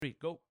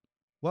Go.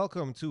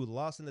 Welcome to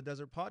Lost in the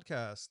Desert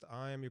podcast.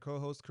 I am your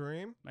co-host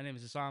Kareem, My name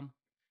is Assam.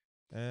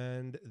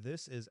 and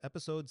this is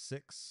episode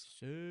 6.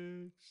 6.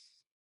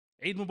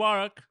 Eid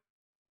Mubarak.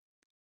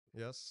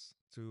 Yes,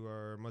 to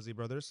our Muzzy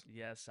brothers.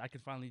 Yes, I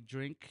can finally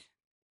drink.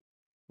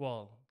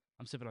 Well,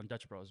 I'm sipping on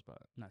Dutch Bros, but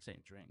I'm not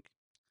saying drink.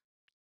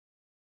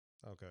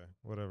 Okay,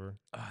 whatever.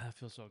 That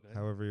feels so good.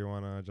 However you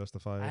want to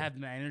justify it. I have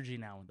my energy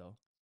now, though.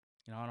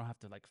 I don't have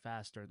to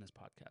fast during this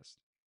podcast.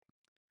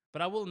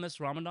 But I will miss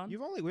Ramadan.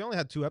 We only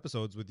had 2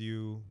 episodes with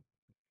you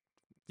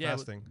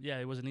fasting.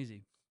 It wasn't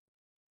easy.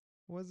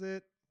 Was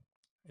it?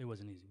 It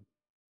wasn't easy.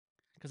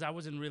 Because I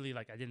wasn't really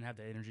I didn't have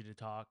the energy to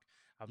talk.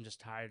 I'm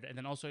just tired. And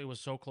then also it was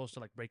so close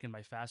to breaking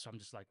my fast. So I'm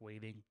just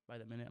waiting by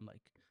the minute.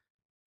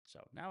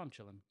 So now I'm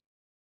chilling.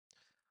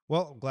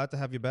 Well, glad to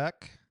have you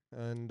back.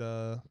 And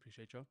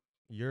Appreciate you.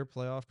 Your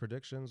playoff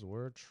predictions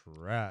were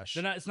trash.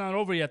 It's not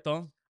over yet,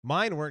 though.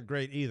 Mine weren't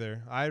great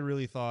either.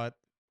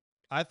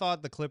 I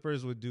thought the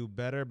Clippers would do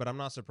better, but I'm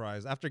not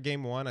surprised. After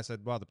game 1, I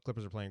said, wow, the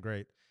Clippers are playing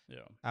great. Yeah.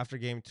 After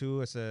game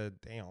 2, I said,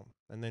 damn.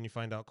 And then you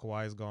find out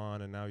Kawhi's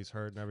gone, and now he's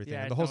hurt and everything.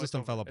 Yeah, and the whole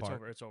system fell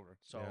apart. It's over.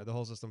 So yeah, the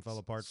whole system fell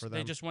apart for them.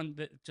 They just won.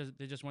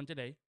 They just won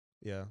today.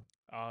 Yeah.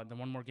 Then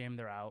one more game,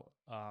 they're out.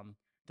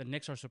 The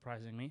Knicks are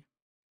surprising me.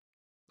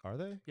 Are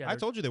they? Yeah, I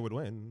told you they would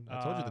win.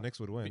 I told you the Knicks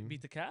would win.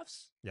 Beat the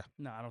Cavs? Yeah.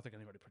 No, I don't think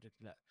anybody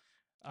predicted that.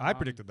 I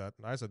predicted that.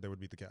 I said they would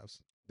beat the Cavs.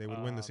 They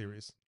would win the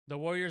series. The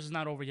Warriors is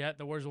not over yet.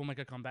 The Warriors will make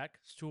a comeback.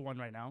 It's 2-1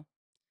 right now.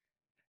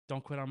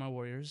 Don't quit on my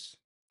Warriors.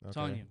 Okay. I'm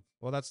telling you.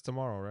 Well, that's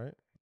tomorrow, right?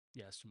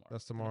 Yeah, it's tomorrow.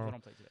 That's tomorrow. They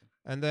don't play today.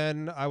 And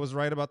then I was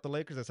right about the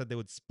Lakers. I said they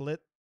would split.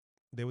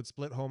 They would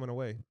split home and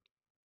away.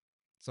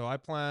 So I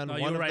plan. No,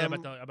 one you're right them,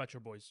 about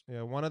your boys.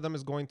 Yeah, one of them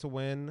is going to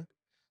win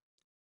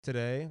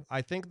today.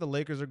 I think the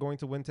Lakers are going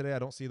to win today. I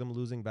don't see them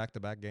losing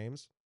back-to-back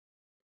games.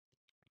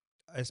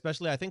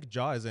 Especially, I think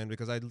Ja is in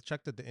because I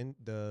checked at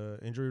the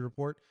injury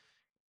report.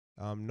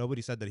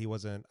 Nobody said that he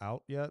wasn't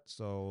out yet.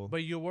 So,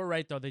 but you were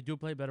right though. They do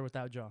play better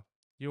without Ja.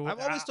 I've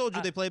always told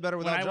you they play better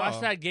without Ja. When I watched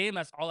that game,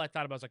 that's all I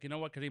thought about. I was like, you know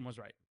what, Kareem was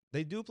right.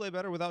 They do play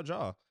better without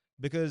Ja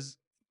because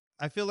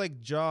I feel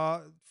like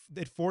Ja,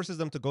 it forces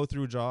them to go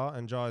through Ja,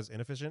 and Ja is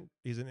inefficient.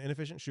 He's an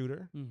inefficient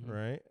shooter,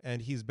 right?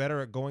 And he's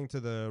better at going to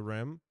the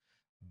rim,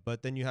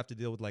 but then you have to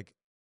deal with AD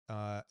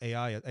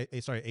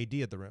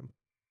at the rim.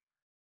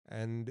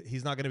 And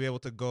he's not going to be able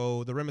to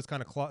go. The rim is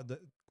kind of clogged.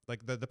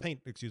 The paint,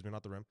 excuse me,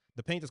 not the rim.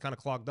 The paint is kind of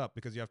clogged up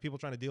because you have people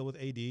trying to deal with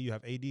AD. You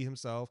have AD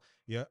himself.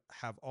 You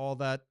have all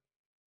that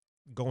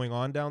going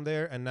on down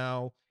there, and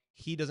now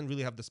he doesn't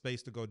really have the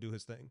space to go do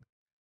his thing.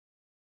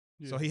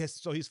 Yeah.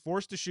 So he's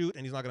forced to shoot,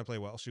 and he's not going to play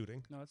well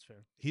shooting. No, that's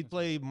fair. He'd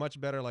play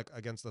much better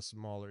against a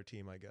smaller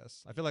team, I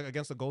guess. I feel like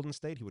against the Golden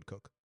State, he would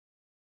cook.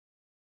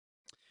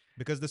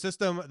 Because the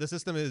system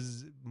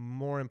is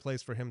more in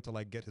place for him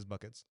to get his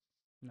buckets.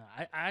 No,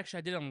 I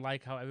didn't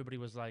like how everybody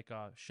was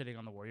shitting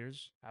on the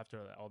Warriors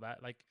after all that.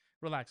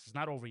 Relax, it's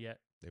not over yet.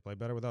 They play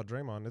better without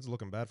Draymond. It's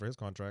looking bad for his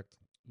contract.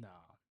 No.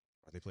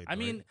 They played. I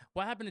mean,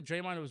 what happened to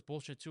Draymond was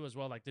bullshit too, as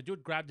well. The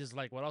dude grabbed his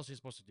leg. What else are you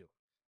supposed to do?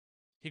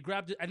 He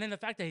grabbed it, and then the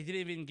fact that he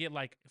didn't even get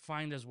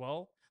fined as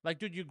well.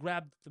 Dude, you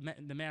grabbed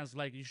the man's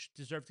leg. You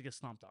deserve to get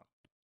stomped on.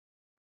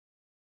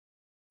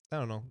 I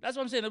don't know. That's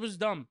what I'm saying. It was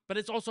dumb, but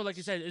it's also like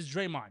you said, it's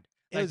Draymond.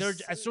 As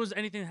soon as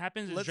anything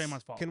happens, it's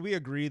Draymond's fault. Can we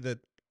agree that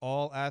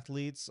all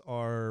athletes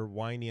are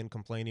whiny and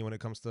complaining when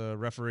it comes to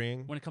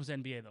refereeing? When it comes to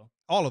NBA, though.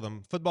 All of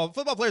them. Football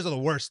players are the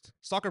worst.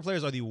 Soccer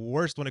players are the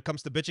worst when it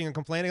comes to bitching and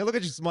complaining. Look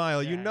at you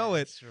smile. Yeah, you know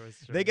it. It's true,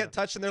 they get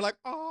touched and they're like,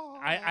 oh.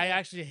 I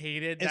actually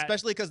hated that.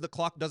 Especially because the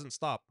clock doesn't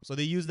stop. So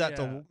they use that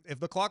to... If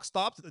the clock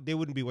stopped, they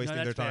wouldn't be wasting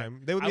their time.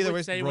 Fair. They would be there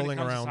wasting rolling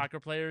around. When it comes to soccer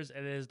players,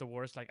 it is the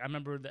worst. I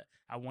remember that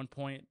at one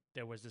point,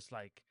 there was this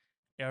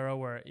era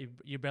where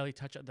you barely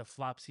touch the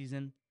flop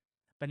season.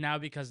 But now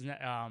because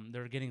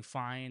they're getting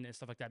fined and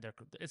stuff like that,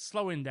 it's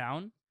slowing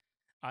down.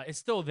 It's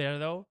still there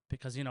though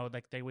because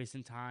they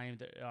wasting time,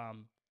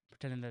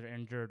 pretending they're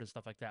injured and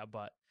stuff like that.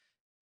 But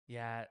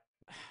yeah,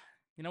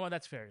 you know what?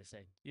 That's fair to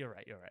say. You're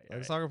right.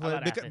 Soccer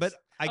player, but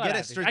I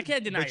get it. I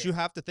can't deny it. But you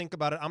have to think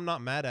about it. I'm not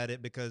mad at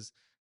it because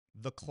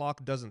the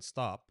clock doesn't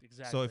stop.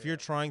 Exactly. So if you're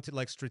trying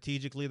to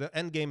strategically, the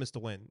end game is to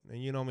win. And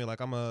you know me, I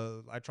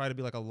try to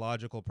be a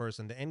logical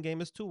person. The end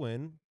game is to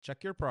win.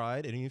 Check your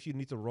pride. And if you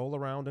need to roll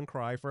around and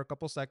cry for a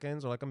couple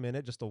seconds or a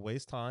minute just to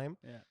waste time,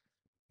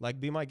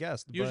 be my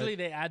guest. Usually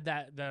they add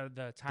that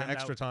the time, the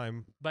extra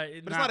time, but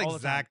it's not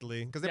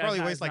exactly because they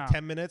probably waste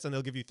 10 minutes and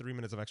they'll give you 3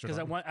 minutes of extra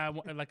time.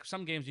 Because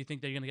some games you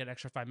think they're gonna get an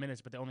extra 5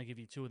 minutes, but they only give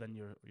you 2, then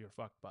you're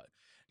fucked. But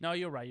no,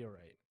 you're right.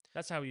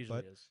 That's how it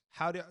usually is.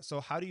 How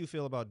do you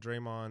feel about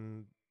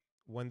Draymond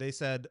when they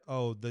said,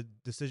 oh, the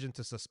decision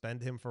to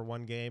suspend him for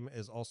one game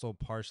is also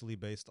partially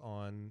based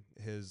on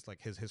his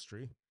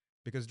history?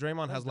 Because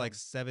Draymond has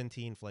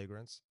 17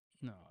 flagrants.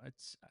 No,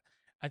 it's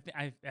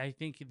I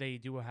think they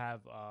do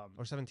have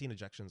or 17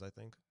 ejections. I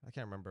think I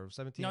can't remember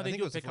 17. No, they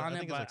do pick on him, I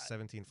think but it's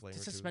 17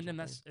 flagrants. To suspend him,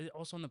 that's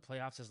also in the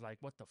playoffs. Is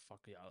what the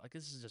fuck, y'all?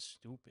 This is just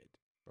stupid.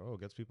 Bro,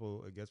 it gets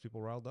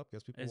people riled up.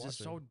 Gets people. It's watching.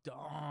 just so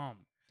dumb.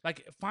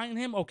 Fine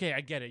him, okay,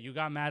 I get it. You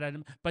got mad at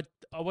him, but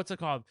what's it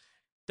called?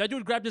 That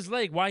dude grabbed his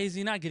leg. Why is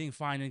he not getting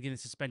fined and getting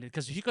suspended?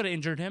 Because he could have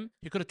injured him.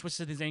 He could have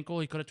twisted his ankle.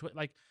 He could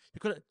have he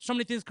could. So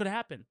many things could have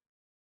happened.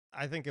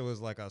 I think it was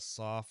like a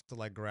soft,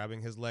 like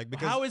grabbing his leg.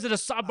 Because How is it a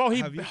soft ball? He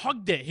have you-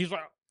 hugged it. He's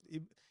like,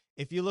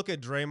 if you look at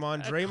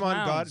Draymond,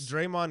 Clowns.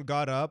 Draymond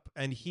got up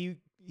and he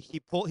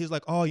pulled. He's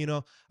like, oh,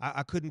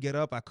 I couldn't get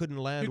up. I couldn't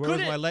land. You Where was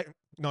my couldn't. leg?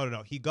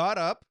 No. He got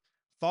up,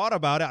 thought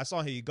about it. I saw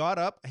him. He got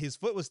up. His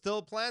foot was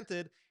still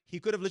planted. He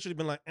could have literally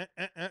been like,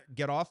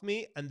 get off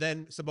me. And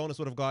then Sabonis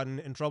would have gotten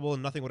in trouble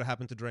and nothing would have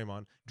happened to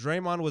Draymond.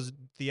 Draymond was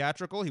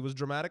theatrical. He was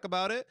dramatic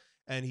about it.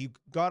 And he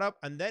got up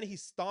and then he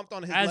stomped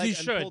on his As leg he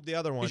and should. pulled the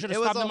other one. He should It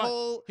have was stopped a him.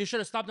 whole. He should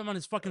have stopped him on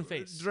his fucking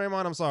face.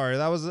 Draymond, I'm sorry.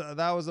 That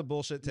was a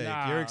bullshit take.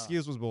 Nah. Your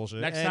excuse was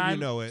bullshit. Next and time,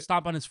 you know it.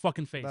 stomp on his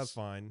fucking face. That's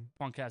fine.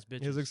 Punk ass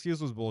bitches. His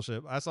excuse was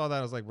bullshit. I saw that.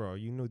 I was like, bro,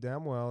 you knew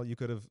damn well you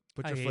could have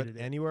put I your foot hated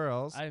it. anywhere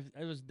else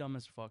It was dumb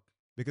as fuck.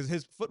 because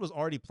his foot was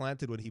already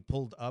planted when he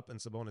pulled up and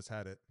Sabonis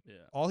had it. Yeah.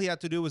 All he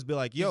had to do was be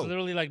like, He's yo,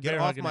 literally like get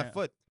bear off hugging my it.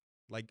 foot.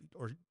 Like,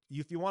 or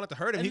if you wanted to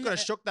hurt him, And he could have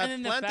shook that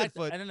and then planted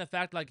foot. And then the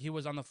fact like he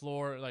was on the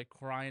floor like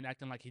crying,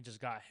 acting like he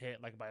just got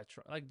hit like by a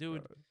truck. Like,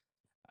 dude,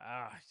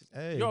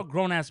 Hey. you're a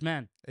grown ass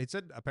man. It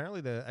said, apparently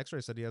the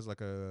x-ray said he has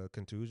like a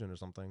contusion or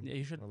something. Yeah,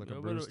 you should. Or like a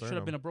It bruised should have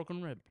sternum. been a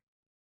broken rib.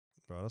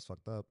 Bro, that's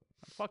fucked up.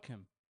 Fuck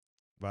him.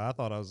 But I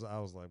thought I was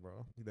like,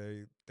 bro,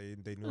 they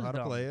knew was how to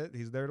dumb. play it.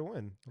 He's there to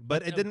win.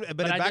 But it uh, didn't. But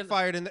but it I did-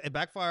 backfired. It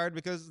backfired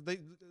because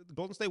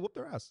Golden State whooped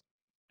their ass.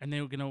 And they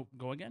were gonna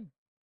go again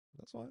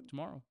That's fine.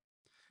 tomorrow.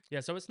 Yeah,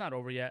 so it's not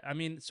over yet. I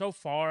mean, so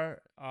far,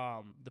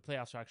 the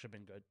playoffs have actually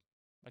been good.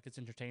 Like it's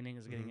entertaining.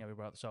 It's getting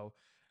everybody out. So,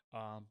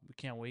 we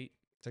can't wait,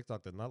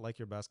 TikTok did not like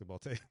your basketball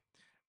take.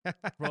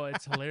 bro.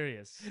 It's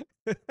hilarious.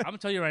 I'm gonna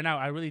tell you right now.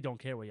 I really don't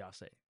care what y'all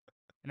say,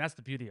 and that's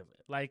the beauty of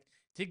it. Like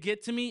to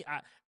get to me,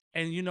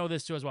 and you know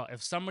this too as well.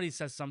 If somebody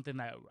says something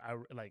that I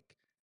like,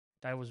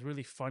 that was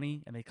really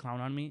funny, and they clown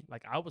on me,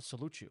 like I would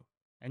salute you,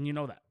 and you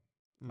know that.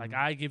 Like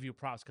I give you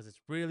props because it's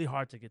really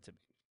hard to get to me.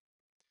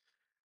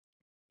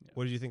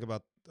 What did you think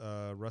about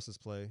Russ's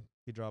play?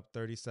 He dropped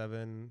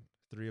 37,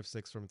 3 of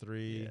 6 from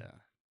 3. Yeah.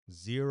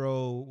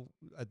 0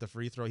 at the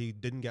free throw. He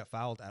didn't get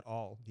fouled at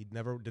all. He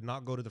did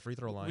not go to the free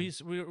throw line.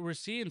 We're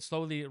seeing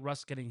slowly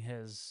Russ getting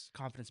his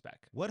confidence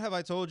back. What have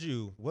I told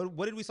you?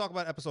 What did we talk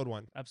about episode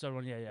 1? Episode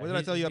 1, yeah. What did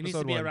I tell you He needs to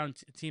episode be 1? around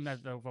team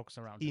that they'll focus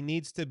around. He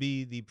needs to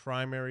be the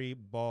primary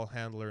ball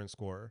handler and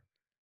scorer.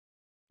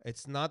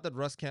 It's not that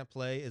Russ can't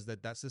play, is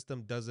that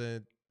system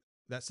doesn't.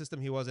 That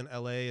system he was in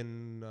LA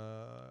and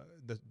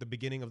the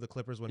beginning of the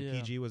Clippers when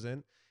PG was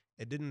in,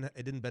 it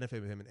didn't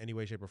benefit him in any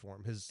way, shape, or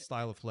form. His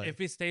style of play. If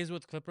he stays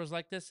with Clippers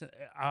like this,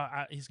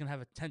 he's gonna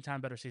have a 10-time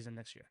better season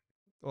next year.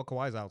 Well,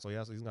 Kawhi's out, so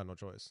he's got no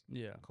choice.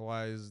 Yeah.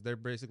 They're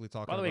basically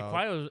talking By the way, about.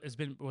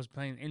 Kawhi was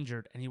playing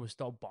injured and he was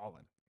still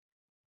balling.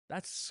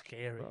 That's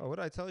scary. Bro, what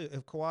did I tell you?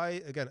 If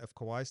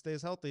Kawhi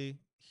stays healthy,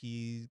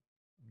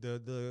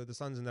 the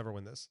Suns never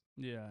win this.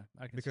 Yeah,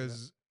 I can see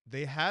Because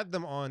they had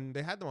them on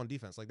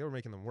defense, like they were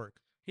making them work.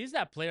 that. He's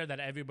that player that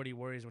everybody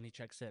worries when he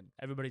checks in.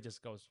 Everybody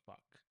just goes, "Fuck."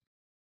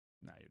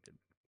 Nah, you're good.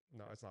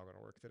 No, it's not gonna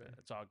work today.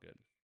 It's all good.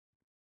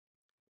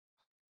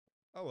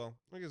 Oh well,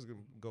 I guess we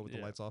can go with the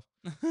Yeah. lights off.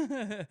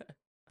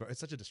 Bro, it's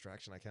such a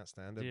distraction. I can't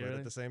stand it. Yeah, But really?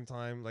 at the same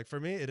time, like for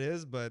me, it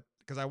is. But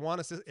because I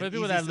want to, For the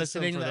people that are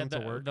listening,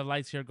 the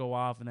lights here go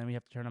off and then we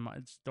have to turn them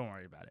on. Don't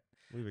worry about it.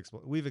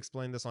 We've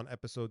explained this on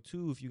episode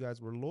 2. If you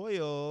guys were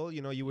loyal,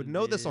 you would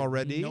know this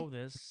already. You know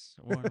this.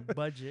 We're on a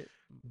budget.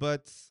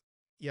 But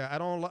yeah, I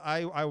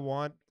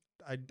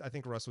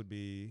think Russ is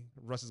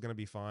going to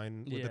be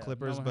fine with the Yeah,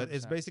 Clippers, no, but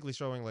it's 100%. basically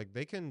showing like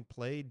they can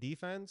play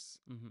defense,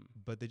 Mm-hmm.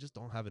 but they just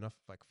don't have enough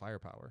like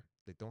firepower.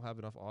 They don't have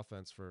enough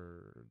offense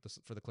for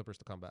the Clippers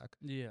to come back.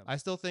 Yeah. I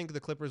still think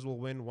the Clippers will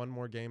win one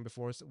more game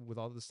with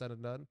all this said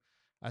and done.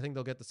 I think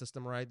they'll get the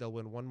system right. They'll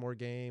win one more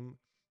game.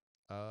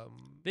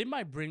 They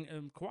might bring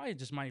Kawhi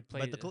just might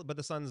play. But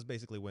the Suns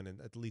basically win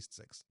in at least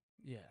 6.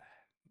 Yeah.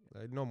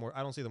 No more.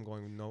 I don't see them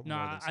going more No,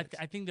 than 6.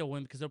 I think they'll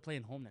win because they're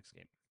playing home next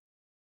game.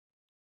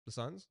 The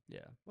Suns?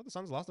 Yeah. Well, the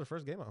Suns lost their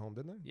first game at home,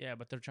 didn't they? Yeah,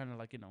 but they're trying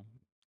to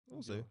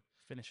We'll see.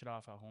 finish it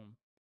off at home.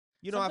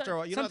 After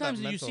all,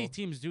 sometimes that you see mental-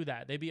 teams do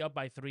that. They be up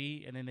by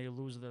 3 and then they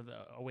lose the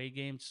away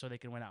game so they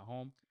can win at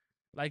home,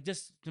 like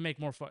just to make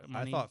more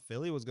money. I thought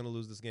Philly was going to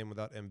lose this game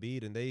without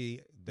Embiid, and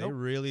they Nope.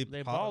 really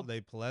They balled.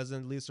 they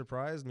pleasantly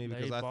surprised me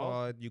because They I balled.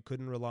 thought you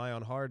couldn't rely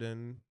on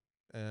Harden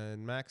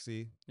and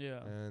Maxey,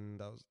 Yeah.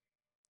 and I was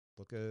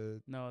look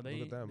at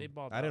them. they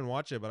balled. I out. didn't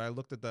watch it, but I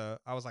looked at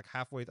I was like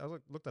halfway.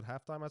 Looked at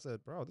halftime. I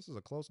said, "Bro, this is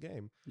a close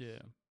game." Yeah.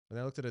 And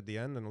I looked at it at the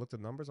end and looked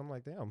at numbers. I'm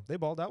like, "Damn, they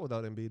balled out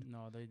without Embiid."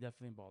 No, they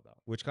definitely balled out.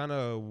 Which kind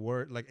of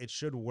it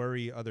should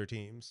worry other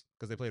teams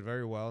because they played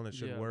very well, and it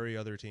should Yeah. worry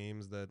other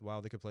teams that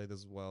wow, they could play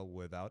this well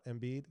without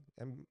Embiid.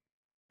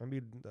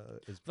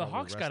 Embiid is The probably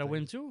Hawks got to resting.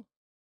 win too.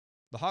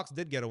 The Hawks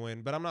did get a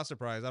win, but I'm not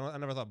surprised. I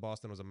never thought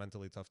Boston was a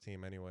mentally tough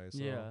team anyway. So.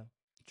 Yeah.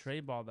 Trey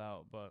balled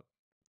out, but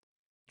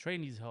Trey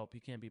needs help. He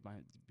can't beat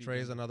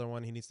Trey's another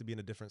one. He needs to be in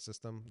a different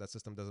system. That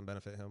system doesn't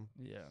benefit him.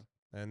 Yeah.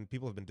 And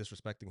people have been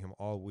disrespecting him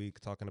all week,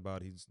 talking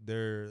about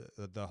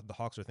the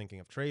Hawks are thinking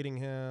of trading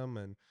him,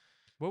 and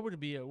Where would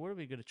it be? Where would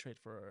be good to trade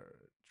for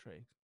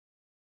Trey?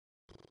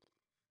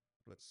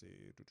 Let's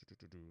see.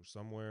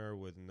 Somewhere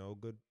with no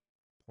good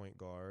point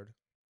guard.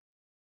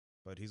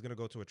 But he's going to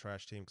go to a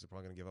trash team because they're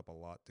probably going to give up a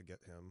lot to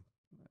get him.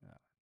 Yeah.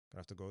 Gonna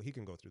have to go. He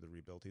can go through the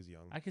rebuild. He's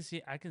young. I can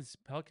see.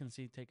 Pelicans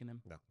see taking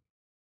him. No.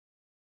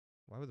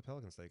 Why would the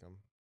Pelicans take him?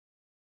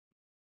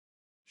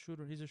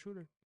 Shooter. He's a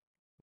shooter.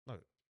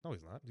 No,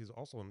 he's not. He's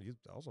also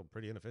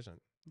pretty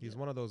inefficient. He's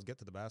one of those get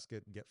to the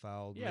basket, get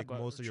fouled, Yeah, make but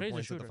most of your Trey's a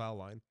points at the shooter. foul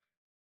line.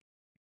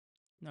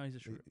 No, he's a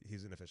shooter.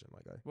 He's inefficient, my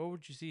guy. Where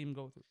would you see him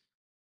go through?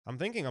 I'm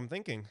thinking.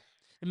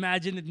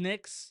 Imagine the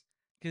Knicks,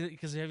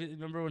 because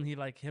remember when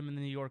him in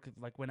New York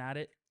went at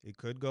it. He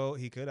could go.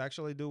 He could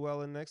actually do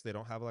well in Knicks. They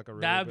don't have like a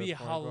really That'd good be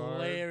point guard.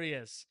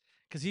 hilarious.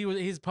 Because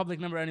he's public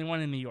number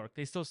anyone in New York.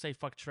 They still say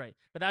fuck Trey,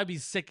 but that'd be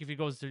sick if he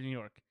goes to New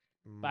York.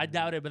 But I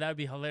doubt it. But that'd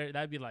be hilarious.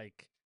 That'd be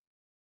like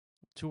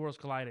two worlds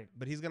colliding.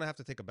 But he's gonna have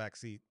to take a back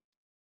seat.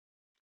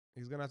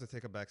 He's gonna have to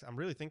take a back. I'm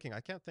really thinking. I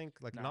can't think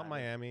not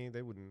Miami.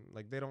 They wouldn't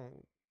they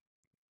don't.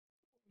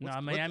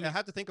 Miami. I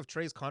had to think of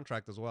Trey's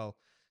contract as well.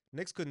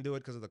 Knicks couldn't do it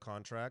because of the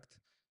contract.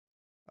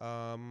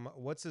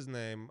 What's his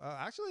name?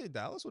 Actually,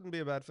 Dallas wouldn't be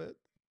a bad fit.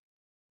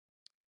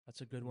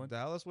 That's a good one.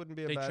 Dallas wouldn't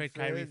be a bad fit. They trade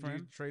Kyrie for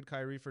him. Trade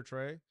Kyrie for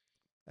Trey.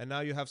 And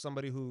now you have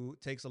somebody who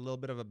takes a little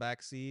bit of a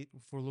back seat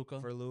for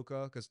Luka.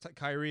 Because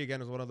Kyrie,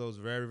 again, is one of those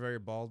very, very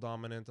ball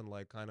dominant and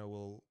kind of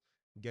will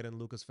get in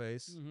Luka's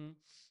face. Mm-hmm.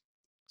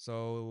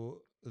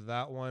 So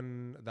that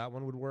one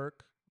would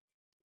work.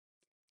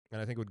 And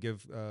I think it would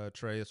give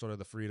Trey sort of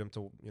the freedom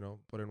to,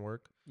 put in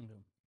work. Okay.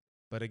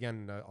 But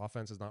again,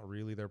 offense is not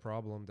really their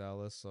problem,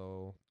 Dallas.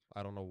 So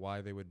I don't know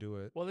why they would do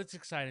it. Well, it's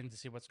exciting to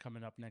see what's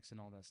coming up next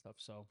and all that stuff.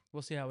 So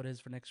we'll see how it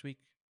is for next week.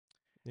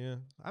 Yeah.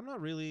 I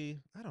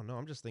don't know.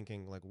 I'm just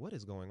thinking, what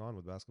is going on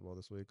with basketball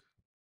this week?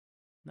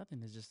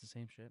 Nothing. It's just the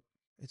same shit.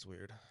 It's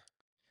weird.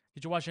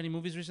 Did you watch any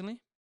movies recently?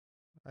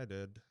 I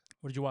did.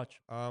 What did you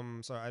watch?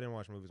 Sorry, I didn't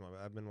watch movies.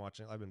 I've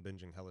been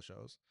binging hella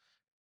shows.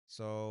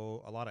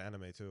 So a lot of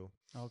anime too.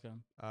 Okay.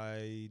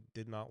 I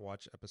did not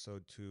watch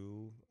episode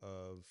 2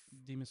 of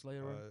Demon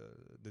Slayer.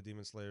 The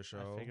Demon Slayer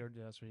show. I figured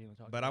that's what you're gonna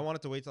talk about. But I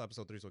wanted to wait till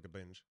episode 3 so I could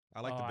binge.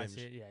 I like to binge. I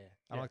see it. Yeah.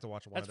 I don't like to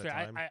watch one that's at a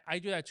time. I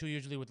do that too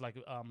usually with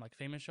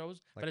famous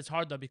shows, but it's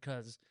hard though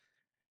because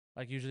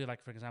usually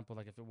for example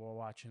if we're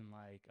watching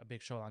a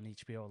big show on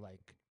HBO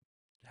like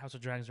House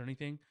of Dragons or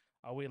anything,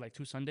 I'll wait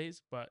 2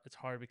 Sundays, but it's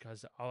hard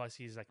because all I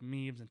see is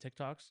memes and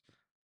TikToks.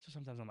 So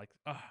sometimes I'm like,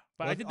 ugh.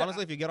 But I did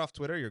honestly, if you get off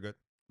Twitter, you're good.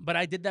 But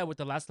I did that with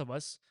The Last of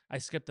Us. I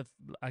skipped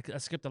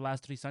the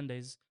last 3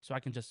 Sundays so I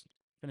can just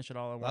finish it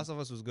all at once. Last of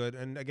Us was good,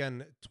 and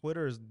again,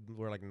 Twitter is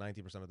where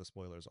 90% of the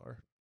spoilers are.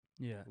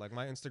 Yeah.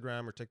 My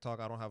Instagram or TikTok,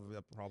 I don't have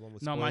a problem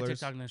with spoilers. No, my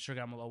TikTok and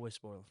Instagram will always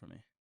spoil for me.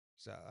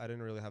 So I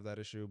didn't really have that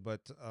issue,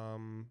 but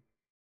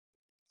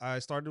I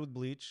started with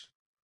Bleach.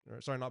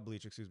 Sorry, not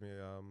Bleach. Excuse me.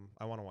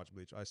 I want to watch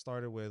Bleach. I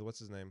started with what's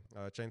his name?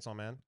 Chainsaw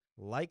Man.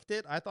 Liked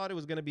it. I thought it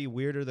was gonna be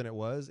weirder than it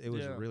was. It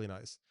was really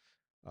nice.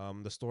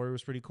 The story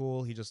was pretty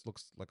cool. He just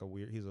looks like a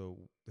weird.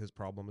 His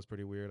problem is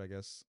pretty weird, I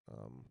guess.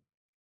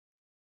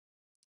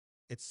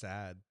 It's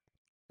sad.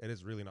 It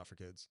is really not for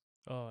kids.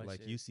 Oh, I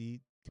see. You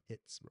see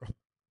tits, bro.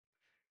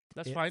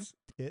 That's fine.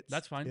 Tits.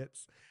 That's fine.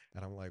 Tits.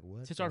 And I'm like,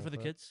 what? Tits are for the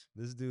kids.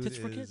 This dude tits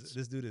is for kids.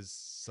 This dude is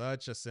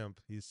such a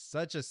simp. He's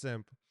such a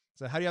simp.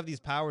 So how do you have these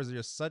powers that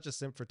you're such a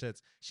simp for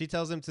tits? She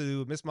tells him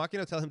to Miss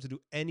Machina tell him to do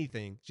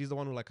anything. She's the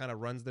one who kind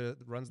of runs the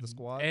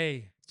squad.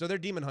 Hey. So they're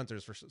demon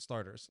hunters for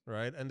starters,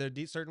 right? And they're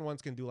certain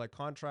ones can do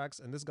contracts.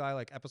 And this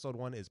guy episode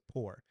 1 is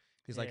poor.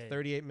 He's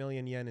 38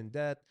 million yen in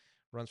debt.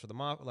 Runs for the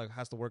mob.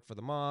 Has to work for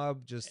the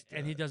mob.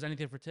 And he does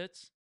anything for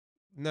tits.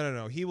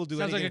 No. He will do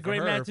Sounds anything like a great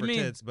for man her to for me.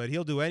 tits, but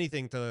he'll do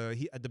anything to.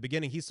 At the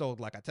beginning, he sold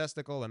a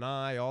testicle, an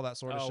eye, all that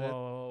sort of shit.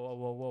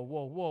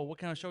 Whoa! What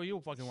kind of show are you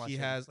fucking watching?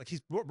 He has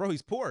he's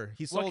poor.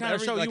 He sold kind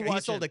of show you he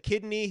sold a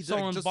kidney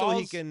just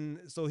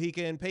so he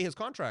can pay his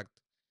contract.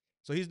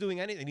 So he's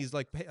doing anything. He's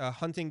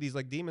hunting these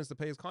demons to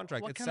pay his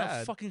contract. What it's kind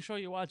sad. of fucking show are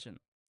you watching?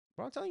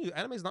 Bro, I'm telling you,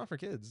 anime is not for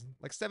kids.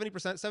 70%,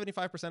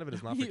 75% of it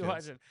is not for kids.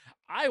 Watching?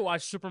 I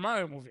watched Super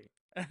Mario movie.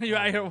 You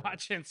out here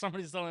watching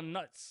somebody selling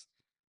nuts.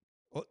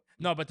 Well,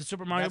 no, but the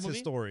Super Mario movie. That's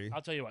his story.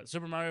 I'll tell you what.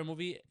 Super Mario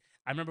movie.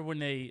 I remember when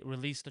they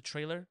released the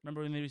trailer.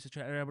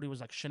 Everybody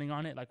was shitting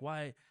on it.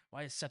 Why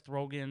is Seth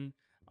Rogen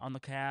on the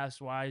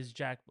cast? Why is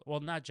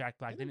not Jack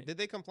Black. Did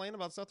they complain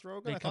about Seth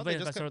Rogen? They I thought they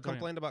just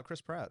complained about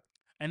Chris Pratt.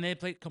 And they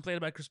complained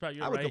about Chris Pratt.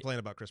 I would complain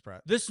about Chris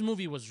Pratt. This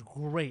movie was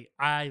great.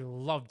 I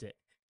loved it.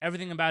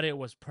 Everything about it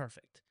was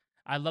perfect.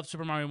 I love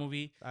Super Mario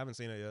movie. I haven't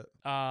seen it yet.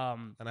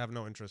 And I have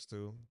no interest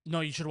to. No,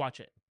 you should watch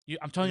it.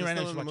 I'm telling you right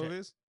now, you should watch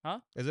movies? It. Huh?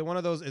 Is it one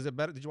of those? Is it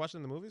better? Did you watch it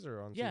in the movies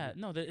or on? Yeah, TV?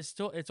 no.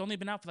 It's only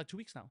been out for 2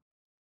 weeks now.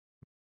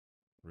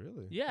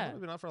 Really? Yeah. It's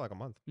only been out for a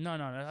month. No.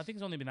 I think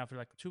it's only been out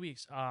for 2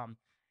 weeks.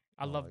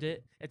 I loved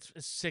it. It's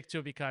sick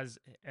too because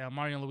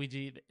Mario and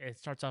Luigi. It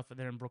starts off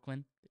they're in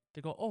Brooklyn.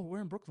 They go, oh,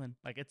 we're in Brooklyn.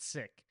 It's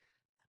sick.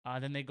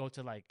 Then they go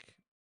to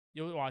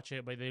you'll watch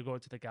it, but they go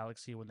to the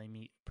galaxy when they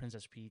meet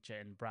Princess Peach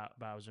and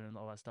Bowser and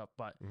all that stuff.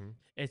 But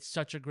it's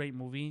such a great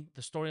movie.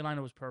 The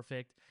storyline was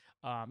perfect.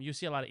 You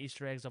see a lot of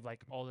Easter eggs of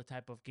like all the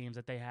type of games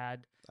that they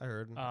had. I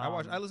heard.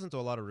 I listened to a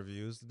lot of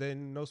reviews. They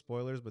no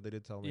spoilers, but they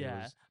did tell me it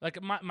Yeah, was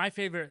like my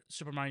favorite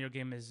Super Mario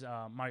game is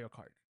Mario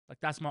Kart. Like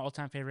that's my all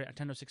time favorite.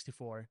 Nintendo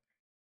 64.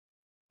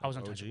 I was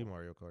like OG untouchable.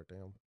 Mario Kart.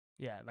 Damn.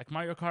 Yeah, like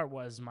Mario Kart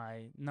was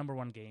my number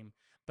one game.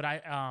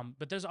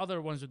 But there's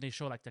other ones where they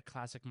show like the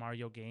classic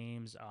Mario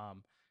games.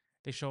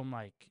 They show them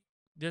like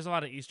there's a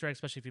lot of Easter eggs,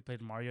 especially if you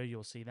played Mario,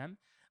 you'll see them.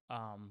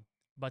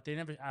 But they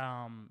never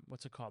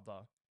what's it called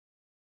though?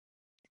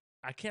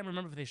 I can't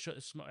remember if they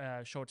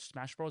showed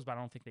Smash Bros, but I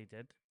don't think they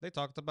did. They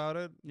talked about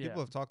it. Yeah.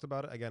 People have talked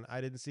about it. Again,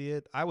 I didn't see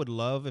it. I would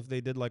love if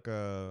they did like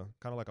a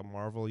kind of like a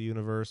Marvel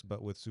universe,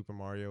 but with Super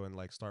Mario and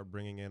like start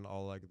bringing in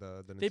all like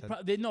the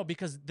Nintendo. They no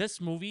because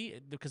this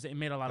movie because it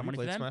made a lot Have of you money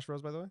for played them. Smash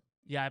Bros by the way?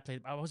 Yeah, I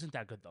played. I wasn't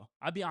that good though.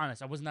 I'll be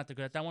honest, I wasn't that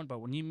good at that one.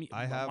 But when you meet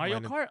I have Mario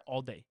my Kart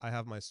all day. I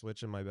have my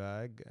Switch in my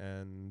bag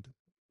and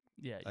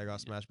Yeah, I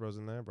got Smash Bros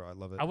in there, bro. I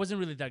love it. I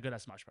wasn't really that good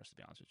at Smash Bros to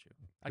be honest with you.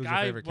 Like Who's your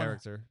favorite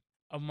character?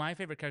 My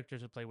favorite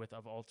characters to play with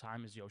of all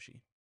time is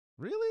Yoshi.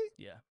 Really?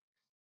 Yeah.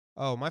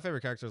 Oh, my favorite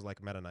character is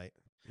like Meta Knight.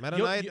 Meta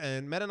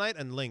Knight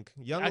and Link.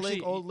 Young Actually,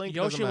 Link, old Link.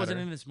 Yoshi wasn't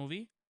in this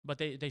movie, but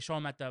they show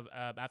him at the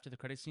after the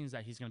credit scenes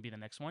that he's gonna be the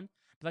next one.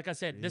 But like I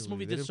said, this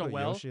movie did so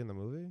well. Yoshi in the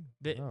movie?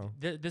 No.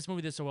 This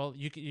movie did so well.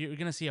 You're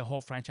gonna see a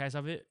whole franchise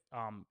of it.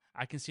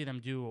 I can see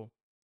them do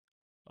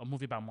a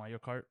movie about Mario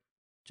Kart,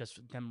 just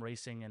them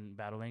racing and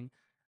battling.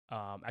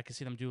 I can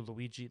see them do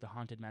Luigi, the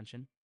Haunted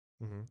Mansion.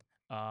 Mm-hmm.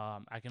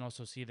 I can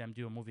also see them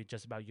do a movie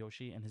just about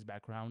Yoshi and his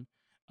background.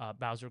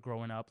 Bowser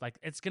growing up, like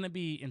it's gonna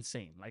be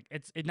insane. Like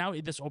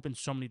this opens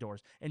so many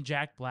doors, and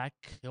Jack Black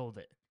killed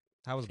it.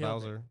 How was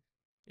Bowser?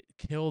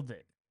 Killed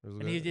it.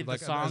 And he did like,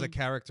 the song as a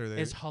character.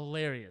 It's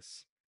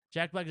hilarious.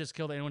 Jack Black just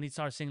killed it, and when he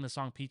started singing the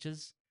song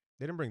Peaches,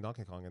 they didn't bring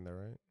Donkey Kong in there,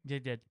 right? They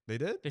did. They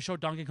did. They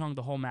showed Donkey Kong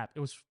the whole map. It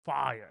was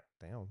fire.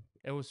 Damn.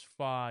 It was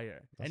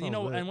fire. That and you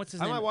know, lit. and what's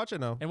his name? I might watch it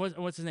now. And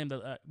what's his name?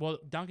 Well,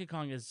 Donkey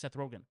Kong is Seth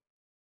Rogen.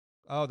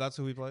 Oh, that's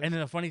who he plays. And then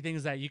the funny thing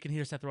is that you can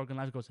hear Seth Rogen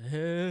live. It goes,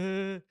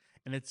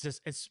 and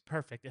it's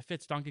perfect. It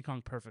fits Donkey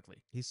Kong perfectly.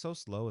 He's so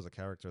slow as a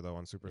character though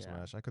on Super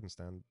Smash. I couldn't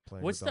stand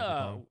playing. What's with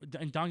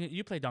Donkey Kong.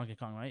 You played Donkey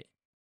Kong, right?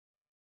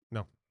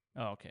 No.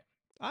 Oh, okay.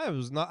 I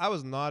was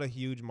not a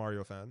huge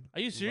Mario fan. Are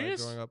you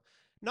serious? Growing up,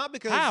 not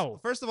because. How?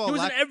 First of all, he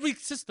was in every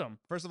system.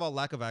 First of all,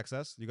 lack of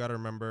access. You got to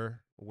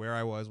remember where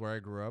I was, where I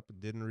grew up.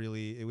 Didn't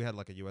really. We had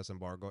like a U.S.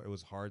 embargo. It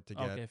was hard to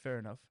get. Okay, fair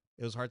enough.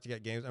 It was hard to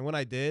get games, and when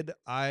I did,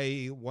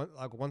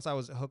 once I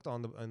was hooked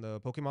on the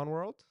Pokemon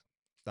world,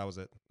 that was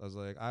it.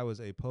 I was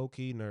a Poke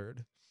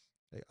nerd.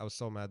 I was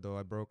so mad though.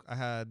 I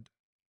had.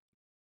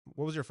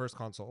 What was your first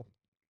console?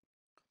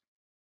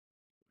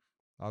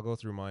 I'll go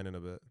through mine in a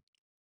bit.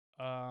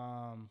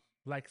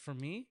 Like for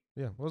me,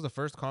 yeah. What was the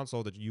first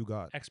console that you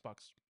got?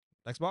 Xbox.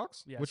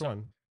 Xbox? Yeah. Which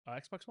one?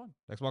 Xbox One.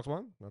 Xbox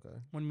One? Okay.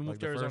 When we moved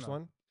to the Arizona. First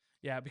one?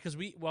 Yeah, because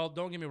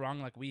don't get me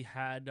wrong, like we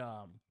had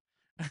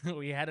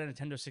we had a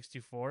Nintendo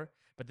 64,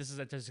 but this is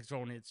a Nintendo 64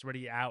 when it's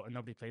already out and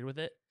nobody played with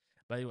it.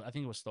 But I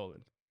think it was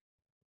stolen.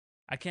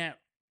 I can't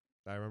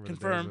remember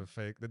confirm.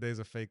 The days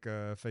of fake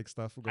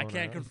stuff going I can't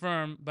around.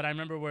 confirm, but I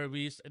remember where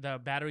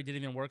the battery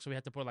didn't even work, so we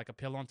had to put like a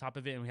pillow on top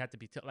of it, and we had to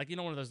be like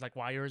one of those like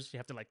wires you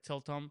have to like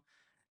tilt them.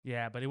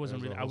 Yeah, but it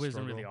wasn't really. I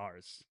wasn't really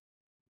ours.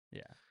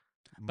 Yeah,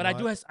 but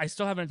I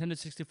still have a Nintendo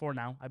 64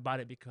 now. I bought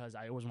it because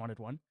I always wanted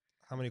one.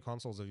 How many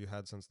consoles have you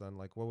had since then?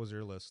 Like, what was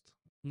your list?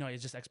 No,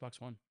 it's just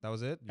Xbox One. That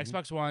was it.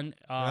 Xbox One.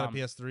 You had a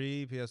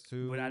PS3,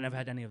 PS2. But I never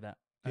had any of that.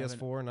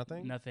 PS4,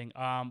 nothing. Nothing.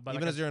 But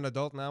even as you're an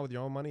adult now with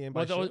your own money,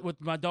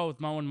 with my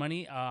own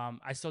money,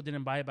 I still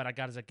didn't buy it, but I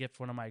got it as a gift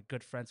from one of my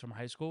good friends from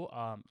high school.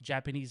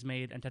 Japanese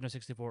made Nintendo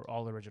 64,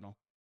 all original.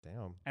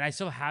 Damn. And I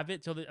still have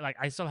it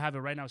I still have it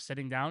right now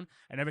sitting down,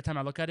 and every time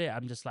I look at it,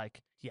 I'm just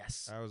like,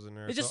 yes. I was a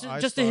nerd. It's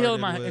just to heal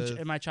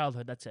in my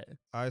childhood. That's it.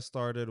 I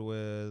started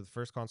with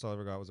first console I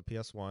ever got was a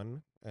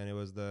PS1, and it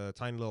was the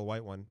tiny little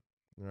white one.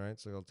 All right,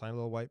 so a tiny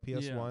little white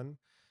PS1.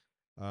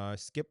 I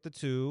skipped the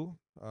 2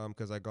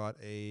 because I got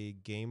a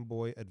Game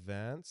Boy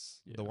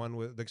Advance, the one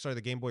with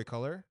the Game Boy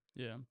Color.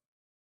 Yeah.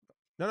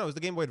 No, it was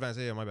the Game Boy Advance.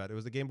 Yeah, my bad. It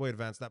was the Game Boy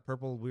Advance, that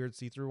purple weird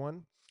see-through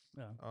one.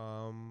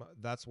 Yeah.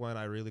 That's when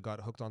I really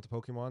got hooked onto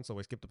Pokemon. So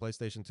I skipped the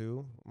PlayStation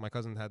 2. My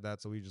cousin had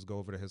that, so we'd just go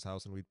over to his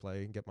house and we'd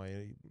play and get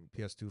my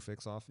PS2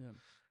 fix off.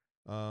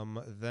 Yeah.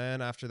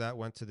 Then after that,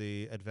 went to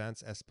the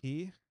Advance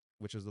SP,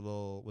 which is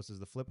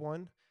the flip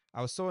one.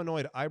 I was so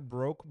annoyed. I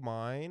broke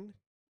mine.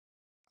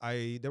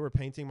 They were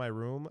painting my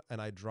room, and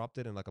I dropped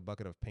it in like a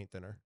bucket of paint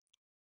thinner.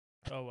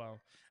 Oh wow!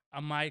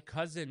 My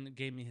cousin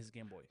gave me his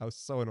Game Boy. I was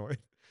so annoyed.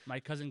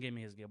 My cousin gave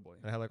me his Game Boy.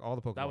 And I had like all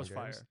the Pokemon. That was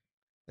games. fire.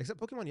 Except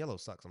Pokemon Yellow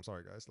sucks. I'm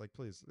sorry, guys. Like,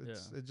 please,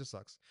 it just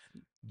sucks.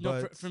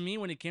 No, for me,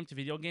 when it came to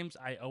video games,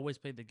 I always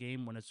played the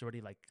game when it's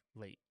already like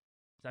late.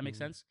 Does that make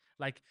sense?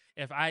 Like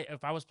if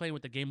I was playing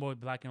with the Game Boy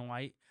Black and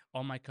White,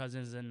 all my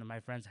cousins and my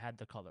friends had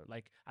the color.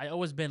 Like I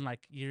always been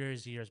like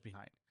years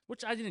behind,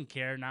 which I didn't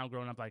care. Now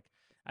growing up, like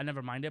I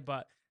never minded,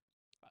 but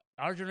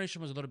our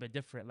generation was a little bit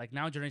different. Like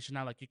generation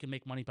now, like you can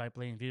make money by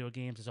playing video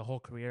games. There's a whole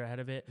career ahead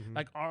of it. Mm-hmm.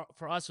 Like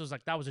for us, it was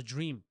like that was a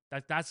dream.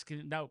 We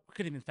couldn't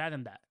even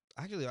fathom that.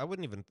 Actually, I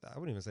wouldn't even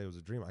say it was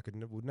a dream. I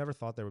would never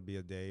thought there would be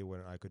a day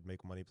when I could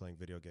make money playing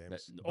video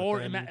games.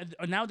 Or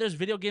now there's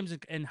video games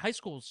in high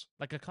schools,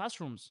 like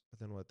classrooms. But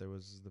then what? There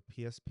was the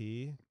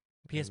PSP.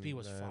 PSP and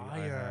was then fire. I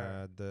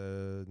had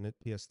the NIT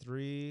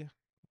PS3,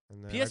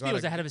 and then PSP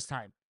was ahead of its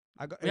time.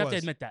 We have to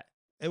admit that.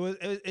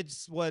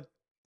 It's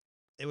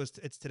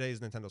today's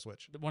Nintendo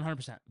Switch.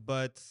 100%.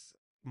 But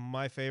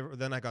my favorite.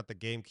 Then I got the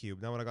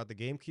GameCube. Now when I got the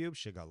GameCube,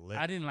 shit got lit.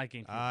 I didn't like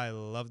GameCube. I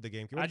loved the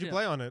GameCube. What did you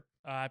play on it?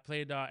 I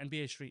played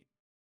NBA Street.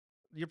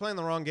 You're playing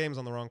the wrong games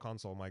on the wrong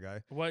console, my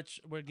guy. What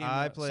game?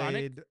 I played.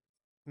 Sonic?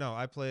 No,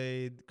 I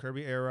played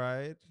Kirby Air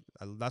Ride.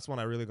 That's when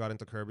I really got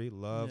into Kirby.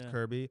 Loved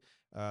Kirby.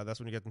 That's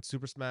when you get in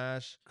Super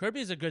Smash.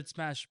 Kirby is a good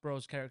Smash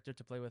Bros. Character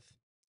to play with.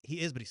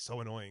 He is, but he's so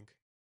annoying.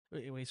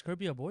 Wait, is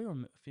Kirby a boy or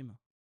female?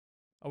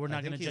 Oh, we're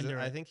not going to gender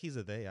it. I think he's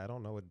a they. I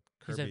don't know what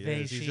Kirby he's a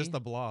is. He's just a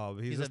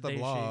blob. He's just a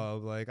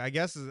blob. Like I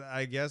guess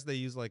they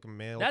use like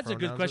male. That's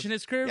pronouns. A good question.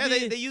 Is Kirby?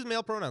 Yeah, they use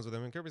male pronouns with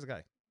him, and Kirby's a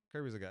guy.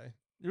 Kirby's a guy.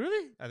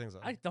 Really? I think so.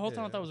 The whole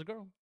time I thought it was a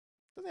girl.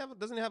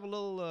 Doesn't he have a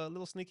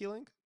little sneaky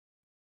link?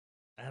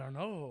 I don't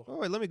know. Oh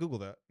wait, let me Google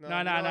that. No.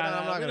 I'm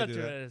not gonna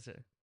do that.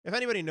 If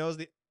anybody knows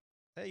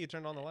hey, you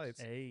turned on the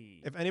lights.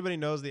 Hey. If anybody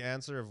knows the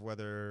answer of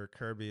whether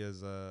Kirby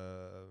is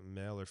a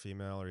male or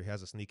female, or he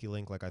has a sneaky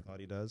link like I thought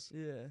he does.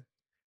 Yeah.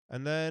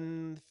 And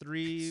then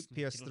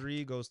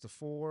PS3 goes to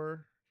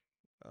 4.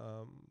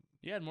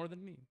 You had more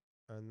than me.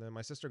 And then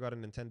my sister got a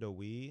Nintendo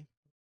Wii,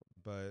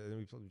 but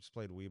we just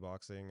played Wii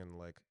boxing and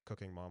like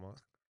cooking mama.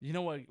 You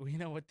know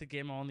what? The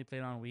game I only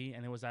played on Wii,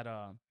 and it was at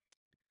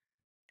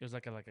it was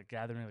like a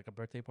gathering, like a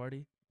birthday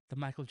party. The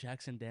Michael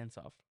Jackson dance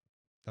off.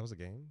 That was a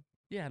game?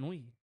 Yeah, on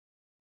Wii.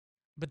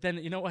 But then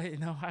you know what?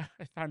 I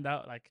found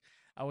out like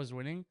I was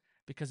winning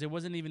because it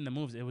wasn't even the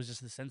moves; it was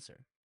just the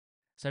sensor.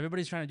 So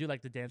everybody's trying to do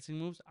like the dancing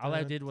moves. All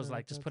I did was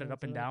like just put it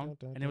up and down,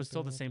 and it was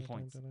still the same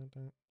points.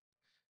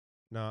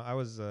 No, I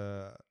was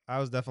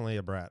definitely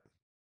a brat,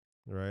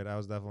 right? I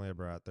was definitely a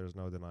brat. There's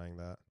no denying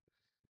that.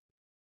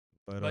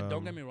 But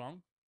don't get me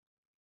wrong.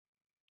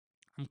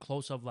 I'm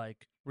close of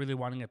like really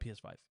wanting a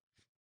PS5.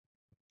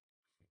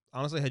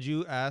 Honestly, had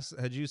you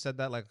said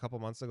that like a couple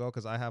months ago?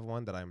 Because I have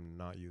one that I'm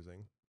not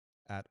using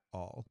at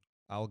all.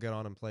 I'll get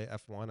on and play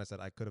F1. I said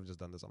I could have just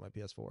done this on my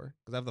PS4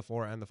 because I have the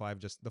 4 and the 5.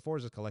 Just the 4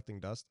 is just collecting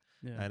dust,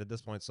 and at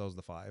this point, so is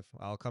the 5.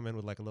 I'll come in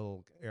with like a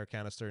little air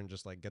canister and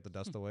just like get the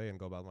dust away and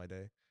go about my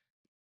day.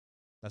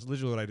 That's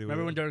literally what I do.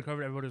 Remember when during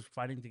COVID everybody was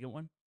fighting to get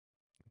one?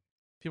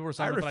 People were I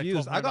selling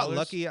refused. For like I got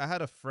lucky. I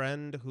had a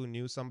friend who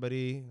knew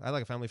somebody. I had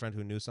like a family friend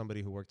who knew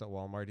somebody who worked at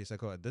Walmart. He said,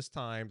 "Oh, at this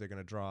time they're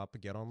gonna drop.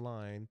 Get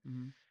online."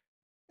 Mm-hmm.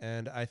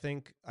 And I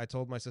think I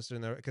told my sister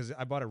in there because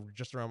I bought it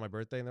just around my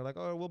birthday, and they're like,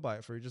 "Oh, we'll buy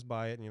it for you. Just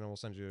buy it, and we'll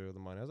send you the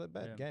money." I was like,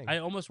 "Bet, gang." I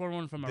almost won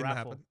one from a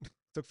raffle. Happen.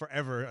 Took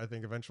forever. I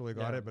think eventually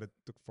got it, but it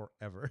took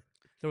forever.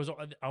 There was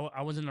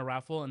I was in a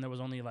raffle, and there was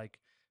only like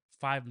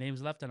 5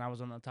 names left, and I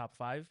was on the top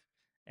 5,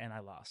 and I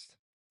lost.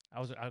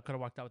 I could have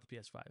walked out with the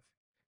PS5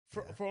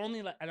 for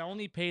only like, and I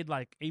only paid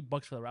like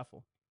 $8 for the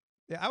raffle.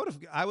 Yeah,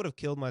 I would have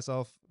killed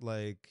myself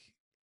like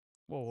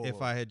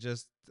if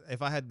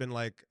I had been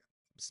like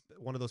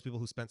one of those people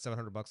who spent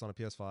 $700 on a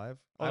PS5.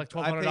 Oh, like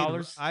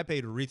 $1,200. I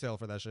paid retail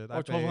for that shit.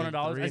 Oh,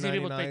 $1,200. I see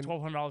people pay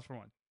 $1,200 for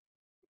one.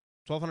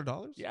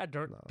 $1,200? Yeah,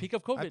 peak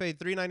of COVID. I paid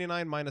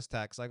 $399 minus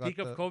tax. I got peak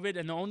of COVID,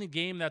 and the only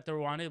game that they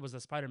wanted was the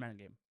Spider-Man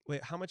game.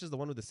 Wait, how much is the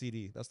one with the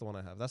CD? That's the one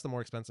I have. That's the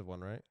more expensive one,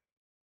 right?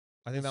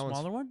 I think that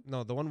smaller one.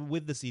 No, the one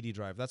with the CD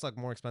drive. That's like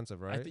more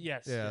expensive, right?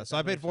 Yes. Yeah. So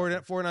I paid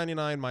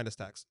 $499 minus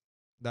tax.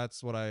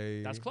 That's what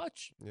I. That's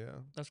clutch. Yeah.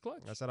 That's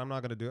clutch. I said I'm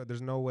not gonna do it.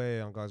 There's no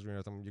way on God's green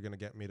earth you're gonna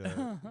get me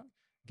to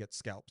get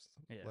scalped,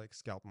 like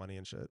scalp money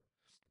and shit.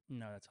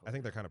 No, that's. I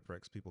think they're kind of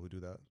pricks, people who do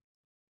that.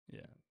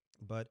 Yeah.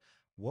 But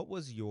what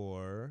was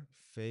your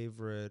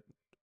favorite?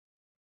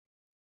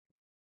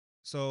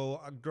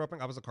 So I grew up.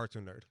 I was a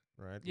cartoon nerd,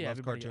 right? Yeah,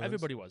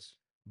 everybody was.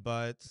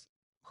 But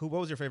what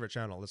was your favorite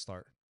channel? Let's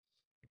start.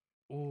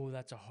 Oh,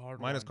 that's a hard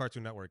one. Mine is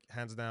Cartoon Network,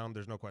 hands down.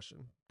 There's no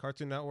question.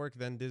 Cartoon Network,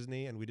 then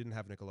Disney, and we didn't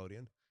have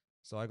Nickelodeon,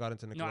 so I got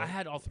into Nickelodeon. No, I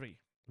had all 3.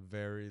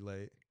 Very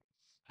late.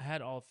 I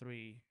had all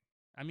 3.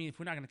 I mean, if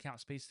we're not gonna count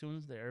Space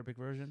Tunes, the Arabic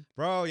version,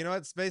 bro, you know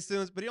what? Space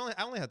Tunes, but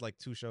I only had like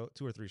 2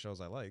 or 3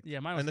 shows I liked. Yeah,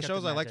 mine was and the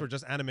shows I liked were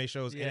just anime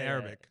shows in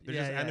Arabic. They're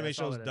just anime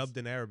shows dubbed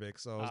in Arabic,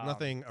 so it was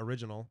nothing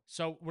original.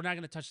 So we're not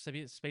gonna touch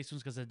Space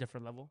Tunes because it's a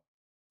different level.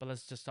 But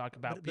let's just talk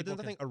about. But there's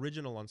nothing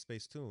original on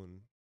Space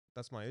Tune.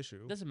 That's my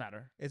issue. Doesn't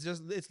matter. It's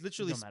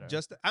literally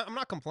just. I'm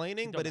not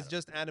complaining, but it's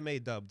just anime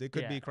dubbed. It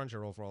could be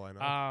Crunchyroll for all I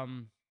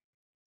know.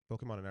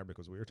 Pokemon in Arabic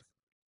was weird.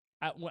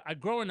 I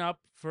growing up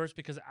first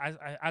because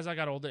as I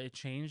got older, it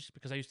changed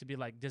because I used to be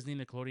like Disney,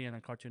 Nickelodeon,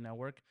 and Cartoon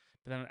Network.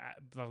 But then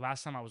the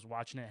last time I was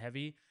watching it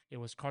heavy, it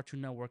was Cartoon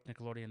Network,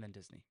 Nickelodeon, then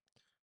Disney.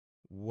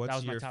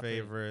 What's your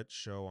favorite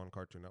show on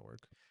Cartoon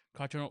Network?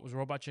 Cartoon Network was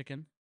Robot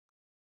Chicken.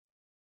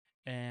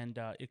 And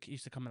it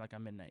used to come in like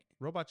at midnight.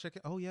 Robot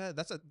Chicken. Oh yeah,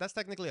 that's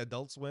technically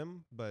Adult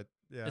Swim, but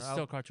yeah, it's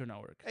still Cartoon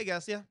Network. I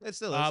guess it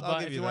still is.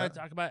 But if you want to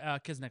talk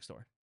about Kids Next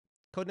Door,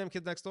 Codename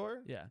Kids Next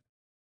Door. Yeah.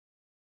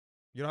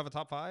 You don't have a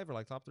top 5 or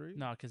like top 3?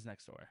 No, Kids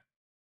Next Door.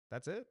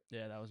 That's it.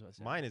 Yeah, that was what's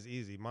Mine is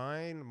easy.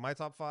 My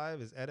top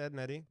 5 is Ed, Ed, and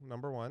Eddie,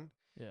 number 1.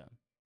 Yeah.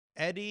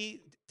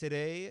 Eddie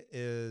today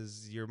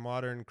is your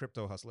modern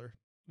crypto hustler.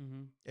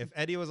 Mm-hmm. If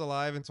Eddie was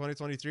alive in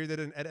 2023, they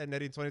did an Ed, Ed and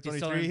Eddie in He's still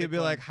 2023, in he'd be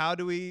Bitcoin. like, how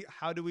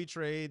do we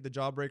trade the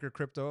Jawbreaker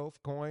crypto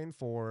coin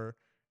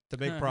to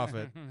make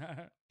profit?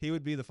 He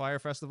would be the Fire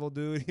Festival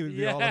dude. He would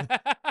be all of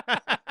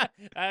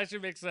that actually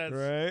makes sense.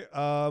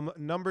 right.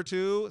 Number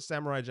 2,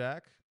 Samurai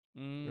Jack.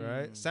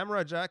 Right. Mm.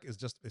 Samurai Jack is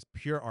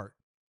pure art.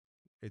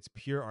 It's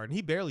pure art. And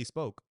he barely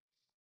spoke.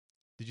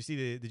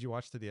 Did you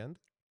watch to the end?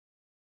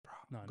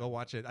 No, Go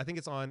watch it. I think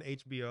it's on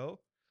HBO.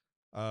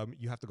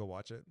 You have to go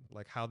watch it.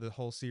 Like how the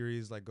whole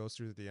series like goes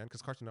through to the end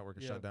because Cartoon Network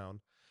is shut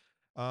down.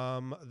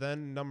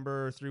 Then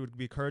number 3 would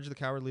be Courage the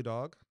Cowardly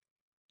Dog.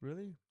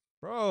 Really?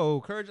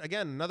 Bro, Courage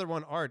again, another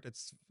one art.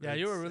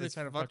 You were really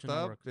fan of fucked Cartoon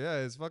up. Network. Yeah,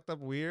 it's fucked up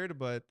weird,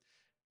 but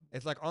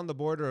it's like on the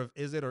border of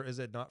is it or is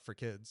it not for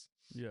kids.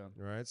 Yeah.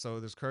 Right. So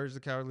there's Courage the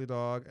Cowardly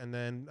Dog, and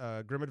then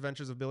Grim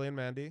Adventures of Billy and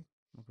Mandy.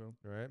 Okay.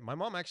 Right. My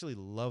mom actually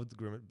loved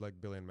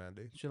Billy and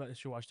Mandy.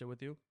 She watched it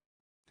with you?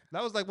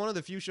 That was like one of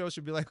the few shows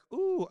she'd be like,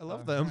 "Ooh, I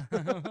love them."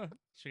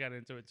 She got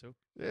into it too.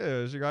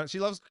 Yeah, she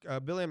loves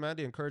Billy and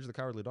Mandy and Courage the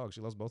Cowardly Dog.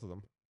 She loves both of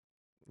them.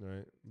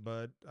 Right.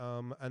 But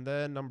and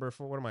then number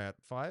 4, what am I at?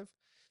 5?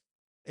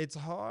 It's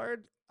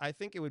hard. I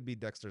think it would be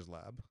Dexter's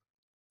Lab.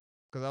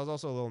 Because I was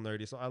also a little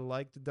nerdy, so I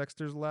liked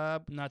Dexter's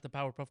Lab. Not the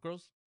Powerpuff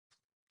Girls?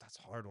 That's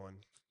a hard one.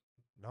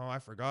 No, I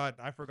forgot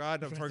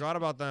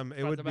about them.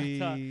 It would be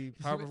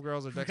Powerpuff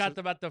Girls or Dexter. Forgot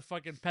about the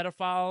fucking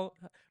pedophile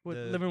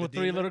living with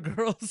 3 little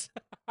girls.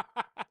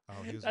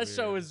 Oh, he was that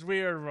show weird. is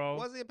weird, bro.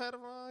 Was he a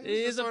pedophile?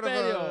 He is a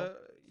pedo.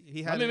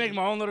 Let me make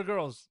my own little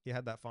girls. He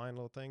had that fine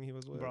little thing he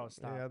was with. Bro,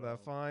 stop. He had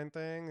that fine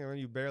thing, and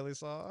you barely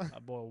saw.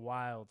 That boy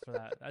wild for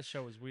that. That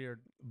show was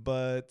weird.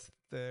 But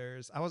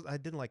I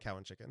didn't like Cow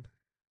and Chicken.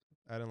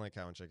 I didn't like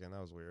Cow and Chicken. That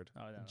was weird.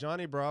 Oh, no.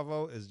 Johnny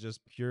Bravo is just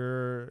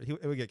pure.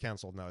 It would get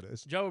canceled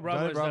nowadays. Johnny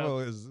Bravo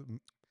is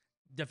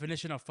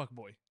definition of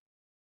fuckboy.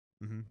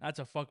 Mm-hmm. That's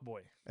a fuckboy.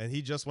 And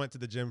he just went to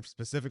the gym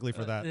specifically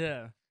for that.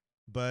 Yeah.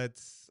 But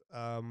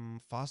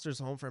Foster's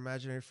Home for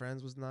Imaginary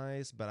Friends was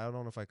nice, but I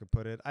don't know if I could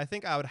put it. I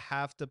think I would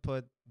have to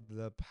put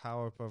the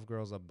Powerpuff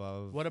Girls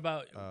above. What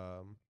about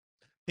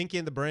Pinky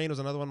and the Brain was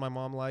another one my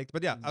mom liked.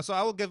 But yeah, so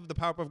I will give the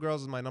Powerpuff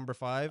Girls as my number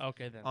 5.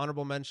 Okay, then.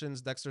 Honorable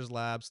mentions, Dexter's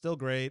Lab, still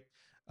great.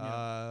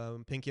 Yeah.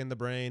 Pinky and the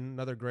Brain,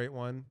 another great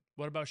one.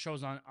 What about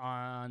shows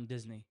on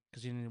Disney?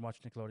 Because you didn't watch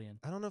Nickelodeon.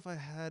 I don't know if I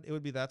had. It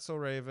would be That's So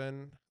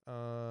Raven.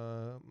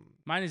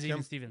 Mine is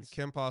Even Stevens.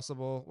 Kim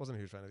Possible. Wasn't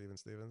a huge fan of Even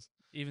Stevens.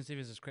 Even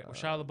Stevens is great. Was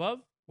Shia LaBeouf?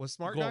 Was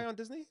Smart Guy on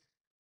Disney?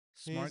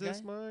 Smart He's Guy? a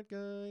smart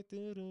guy.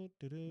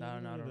 No, I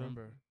don't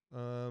remember.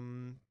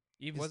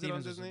 Even was Stevens it on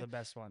was Disney? the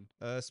best one.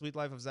 Sweet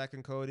Life of Zack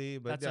and Cody.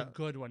 But That's a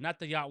good one. Not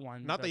the yacht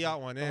one. Not the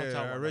yacht one.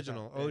 Yeah, one,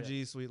 original. yeah,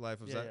 OG Sweet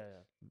Life of Zack.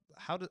 Yeah.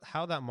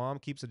 How that mom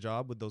keeps a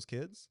job with those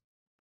kids?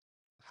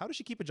 How does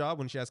she keep a job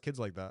when she has kids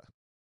like that?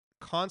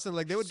 Constantly,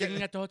 like they would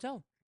singing at the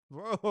hotel.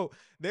 Bro,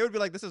 they would be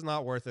like, "This is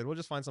not worth it. We'll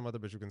just find some other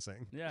bitch who can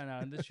sing." Yeah, no,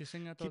 and she's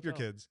singing at the keep hotel.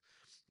 your kids.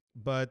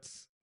 But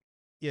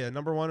yeah,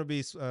 number 1 would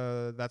be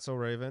That's So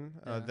Raven.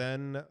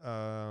 Then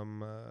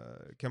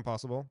Kim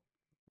Possible.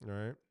 All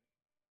right.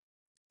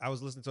 I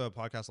was listening to a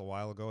podcast a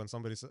while ago, and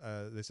somebody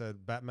they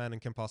said Batman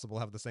and Kim Possible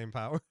have the same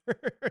powers,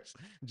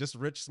 just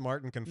rich,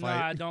 smart, and can fight.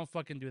 Nah, don't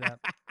fucking do that.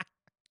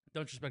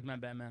 Don't respect my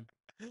Batman.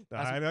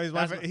 I know he's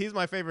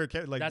my favorite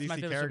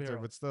DC character,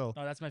 superhero. but still.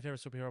 No, that's my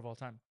favorite superhero of all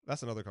time.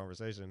 That's another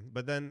conversation.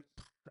 But then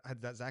I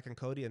had that Zack and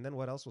Cody, and then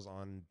what else was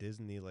on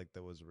Disney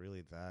that was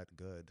really that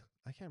good?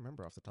 I can't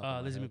remember off the top of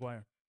my Lizzie head.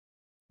 McGuire.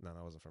 No,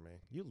 that wasn't for me.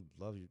 You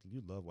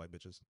love white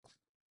bitches.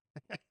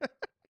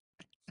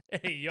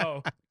 Hey,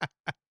 yo.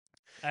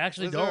 I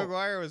actually Lizzie don't.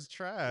 McGuire was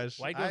trash.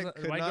 White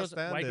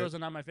girls are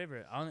not my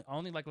favorite. I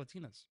only like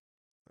Latinas.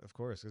 Of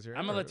course, because you're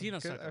I'm Arab. a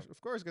Latina sucker. Of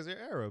course, because you're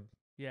Arab.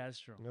 Yeah, that's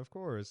true. Of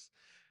course.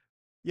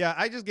 Yeah,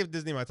 I just give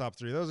Disney my top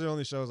 3. Those are the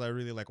only shows I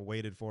really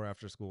waited for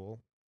after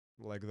school,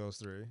 like those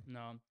 3.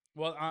 No,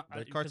 well,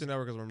 Cartoon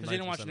Network is because you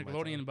didn't watch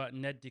Nickelodeon, but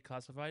Ned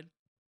Declassified.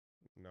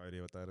 No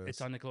idea what that is.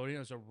 It's on Nickelodeon.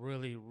 It's a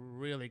really,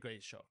 really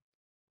great show.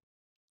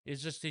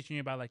 It's just teaching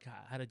you about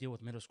how to deal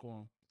with middle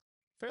school.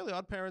 Fairly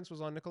Odd Parents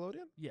was on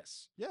Nickelodeon?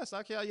 Yes. Yes,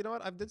 okay. You know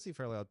what? I did see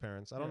Fairly Odd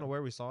Parents. I don't know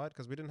where we saw it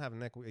because we didn't have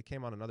Nick. It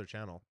came on another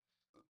channel.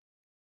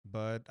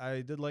 But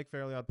I did like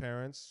Fairly Odd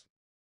Parents.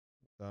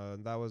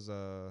 That was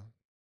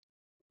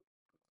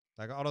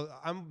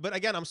but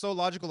again, I'm so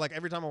logical. Like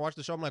every time I watch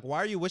the show, I'm like, why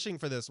are you wishing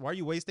for this? Why are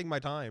you wasting my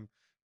time?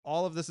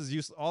 All of this is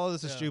useless. All of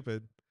this is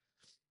stupid.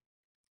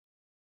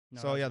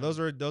 No, so yeah, those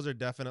are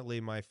definitely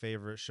my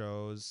favorite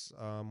shows.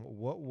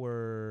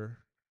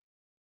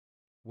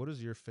 What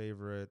is your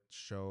favorite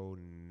show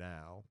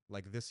now?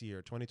 Like this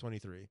year,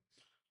 2023.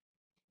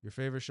 Your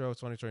favorite show of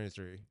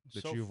 2023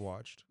 that you've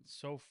watched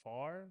so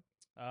far?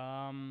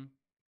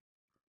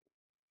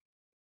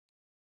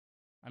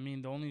 I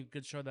mean, the only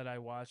good show that I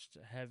watched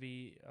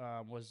heavy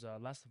was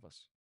Last of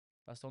Us.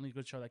 That's the only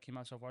good show that came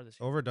out so far this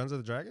year. Over Dungeons of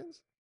the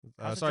Dragons?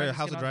 House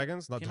of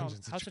Dragons? Not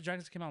Dungeons. House of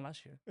Dragons came out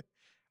last year.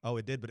 Oh,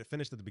 it did, but it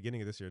finished at the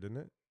beginning of this year, didn't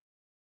it?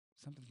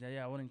 something.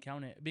 Yeah, I wouldn't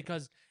count it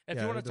because if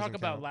Yeah, you want it to talk doesn't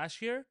about count.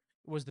 last year,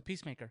 it was The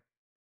Peacemaker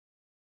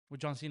with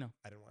John Cena.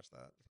 I didn't watch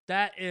that.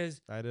 That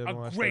is I didn't a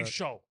watch great that.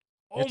 show.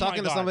 You're Oh my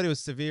talking to god. somebody with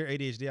severe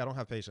ADHD. I don't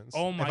have patience.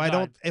 Oh If my I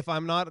don't, god. if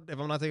I'm not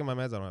taking my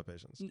meds, I don't have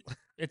patience.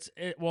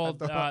 I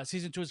don't.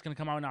 Season 2 is gonna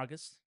come out in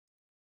August.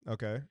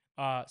 Okay.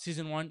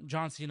 Season 1,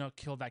 John Cena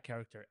killed that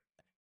character.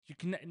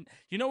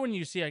 You know when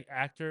you see an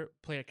actor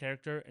play a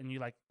character and you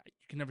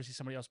can never see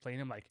somebody else playing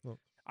him, like Well,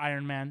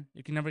 Iron Man.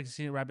 You can never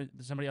see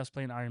somebody else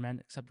playing Iron Man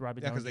except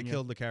Robert yeah, Downey because they Jr.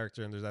 killed the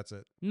character and that's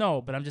it.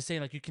 No, but I'm just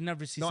saying, like, you can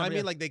never see No, I somebody mean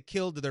else. like they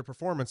killed their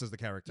performance as the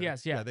character.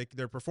 Yes, yeah.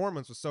 Their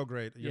performance was so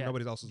great. Yeah.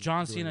 Nobody else is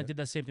John doing Cena it. did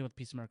the same thing with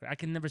Peacemaker. I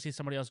can never see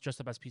somebody else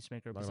dressed up as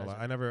Peacemaker Not gonna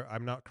besides lie. him.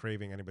 I'm not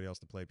craving anybody else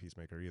to play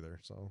Peacemaker either.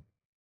 So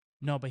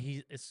No, but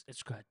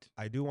it's good.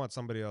 I do want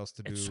somebody else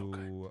to It's so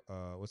good. do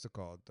what's it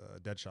called?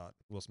 Deadshot.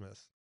 Will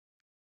Smith.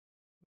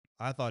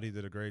 I thought he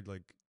did a great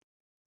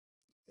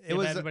Yeah,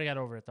 but everybody got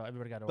over it though.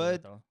 Everybody got over but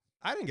it though.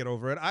 I didn't get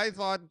over it. I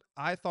thought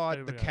the Everybody got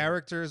over it.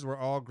 characters were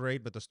all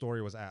great, but the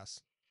story was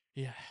ass.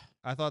 Yeah.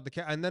 I thought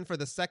and then for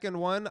the second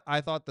one,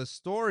 I thought the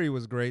story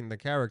was great and the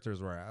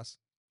characters were ass.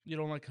 You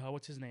don't like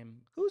what's his name?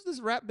 Who's this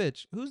rap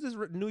bitch? Who's this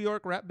New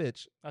York rap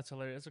bitch? That's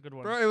hilarious. That's a good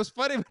one. Bro, it was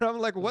funny, but I'm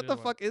like, That's a what the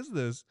good one. fuck is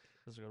this?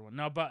 That's a good one.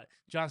 No, but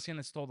John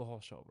Cena stole the whole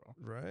show, bro.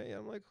 Right?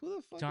 I'm like, who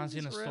the fuck John is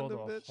this Cena stole the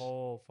random bitch?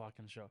 whole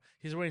fucking show.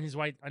 He's wearing his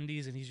white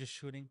undies and he's just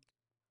shooting.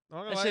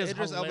 I'm That gonna shit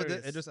lie, is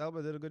hilarious. Idris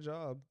Elba did a good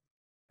job.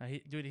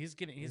 He's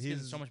getting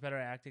so much better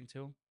at acting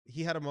too.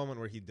 He had a moment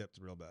where he dipped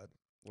real bad,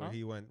 where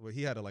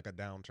he had a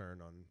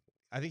downturn on.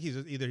 I think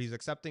he's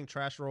accepting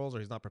trash roles or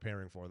he's not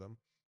preparing for them.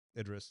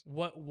 Idris.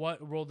 What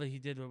role that he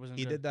did wasn't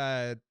He good?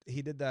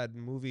 did that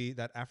movie,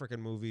 that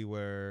African movie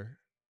where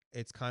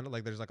it's kind of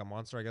like there's like a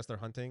monster, I guess they're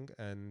hunting,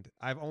 and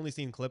I've only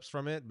seen clips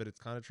from it, but it's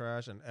kind of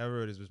trash, and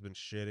everyone has just been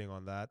shitting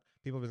on that.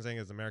 People have been saying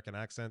his American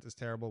accent is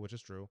terrible, which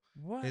is true.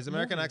 What His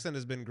American movie? accent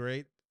has been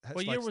great.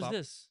 What year was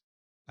this?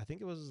 I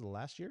think it was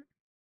last year.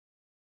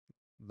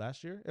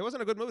 Last year? It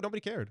wasn't a good movie. Nobody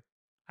cared.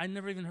 I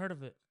never even heard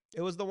of it. It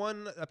was the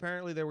one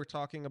apparently they were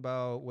talking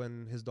about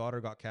when his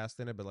daughter got cast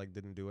in it, but like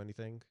didn't do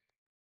anything.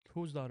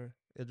 Whose daughter?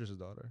 Idris's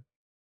daughter.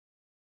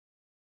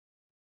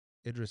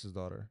 Idris's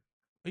daughter.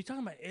 Are you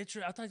talking about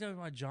Idris? I thought you were talking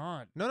about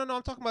John. No. I'm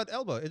talking about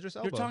Idris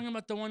Elba. You're talking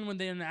about the one when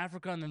they're in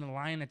Africa and then the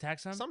lion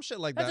attacks them? Some shit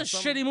like That's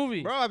that. a shitty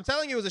movie. Bro, I'm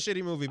telling you it was a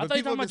shitty movie. I But thought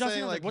you were people talking have about been John saying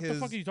Cena. like What the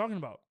fuck are you talking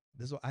about?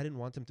 This is what I didn't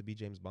want him to be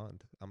James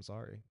Bond. I'm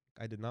sorry.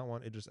 I did not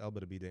want Idris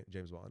Elba to be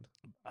James Bond.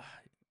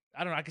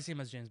 I don't know. I can see him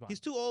as James Bond. He's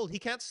too old. He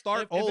can't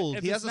start old.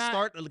 He has to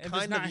start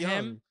kind of young.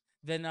 Him,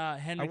 then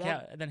Henry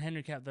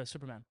Cavill, the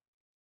Superman.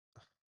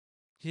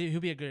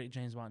 He'll be a good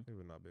James Bond. He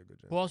would not be a good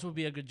James Who else would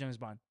be a good James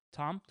Bond?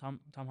 Tom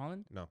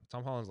Holland? No,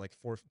 Tom Holland's like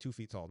 2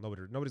 feet tall.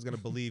 Nobody's gonna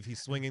believe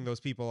he's swinging those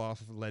people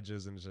off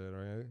ledges and shit.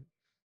 Right?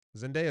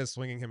 Zendaya's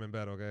swinging him in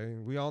bed. Okay,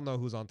 we all know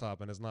who's on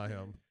top, and it's not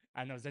him.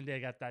 I know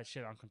Zendaya got that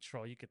shit on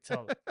control. You could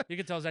tell. You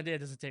could tell Zendaya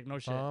doesn't take no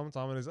shit. Tom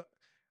and his,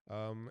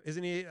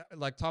 isn't he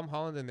like Tom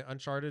Holland in the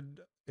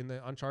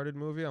Uncharted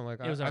movie? I'm like,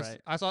 it was alright.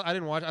 I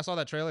didn't watch. I saw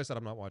that trailer. I said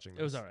I'm not watching this.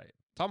 It was alright.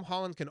 Tom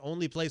Holland can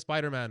only play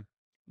Spider-Man.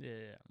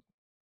 Yeah.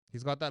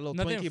 He's got that little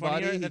Nothing twinkie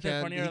funnier, body. He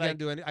nothing funnier, can't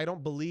do any. I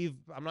don't believe.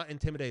 I'm not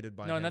intimidated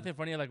by him. No, nothing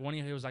funny. Like 1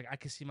 year, he was like, I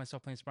could see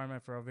myself playing Spider-Man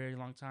for a very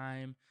long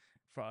time,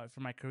 for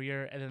my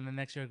career. And then the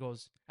next year, he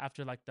goes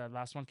after like the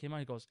last one came out,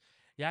 he goes,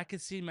 yeah, I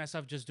could see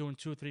myself just doing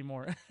 2 or 3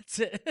 more. That's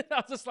it. I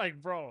was just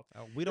like, bro,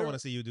 we don't want to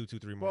see you do 2,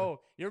 3 more. Bro,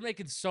 you're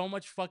making so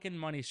much fucking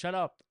money. Shut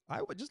up.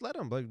 I would just let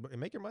him, but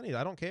make your money.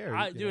 I don't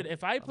care, Dude.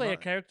 If I play a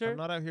character, I'm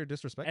not out here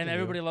disrespecting and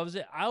everybody you. loves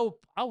it, I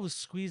will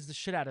squeeze the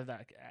shit out of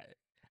that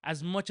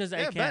as much as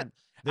I can. Bet.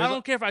 I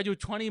don't care if I do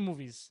 20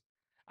 movies.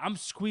 I'm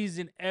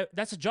squeezing.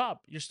 That's a job.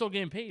 You're still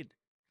getting paid.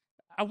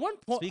 At one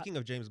point. Speaking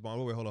of James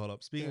Bond, wait, hold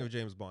up. Speaking of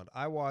James Bond,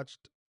 I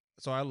watched.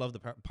 So I love the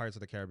Pirates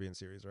of the Caribbean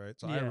series, right?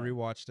 So I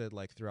rewatched it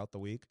like throughout the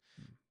week.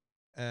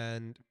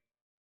 And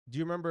do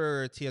you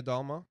remember Tia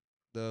Dalma,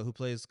 who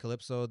plays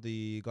Calypso,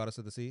 the goddess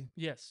of the sea?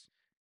 Yes.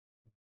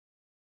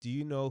 Do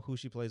you know who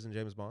she plays in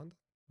James Bond?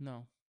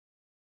 No.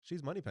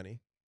 She's Moneypenny.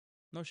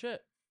 No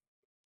shit.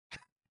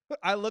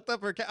 I looked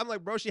up her. I'm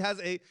like, bro, she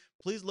has a.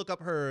 Please look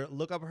up her.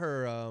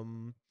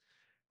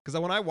 Because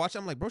when I watched it,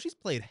 I'm like, bro, she's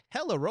played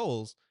hella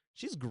roles.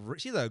 She's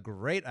a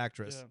great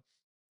actress. Yeah.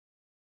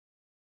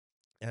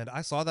 And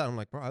I saw that. I'm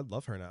like, bro, I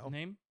love her now.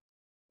 Name?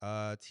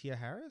 Tia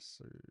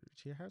Harris, I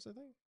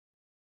think.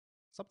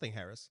 Something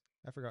Harris.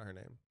 I forgot her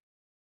name.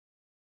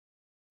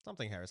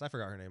 Something Harris. I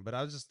forgot her name. But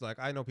I was just like,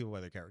 I know people by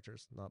their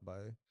characters, not by.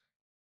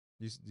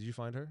 Did you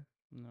find her?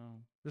 No.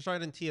 Just try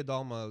it in Tia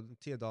Dalma,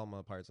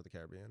 Pirates of the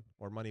Caribbean,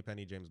 or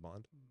Moneypenny James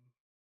Bond.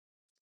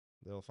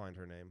 They'll find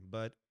her name.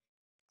 But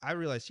I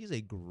realized she's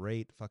a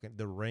great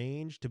the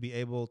range to be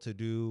able to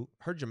do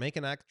her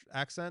Jamaican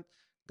accent.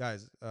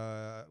 Guys,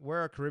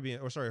 her Caribbean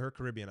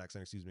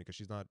accent, excuse me, because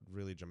she's not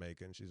really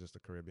Jamaican. She's just a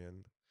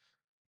Caribbean.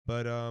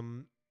 But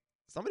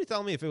somebody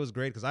tell me if it was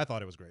great, because I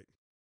thought it was great.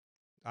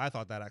 I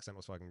thought that accent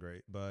was fucking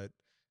great. But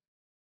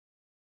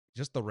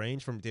just the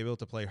range from to be able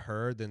to play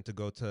her, then to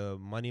go to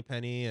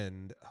Moneypenny,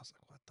 and I was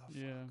like, what the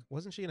fuck?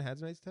 Wasn't she in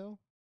Handmaid's Tale?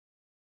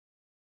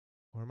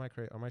 Or am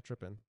I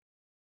tripping?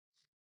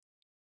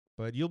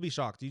 But you'll be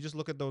shocked. You just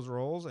look at those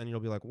roles and you'll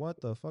be like, "What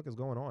the fuck is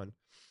going on?"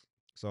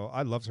 So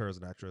I loved her as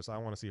an actress. I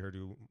want to see her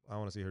do. I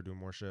want to see her do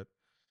more shit.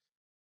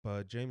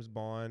 But James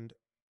Bond,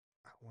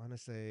 I want to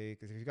say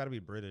because you got to be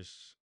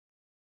British.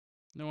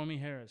 Naomi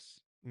Harris.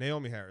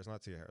 Naomi Harris,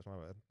 not Tia Harris. My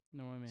bad.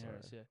 Naomi Sorry,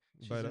 Harris. Yeah,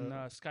 she's but in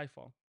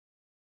Skyfall.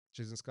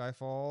 she's in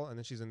Skyfall, and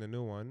then she's in the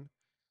new one,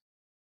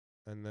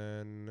 and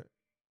then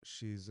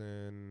she's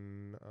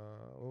in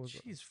what was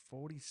She's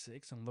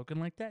 46 and looking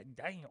like that.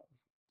 Damn.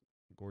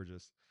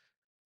 gorgeous.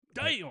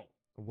 Damn.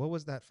 What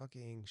was that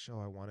fucking show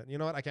I wanted? You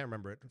know what? I can't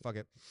remember it. Fuck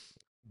it.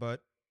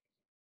 But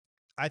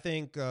I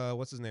think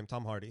what's his name?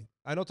 Tom Hardy.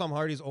 I know Tom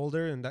Hardy's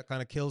older, and that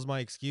kind of kills my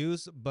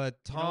excuse. But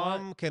You know what?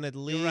 Tom can at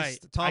You're least right.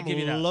 I Tom give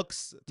you that.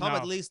 looks Tom No,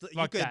 at least you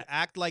fuck could that.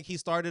 act like he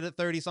started at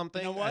 30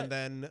 something, You know what? and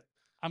then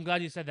I'm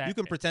glad you said that. you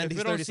can pretend If he's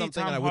we don't 30 see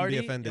something, Tom and I wouldn't be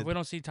Hardy, offended. if we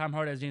don't see Tom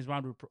Hardy as James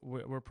Bond,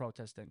 we're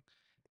protesting,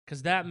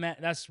 because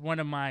that's one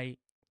of my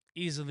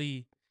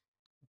easily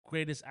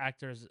greatest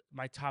actors.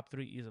 My top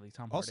 3 easily.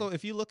 Tom Hardy. Also,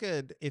 if you look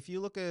at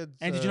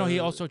and did you know he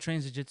also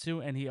trains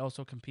jiu-jitsu and he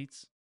also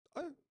competes?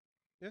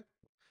 yeah.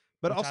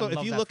 But Which also, I if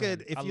love you that look for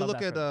at him. I love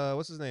that for him.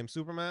 what's his name,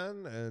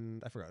 Superman,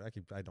 and I forgot.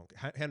 I don't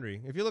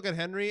Henry. If you look at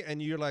Henry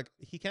and you're like,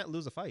 he can't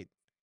lose a fight.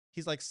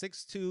 He's like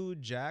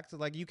 6'2", jacked.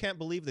 Like you can't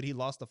believe that he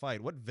lost a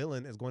fight. What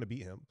villain is going to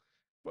beat him?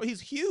 Well,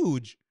 he's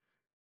huge.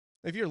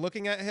 If you're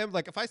looking at him,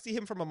 like if I see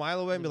him from a mile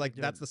away and be like,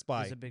 "That's the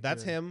spy.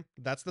 That's him.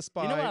 That's the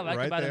spy." You know what I like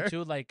right about there. him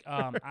too? Like,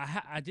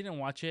 I didn't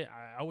watch it.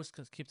 I always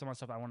keep to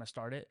myself I want to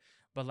start it,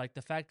 but like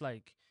the fact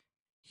like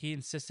he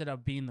insisted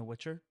of being The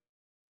Witcher.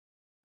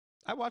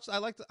 I like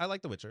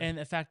The Witcher. And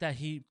the fact that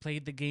he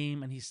played the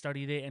game and he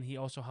studied it and he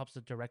also helps the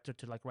director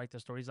to like write the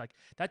stories, like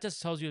that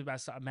just tells you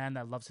about a man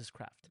that loves his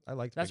craft. I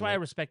like. That's why I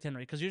respect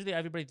Henry, because usually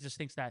everybody just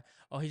thinks that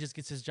he just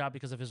gets his job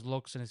because of his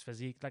looks and his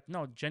physique. Like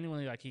no,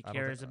 genuinely, like he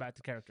cares about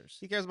the characters.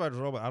 He cares about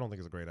his role, but I don't think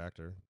he's a great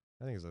actor.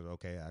 I think he's an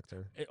okay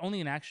actor.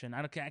 Only in action.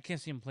 I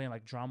can't see him playing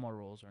like drama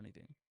roles or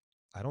anything.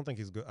 I don't think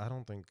he's good. I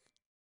don't think.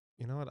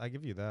 You know what? I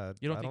give you that.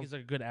 You don't think he's a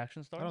good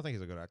action star? I don't think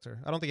he's a good actor.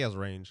 I don't think he has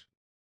range.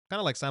 Kind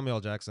of like Samuel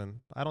L.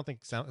 Jackson. I don't think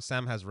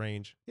Sam has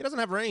range. He doesn't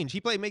have range. He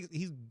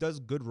does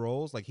good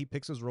roles. Like he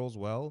picks his roles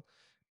well,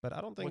 but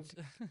I don't think.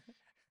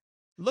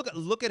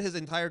 Look at his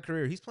entire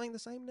career. He's playing the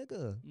same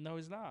nigga. No,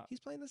 he's not. He's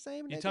playing the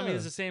same nigga. You tell me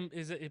it's the same.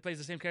 He plays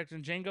the same character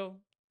in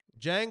Django?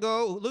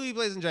 Louis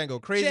plays in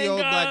Django. Crazy old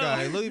black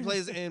guy. Louis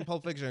plays in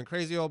Pulp Fiction.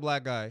 Crazy old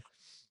black guy.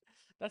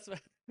 That's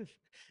what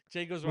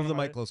Django's Move the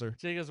mic closer.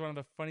 Django's one of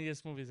the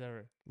funniest movies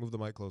ever. Move the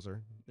mic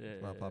closer.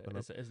 It's not popping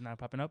up. It's not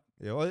popping up?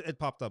 Yeah, well, it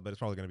popped up, but it's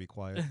probably going to be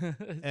quiet.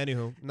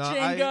 Anywho.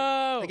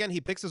 Django! Again,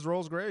 he picks his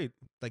roles great.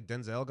 Like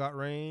Denzel got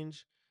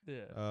range.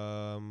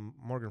 Yeah.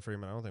 Morgan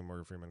Freeman. I don't think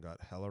Morgan Freeman got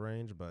hella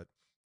range, but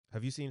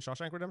have you seen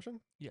Shawshank Redemption?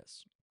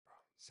 Yes.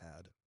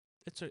 Sad.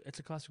 It's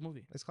a classic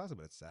movie. It's classic,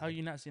 but it's sad. How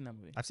you not seen that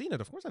movie? I've seen it.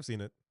 Of course I've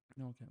seen it.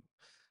 Okay.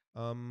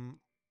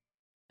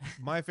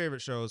 My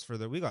favorite shows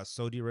we got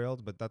so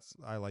derailed, but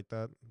I like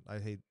that. I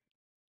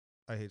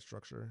hate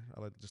structure.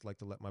 Just like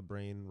to let my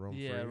brain roam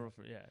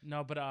free. Yeah.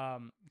 No, but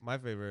my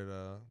favorite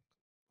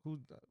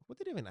what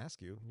did I even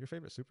ask you? Your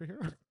favorite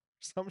superhero?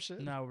 Some shit?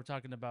 No, we're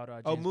talking about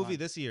James movie Bond.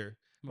 This year.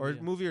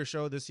 Movie or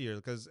show this year,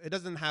 because it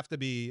doesn't have to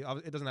be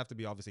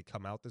obviously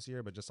come out this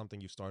year, but just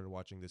something you started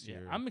watching this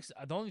year.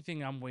 The only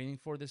thing I'm waiting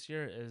for this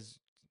year is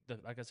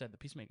like I said, The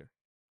Peacemaker.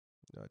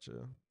 Gotcha.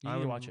 You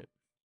need to watch it.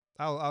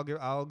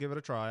 I'll give it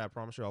a try. I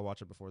promise you I'll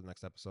watch it before the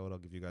next episode. I'll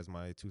give you guys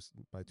my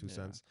two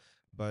cents.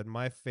 But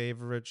my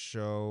favorite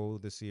show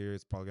this year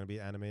is probably gonna be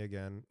anime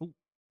again. Ooh,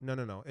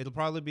 no. It'll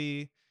probably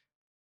be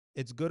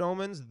It's Good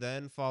Omens,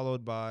 then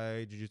followed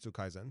by Jujutsu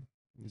Kaisen.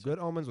 Good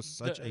Omens was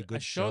such a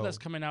good show. A show that's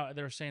coming out,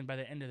 they were saying by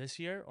the end of this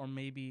year or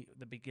maybe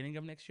the beginning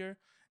of next year,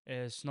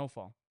 is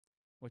Snowfall,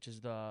 which is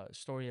the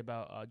story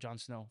about Jon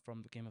Snow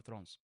from the Game of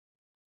Thrones.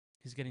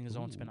 He's getting his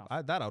own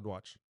spinoff. That I'd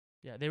watch.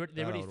 Yeah, they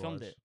already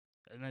filmed it,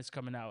 and it's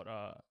coming out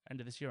end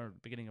of this year or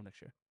beginning of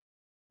next year.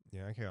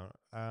 Yeah, I can't.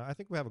 I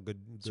think we have a good.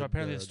 So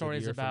apparently, the story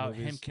is about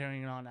him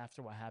carrying on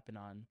after what happened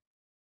on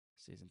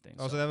season thing.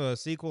 Oh, so they have a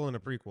sequel and a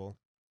prequel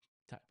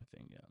type of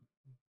thing. Yeah.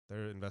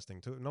 They're investing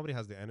too. Nobody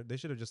has the end. They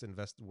should have just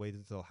waited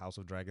until House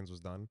of Dragons was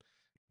done,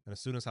 and as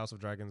soon as House of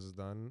Dragons is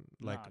done,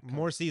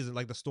 more season,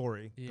 like the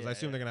story, because I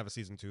assume they're gonna have a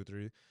season 2,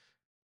 3.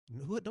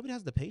 Nobody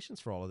has the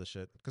patience for all of this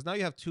shit, because now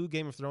you have 2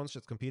 Game of Thrones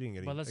shits competing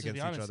against each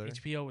other.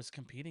 HBO is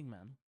competing,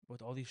 man,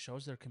 with all these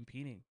shows. They're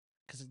competing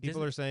because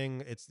people are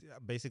saying it's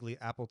basically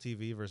Apple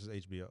TV versus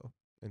HBO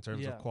in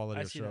terms of quality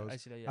of shows. I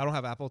see that. Yeah. I don't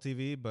have Apple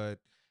TV, but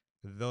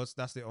that's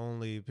the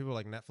only people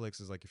like Netflix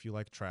is like, if you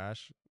like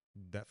trash,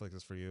 Netflix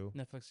is for you.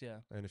 Netflix, yeah.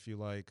 And if you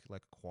like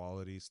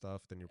quality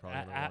stuff, then you're probably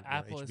gonna want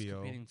Apple HBO. is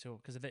competing too,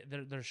 because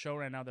their show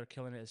right now they're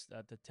killing it is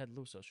the Ted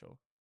Lasso show.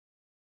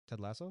 Ted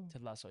Lasso?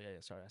 Ted Lasso, yeah.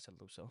 Sorry, I said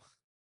Lasso.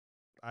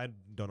 I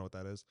don't know what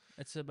that is.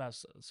 It's about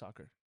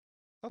soccer.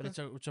 Okay.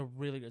 But it's a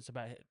really good. It's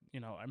about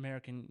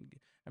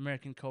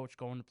American coach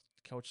going to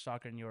coach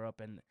soccer in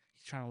Europe, and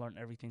he's trying to learn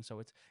everything. So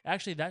it's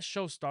actually that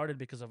show started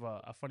because of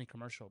a funny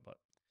commercial, but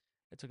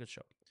it's a good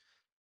show.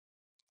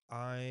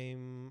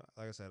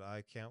 Like I said,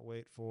 I can't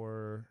wait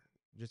for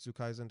Jujutsu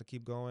Kaisen to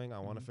keep going. I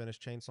want to finish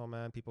Chainsaw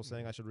Man. People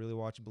saying I should really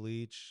watch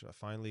Bleach. I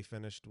finally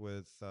finished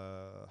with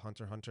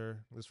Hunter x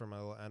Hunter. This is for my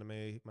little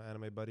my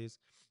anime buddies.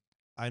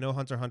 I know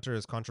Hunter x Hunter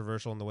is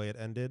controversial in the way it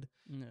ended.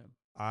 Yeah.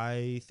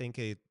 I think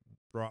it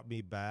brought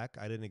me back.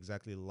 I didn't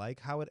exactly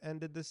like how it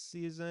ended this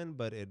season,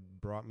 but it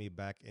brought me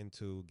back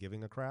into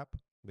giving a crap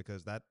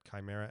because that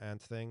Chimera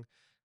Ant thing,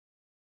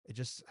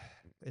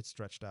 it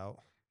stretched out.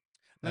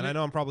 And I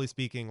know I'm probably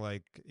speaking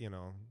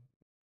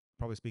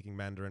probably speaking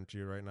Mandarin to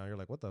you right now. You're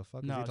like, what the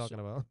fuck is he talking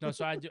about? No,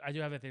 so I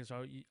do have a thing.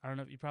 So I don't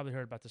know if you probably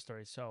heard about the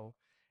story. So,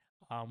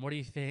 what do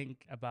you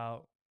think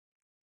about?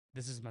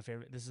 This is my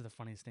favorite. This is the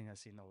funniest thing I've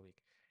seen all week.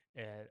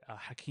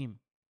 Hakim.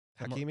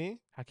 Hakimi?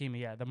 Hakimi,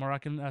 yeah, the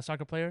Moroccan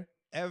soccer player.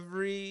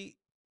 Every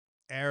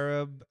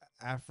Arab,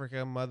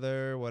 Africa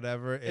mother,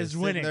 whatever, is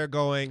winning. Sitting there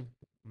going,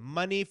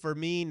 money for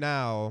me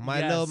now.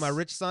 My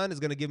rich son is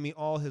gonna give me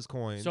all his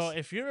coins. So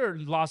if you're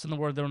lost in the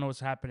world, don't know what's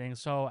happening.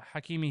 So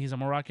Hakimi, he's a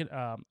Moroccan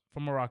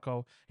from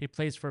Morocco. He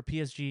plays for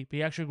PSG, but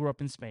he actually grew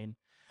up in Spain.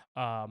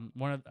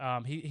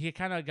 He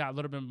kind of got a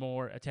little bit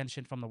more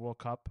attention from the World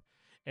Cup,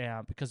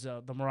 because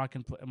the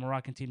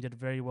Moroccan team did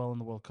very well in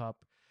the World Cup.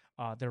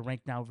 They're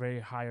ranked now very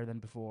higher than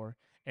before.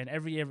 And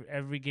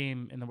every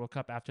game in the World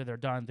Cup after they're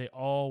done, they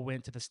all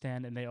went to the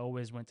stand and they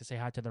always went to say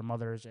hi to their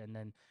mothers. And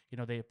then,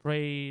 they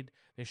prayed,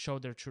 they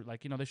showed their true,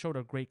 they showed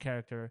a great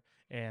character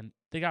and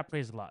they got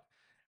praised a lot.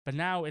 But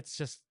now it's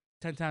just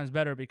 10 times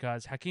better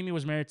because Hakimi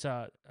was married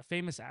to a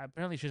famous,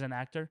 apparently she's an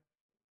actor.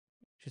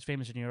 She's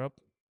famous in Europe.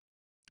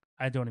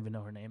 I don't even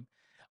know her name.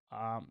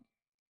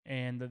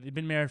 And they've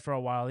been married for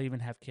a while. They even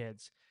have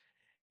kids.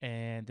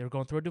 And they're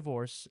going through a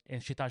divorce.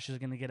 And she thought she was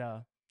going to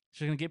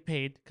get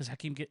paid because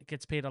Hakim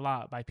gets paid a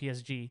lot by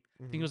PSG.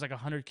 I think it was like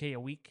 $100K a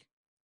week,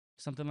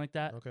 something like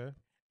that. Okay.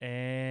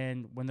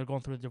 And when they're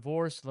going through the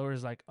divorce, the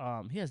lawyer's like,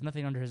 he has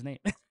nothing under his name.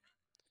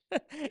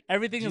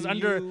 Everything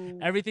under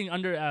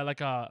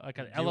like an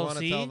LLC. Do you want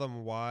to tell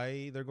them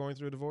why they're going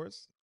through a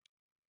divorce?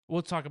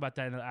 We'll talk about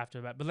that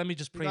after that. But let me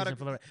just praise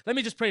him let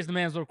me just praise the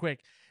man real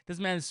quick. This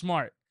man is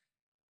smart.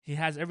 He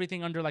has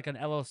everything under like an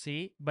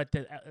LLC, but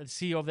the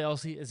CEO of the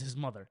LLC is his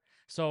mother.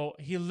 So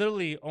he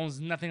literally owns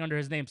nothing under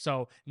his name.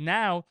 So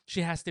now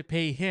she has to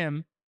pay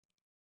him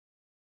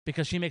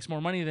because she makes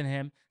more money than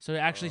him. So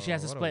actually she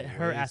has to split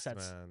her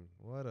assets. Man.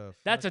 What a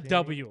That's a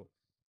W.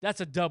 That's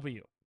a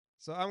W.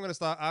 So I'm gonna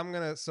stop.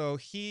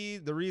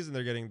 The reason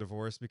they're getting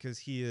divorced because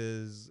he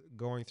is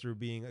going through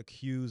being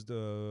accused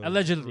of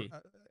allegedly.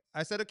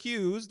 I said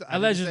accused.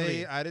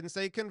 Allegedly. I didn't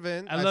say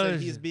convinced. Allegedly. I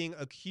said he's being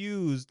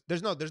accused.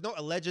 There's no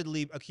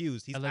allegedly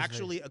accused. He's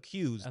actually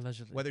accused.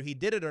 Allegedly. Whether he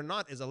did it or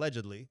not is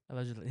allegedly.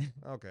 Allegedly.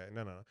 Okay,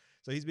 no.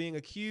 So he's being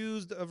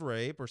accused of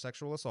rape or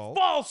sexual assault.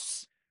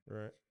 False.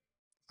 Right.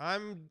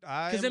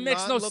 Because it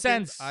makes no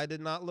sense. I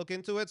did not look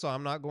into it, so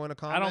I'm not going to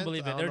comment. I don't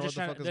believe it. They're just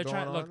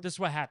trying. Look, this is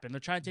what happened. They're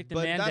trying to take the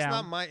man down. But that's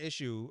not my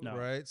issue,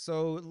 right?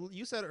 So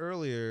you said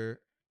earlier,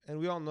 and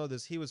we all know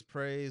this. He was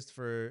praised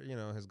for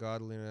his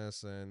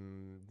godliness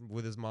and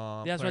with his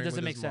mom. That's why it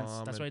doesn't make sense.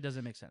 That's why it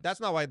doesn't make sense.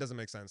 That's not why it doesn't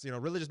make sense.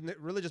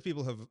 Religious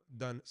people have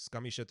done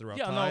scummy shit throughout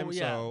time.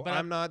 So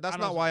I'm not. That's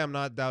not why I'm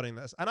not doubting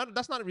this. And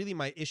that's not really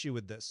my issue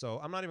with this.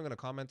 So I'm not even going to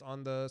comment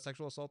on the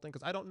sexual assault thing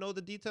because I don't know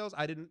the details.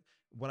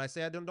 When I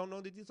say I don't know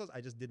the details,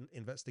 I just didn't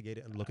investigate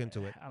it and look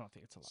into it. I don't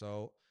think it's a lot.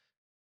 So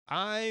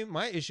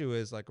my issue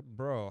is like,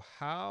 bro,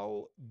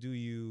 how do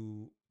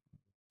you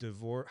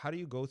divorce? How do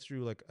you go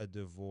through like a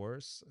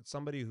divorce?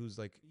 Somebody who's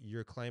like,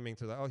 you're claiming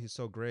to like, oh, he's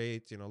so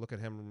great. Look at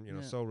him,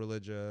 so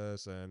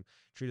religious and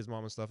treat his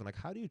mom and stuff. And like,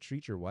 how do you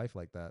treat your wife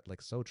like that?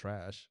 Like so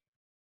trash.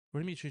 What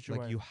do you mean treat your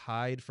wife? Like you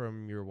hide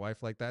from your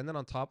wife like that. And then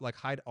on top, like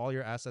hide all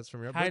your assets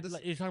from your wife.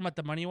 You're talking about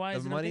the money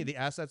wise? The money, the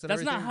assets and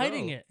that's everything. That's not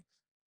hiding it.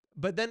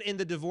 But then in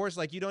the divorce,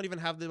 like you don't even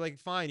have the like,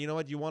 fine, you know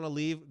what? You want to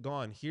leave?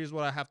 Gone. Here's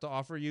what I have to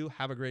offer you.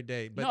 Have a great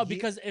day. But no,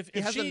 because if he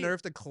has the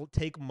nerve to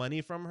take money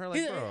from her,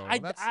 like bro,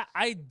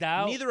 I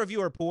doubt. Neither of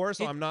you are poor,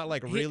 so I'm not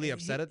like really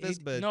upset at this.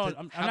 But no,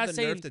 I'm not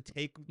saying nerve to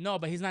take. No,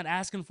 but he's not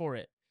asking for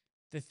it.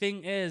 The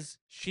thing is,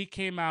 she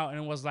came out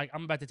and was like,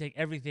 "I'm about to take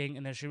everything,"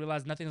 and then she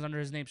realized nothing's under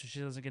his name, so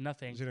she doesn't get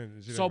nothing. She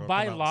didn't so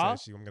by law,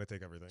 I'm gonna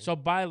take everything. So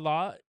by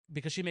law,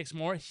 because she makes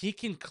more, he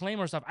can claim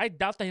her stuff. I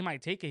doubt that he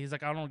might take it. He's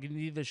like, "I don't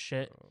need this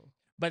shit."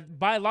 But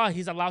by law,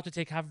 he's allowed to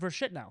take half of her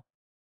shit now.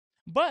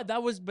 But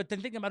then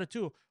thinking about it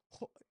too,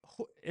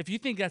 if you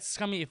think that's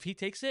scummy, if he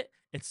takes it,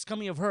 it's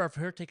scummy of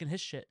her taking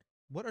his shit.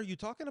 What are you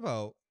talking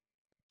about?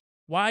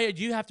 Why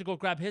do you have to go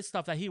grab his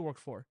stuff that he worked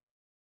for?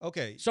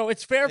 Okay. So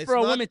it's fair for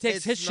a woman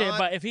takes his shit,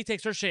 but if he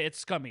takes her shit, it's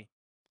scummy.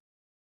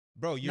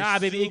 Bro,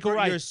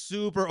 you're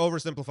super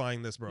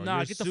oversimplifying this, bro. Nah,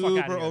 you're get the fuck out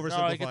of here.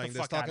 Oversimplifying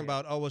this. Talking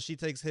about, oh well, she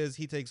takes his,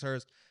 he takes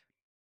hers.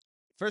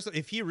 First,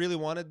 if he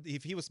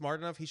was smart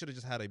enough, he should have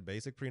just had a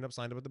basic prenup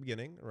signed up at the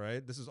beginning,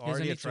 right? This is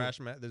already a trash.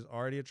 There's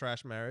already a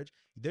trash marriage.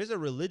 There's a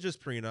religious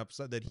prenup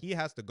that he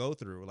has to go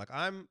through. Like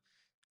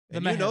you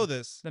know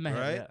this,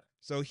 right? Yeah.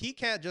 So he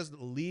can't just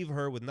leave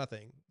her with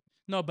nothing.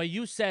 No, but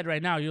you said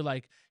right now you're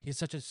like he's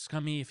such a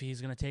scummy if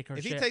he's gonna take her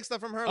If shit. he takes stuff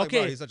from her, like, bro,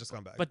 Okay, he's such a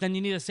scumbag. but then you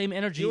need the same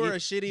energy. You were a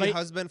shitty but,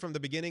 husband from the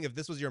beginning. If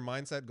this was your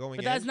mindset going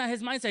but in, that's not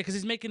his mindset because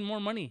he's making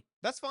more money.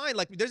 that's fine.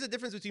 Like, there's a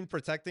difference between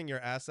protecting your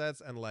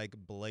assets and like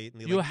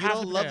blatantly, You like, you have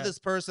don't to love protect- this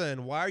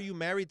person. Why are you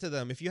married to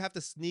them? If you have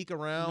to sneak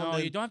around, No,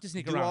 and you don't have to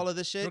sneak do around. all of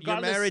this shit, your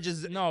Regardless- marriage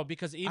is. no,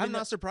 because even I'm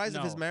not surprised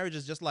if his no. marriage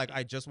is just like,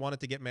 I just wanted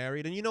to get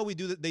married, and you know, we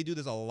do that. They do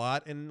this a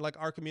lot in like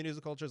our communities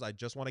and cultures. I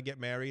just want to get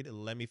married.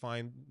 Let me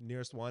find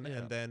nearest one, Yeah.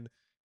 and then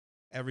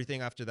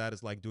everything after that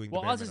is like doing.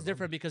 Well, the bare us is minimum.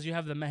 different because you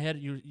have the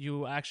meher.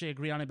 You actually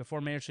agree on it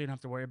before marriage, so you don't have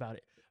to worry about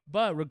it.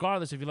 But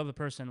regardless, if you love the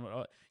person,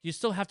 you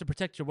still have to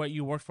protect what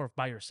you work for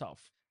by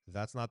yourself.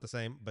 That's not the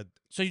same, but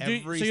So you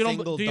every so you don't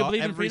single do you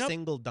believe in every prenup?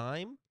 single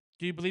dime.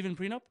 Do you believe in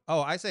prenup?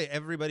 Oh, I say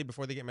everybody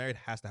before they get married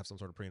has to have some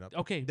sort of prenup.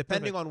 Okay,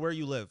 Depending perfect. on where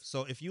you live.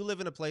 So if you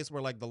live in a place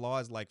where like the law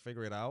is like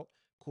figure it out,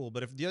 cool.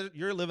 But if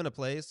you're living in a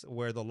place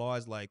where the law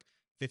is like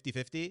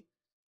 50-50,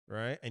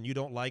 right? And you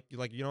don't like,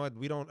 you know what,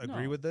 we don't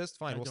agree No, with this,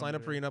 fine. I We'll don't sign a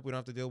agree. prenup. We don't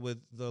have to deal with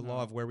the law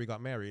No. of where we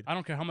got married. I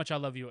don't care how much I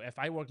love you. If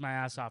I work my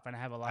ass off and I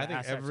have a lot I of think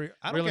assets,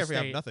 I don't real care if we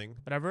have estate, nothing.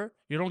 whatever,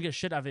 you don't get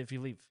shit out of it if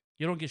you leave.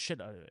 You don't get shit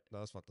out of it. No,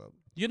 that's fucked up.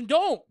 You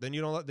don't. Then you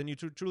don't. Then you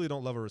truly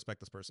don't love or respect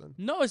this person.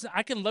 No, it's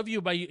I can love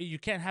you, but you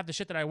can't have the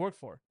shit that I work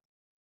for.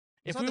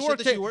 It's If not we the work,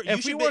 shit that you work. You if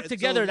we should work be,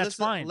 together, so that's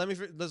fine. Let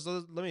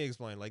me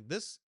explain. Like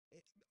this,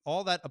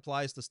 all that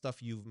applies to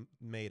stuff you've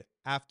made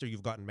after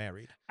you've gotten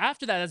married.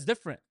 After that, that's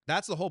different.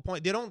 That's the whole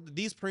point. They don't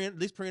these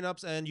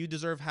prenups and you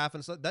deserve half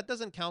and stuff. That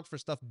doesn't count for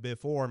stuff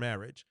before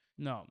marriage.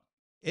 No,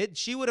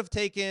 She would have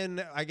taken,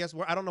 I guess,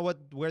 I don't know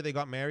where they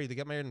got married. They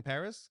got married in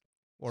Paris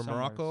or somewhere,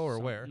 Morocco or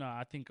where? No,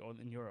 I think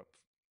in Europe.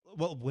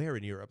 Well, where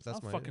in Europe? That's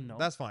I don't fucking know.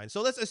 That's fine.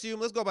 So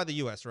let's go by the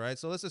U.S. right.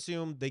 So let's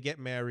assume they get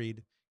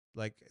married,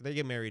 like they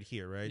get married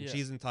here, right? Yeah.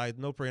 She's entitled,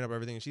 no prenup,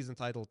 everything, and she's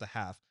entitled to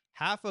half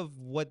of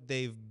what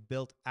they've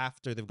built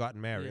after they've gotten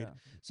married. Yeah.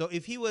 So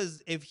if he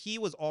was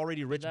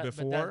already rich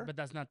before, but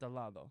that's not the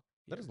law though.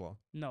 that Here. is law.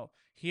 No,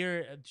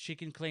 here she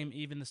can claim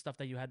even the stuff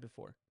that you had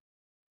before.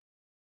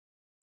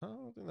 I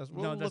don't think that's.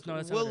 No, that's how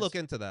We'll it look is.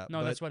 into that. No,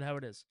 but that's how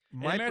it is. In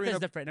my America is prenup-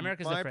 different. In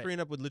America is my different.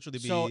 prenup would literally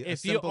be So as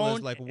if you simple as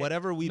own- like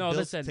whatever we no, built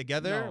listen,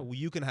 together, no.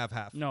 you can have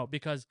half. No,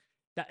 because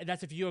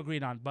that's if you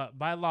agreed on. But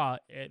by law,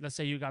 let's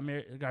say you got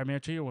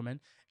married to your woman,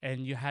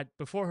 and you had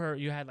before her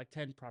you had like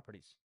 10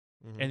 properties,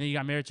 Mhm. and then you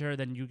got married to her.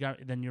 Then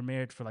you're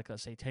married for like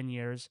let's say 10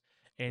 years,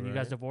 and you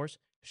guys Right. divorce.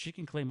 She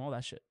can claim all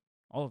that shit,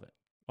 all of it.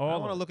 I All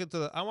want to of it. look into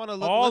the. I want to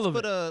look. All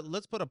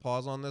let's put a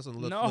pause on this and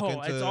let's No, look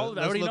into. it's all of it.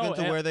 I Let's already look know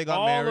into where they got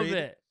all married. of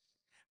it.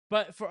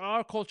 But for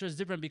our culture, it's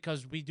different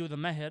because we do the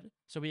meher,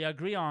 so we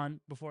agree on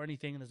before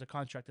anything, and there's a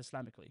contract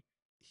Islamically.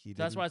 He So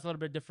that's why didn't- it's a little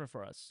bit different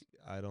for us.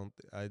 I don't.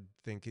 I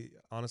think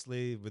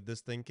honestly, with this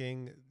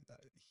thinking,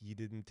 he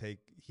didn't take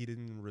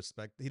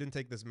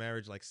this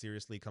marriage like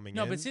seriously coming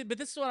No, in. but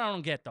this is what I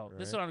don't get though.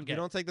 This is right? what I don't get. You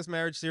don't take this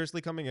marriage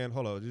seriously coming in.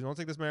 Hold on. You don't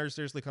take this marriage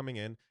seriously coming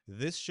in.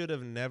 This should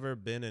have never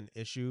been an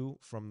issue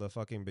from the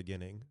fucking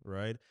beginning,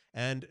 right?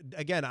 And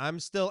again, I'm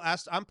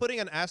putting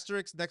an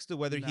asterisk next to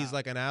whether he's Nah.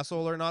 like an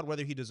asshole or not,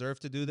 whether he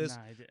deserved to do this,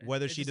 Nah,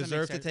 whether it she doesn't make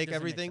deserved to sense. It take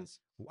doesn't make everything. sense.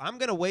 I'm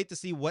gonna wait to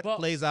see what But-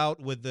 plays out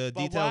with the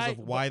But details of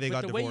why they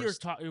got the way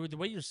divorced. the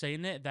way you're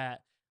saying it,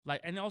 that like,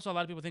 and also a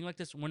lot of people think like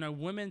this: when a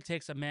woman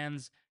takes a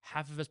man's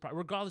half of his property,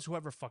 regardless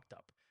whoever fucked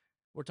up,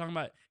 we're talking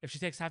about if she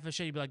takes half of his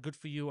shit, you'd be like, good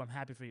for you, I'm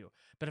happy for you.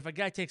 But if a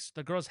guy takes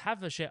the girl's half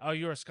of the shit, oh,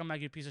 you're a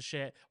scumbag, you piece of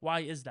shit. Why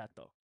is that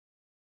though?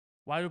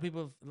 Why do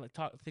people like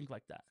think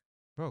like that?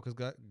 Bro,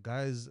 because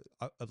guys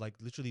like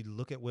literally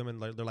look at women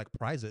like they're like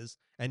prizes,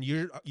 and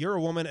you're a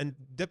woman, and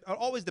it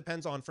always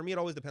depends on. For me, it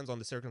always depends on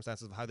the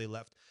circumstances of how they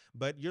left.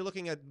 But you're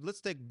looking at,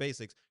 let's take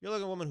basics. You're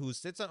looking at a woman who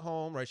sits at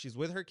home, right? She's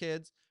with her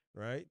kids,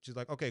 right? She's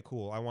like, okay,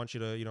 cool. I want you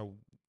to, you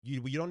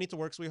don't need to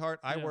work, sweetheart.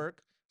 I Yeah.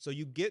 work. So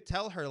you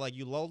tell her, like,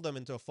 you lull them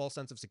into a false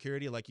sense of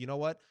security. Like, you know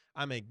what?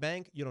 I make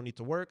bank. You don't need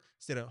to work.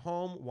 Sit at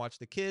home, watch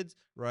the kids,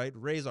 right?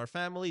 Raise our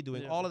family,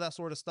 doing Yeah. all of that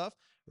sort of stuff,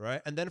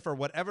 right? And then for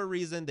whatever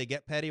reason, they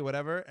get petty,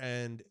 whatever,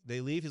 and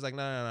they leave. He's like,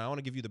 no. I want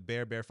to give you the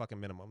bare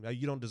fucking minimum. Now,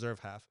 you don't deserve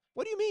half.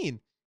 What do you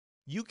mean?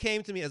 You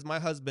came to me as my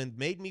husband,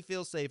 made me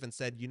feel safe, and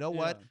said, you know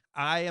what? Yeah.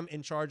 I am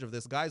in charge of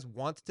this. Guys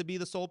want to be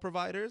the sole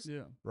providers,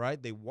 Yeah. right?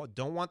 They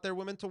don't want their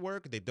women to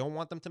work. They don't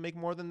want them to make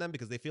more than them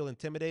because they feel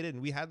intimidated.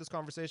 And we had this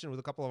conversation with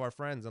a couple of our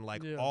friends, and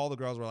like Yeah. all the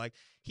girls were like,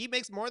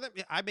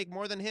 I make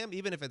more than him,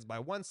 even if it's by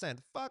 1 cent.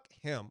 Fuck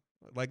him.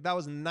 Like that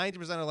was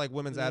 90% of like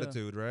women's Yeah.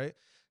 attitude, right?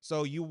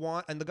 So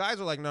and the guys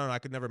were like, no, I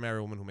could never marry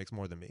a woman who makes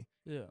more than me.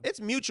 Yeah. It's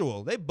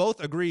mutual. They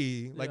both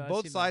agree. Like Yeah, I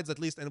both see that. sides, at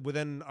least, and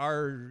within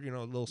our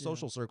little Yeah.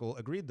 social circle,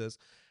 agreed this.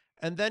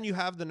 And then you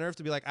have the nerve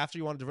to be like, after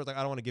you want to divorce, like, I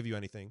don't want to give you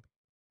anything.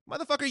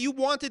 Motherfucker, you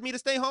wanted me to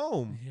stay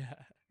home. Yeah.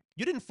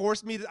 You didn't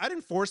force me. I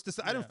didn't force this.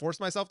 I Yeah. didn't force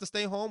myself to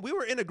stay home. We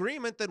were in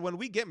agreement that when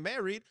we get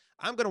married,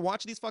 I'm gonna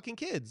watch these fucking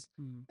kids.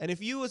 Mhm. And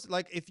if you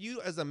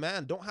as a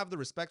man don't have the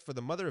respect for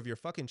the mother of your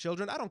fucking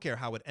children, I don't care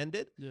how it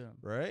ended, Yeah.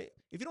 right?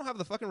 If you don't have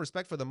the fucking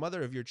respect for the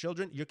mother of your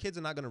children, your kids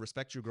are not gonna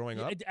respect you growing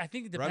Yeah, up. I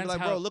think it Right? Be depends like,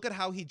 how. bro, look at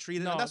how he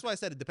treated. No, And that's why I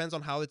said it depends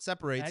on how it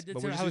separates. But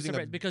we're just using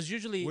a because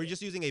usually we're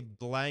just using a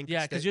blank.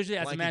 yeah, because usually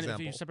as a blank man,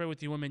 example. if you separate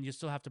with your woman, you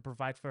still have to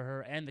provide for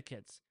her and the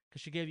kids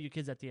because she gave you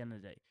kids at the end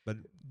of the day.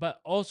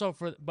 But Also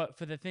for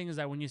the thing is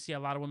that when you see a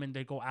lot of women,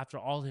 they go after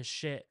all his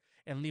shit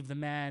and leave the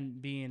man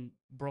being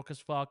broke as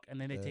fuck, and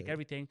then they take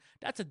everything.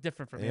 That's a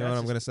different for me. you know what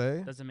I'm gonna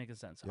say? Doesn't make a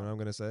sense. You know what I'm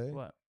gonna say?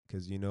 What?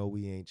 Because you know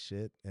we ain't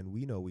shit, and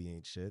we know we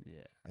ain't shit.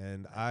 Yeah.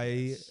 And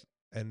guess.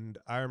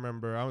 I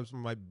remember I was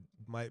from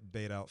my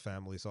bait out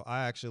family, so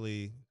I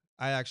actually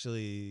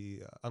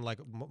unlike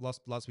lots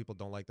of people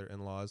don't like their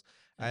in-laws.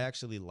 I Yeah.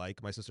 actually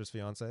like my sister's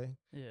fiance,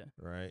 Yeah.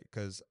 right?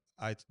 Because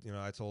I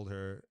told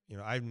her,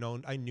 I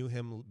knew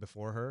him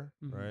before her,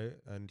 Mhm. right?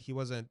 And he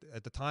wasn't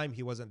at the time,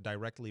 he wasn't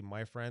directly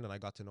my friend, and I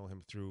got to know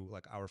him through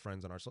like our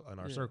friends in our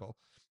Yeah. circle,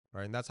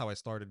 right? And that's how I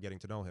started getting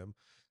to know him.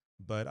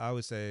 But I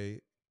would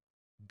say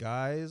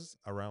guys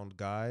around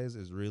guys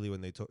is really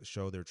when they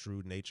show their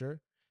true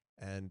nature.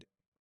 And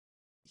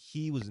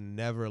he was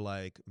never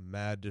like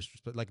mad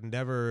disrespect, like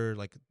never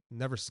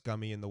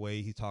scummy in the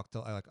way he talked to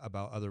like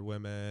about other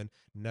women,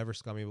 never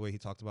scummy the way he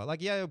talked about,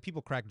 like, yeah,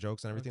 people crack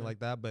jokes and everything like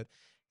that, but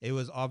it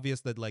was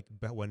obvious that like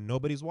when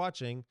nobody's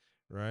watching,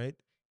 right,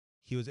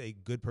 he was a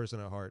good person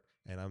at heart.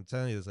 And I'm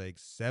telling you, it's like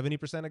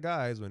 70% of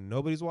guys, when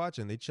nobody's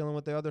watching, they chilling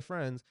with their other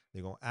friends,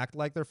 they're gonna act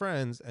like their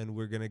friends, and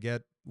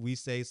we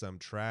say some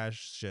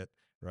trash shit,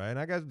 right? And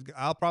I guess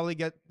I'll probably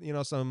get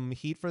some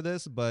heat for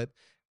this, but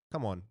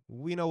come on,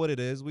 we know what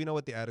it is. We know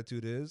what the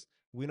attitude is.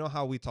 We know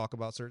how we talk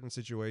about certain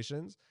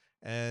situations.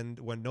 And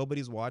when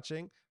nobody's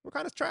watching, we're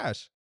kind of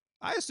trash.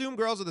 I assume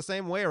girls are the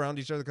same way around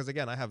each other because,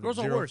 again, Girls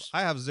are worse.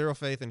 I have zero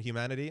faith in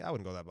humanity. I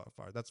wouldn't go that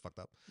far. That's fucked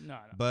up. No.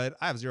 But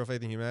I have zero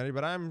faith in humanity.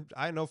 But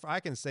I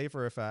can say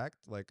for a fact,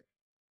 like,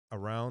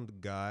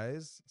 around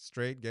guys,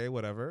 straight, gay,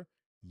 whatever,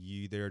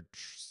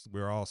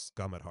 we're all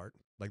scum at heart.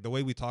 Like the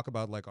way we talk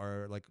about like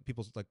our like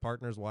people's like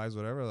partners, wives,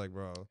 whatever, like,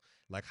 bro,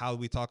 like how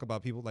we talk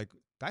about people, like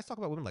guys talk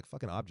about women like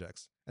fucking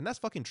objects. And that's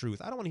fucking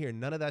truth. I don't want to hear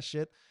none of that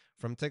shit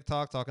from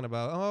TikTok talking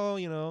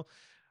about,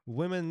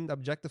 women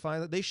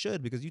objectifying. They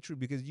should, because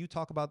you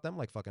talk about them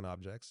like fucking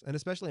objects. And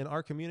especially in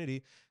our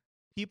community,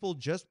 people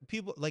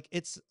like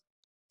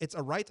it's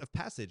a rite of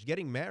passage.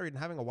 Getting married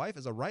and having a wife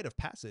is a rite of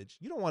passage.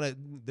 You don't want to.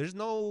 There's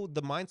no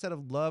the mindset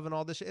of love and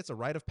all this shit. It's a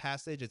rite of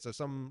passage. It's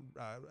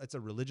a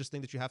religious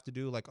thing that you have to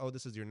do. Like, oh,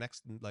 this is your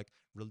next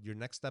your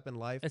next step in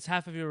life. It's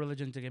half of your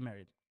religion to get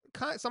married.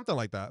 Something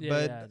like that. Yeah,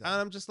 but yeah,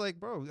 I'm just like,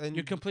 bro, and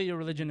you complete your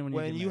religion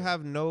when you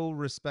have no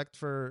respect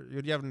for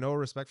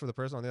the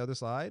person on the other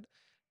side.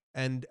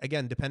 And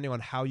again, depending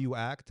on how you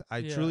act,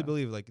 I truly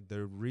believe like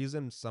the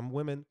reason some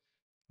women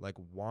like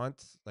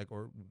want like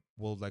or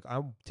will like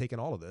I'm taking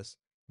all of this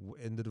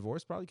in the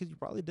divorce, probably because you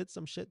probably did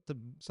some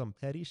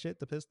petty shit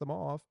to piss them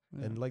off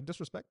and like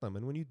disrespect them.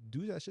 And when you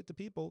do that shit to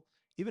people,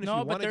 even if you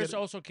want to, but there's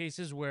also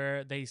cases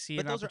where they see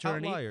an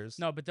opportunity. Are outliers.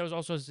 No, but there's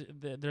also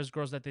there's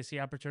girls that they see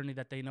opportunity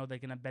that they know they're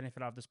gonna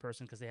benefit off this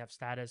person because they have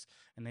status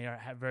and they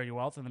have very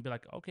wealth, and they'll be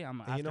like, okay,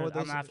 I'm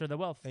after the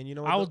wealth, and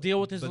I will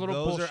deal with his little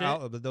bullshit.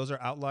 But those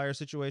are outlier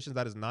situations.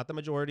 That is not the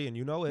majority, and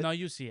you know it. No,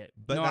 you see it.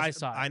 But no, I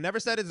saw it. I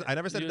never said it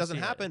doesn't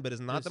happen, but it's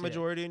not the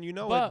majority, and you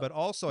know it. But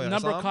also,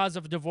 number cause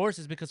of divorce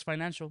is because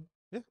financial.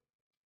 Yeah.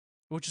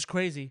 Which is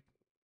crazy.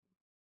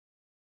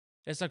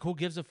 It's like, who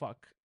gives a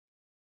fuck?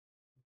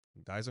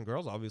 Guys and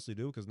girls obviously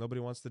do, because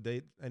nobody wants to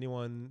date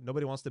anyone.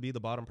 Nobody wants to be the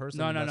bottom person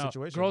in that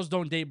situation. Girls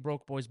don't date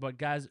broke boys, but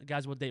guys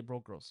will date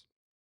broke girls.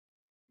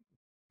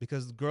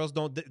 Because guys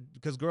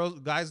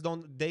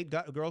don't date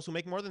girls who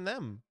make more than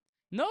them.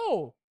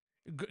 No.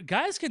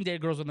 Guys can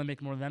date girls when they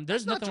make more than them.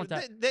 There's nothing with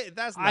that.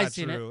 That's not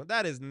true.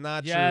 That is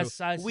not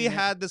true. We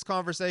had this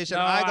conversation.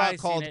 No, I got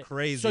called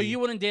crazy. So you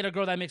wouldn't date a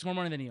girl that makes more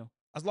money than you?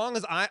 As long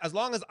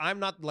as I'm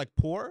not like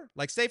poor,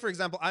 like say for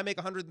example, I make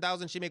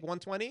 100,000, she make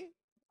 120.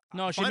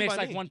 No, she makes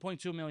like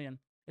 1.2 million.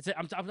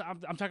 I'm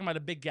talking about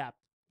a big gap.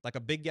 Like a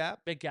big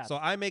gap? Big gap. So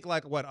I make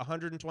like what,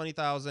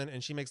 120,000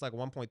 and she makes like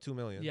 1.2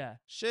 million. Yeah.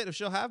 Shit, if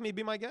she'll have me,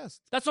 be my guest.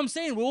 That's what I'm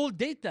saying. We'll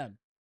date them.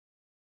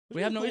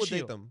 We have no issue.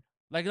 Date them.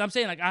 Like I'm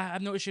saying, like I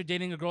have no issue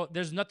dating a girl.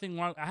 There's nothing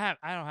wrong. I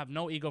don't have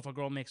no ego if a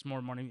girl makes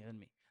more money than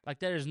me. Like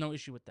there is no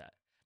issue with that.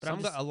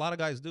 But a lot of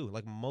guys do.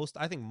 Like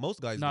I think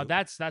most guys do. No,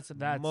 that's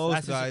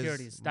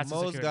insecurities. That's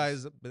most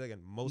guys, but again,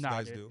 most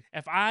guys dude. do.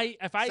 If I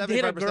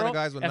date a girl,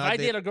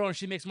 date a girl and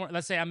she makes more,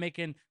 let's say I'm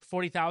making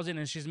 40,000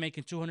 and she's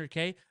making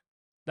 200K,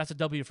 that's a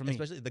W for me.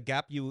 Especially the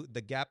gap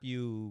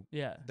you.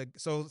 Yeah.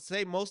 So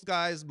say most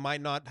guys might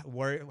not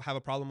have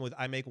a problem with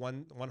I make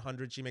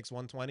 100, she makes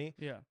 120.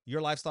 Yeah. Your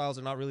lifestyles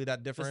are not really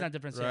that different. It's not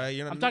different, right?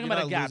 Yeah. I'm talking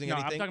about a gap. No,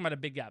 I'm talking about a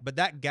big gap. But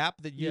that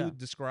gap that you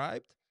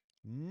described,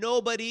 no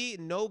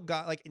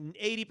guy, like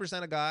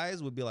 80% of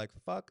guys would be like,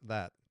 fuck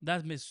that.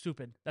 That's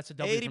stupid. That's a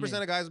W.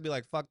 80% of guys would be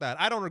like, fuck that.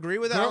 I don't agree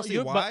with that. I don't see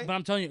why. But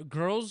I'm telling you,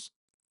 girls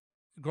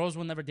girls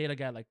will never date a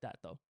guy like that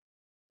though.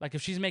 Like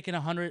if she's making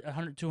 100,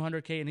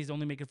 200K and he's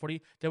only making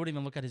 40, they wouldn't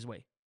even look at his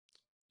way.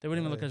 They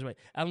wouldn't even look at his way.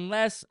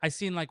 Unless I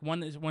seen like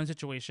one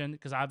situation,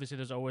 because obviously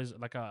there's always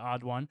like an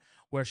odd one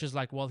where she's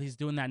like, well, he's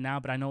doing that now,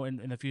 but I know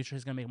in the future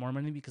he's gonna make more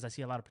money because I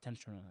see a lot of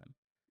potential in him.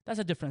 That's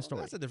a different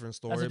story. That's a different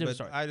story. That's a different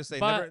but story. I just say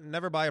But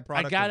never buy a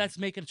product. A guy that's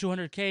making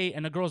 200K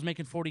and a girl's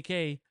making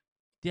 40K,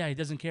 yeah, he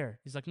doesn't care.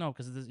 He's like, no,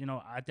 because you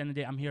know, at the end of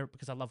the day, I'm here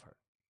because I love her.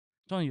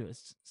 I'm telling you,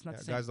 it's not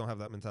the same. Guys don't have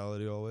that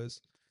mentality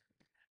always.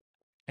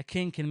 A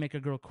king can make a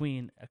girl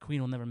queen. A queen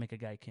will never make a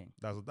guy king.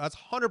 That's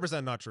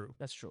 100% not true.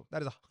 That's true.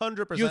 That is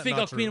 100%. You think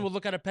not a queen true. will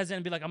look at a peasant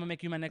and be like, "I'm gonna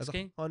make you my next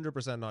king"?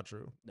 100% not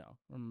true. No,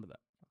 remember that.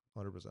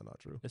 100% not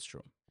true. It's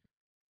true. I'm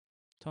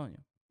telling you.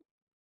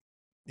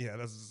 Yeah,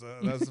 that's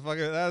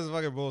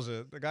fucking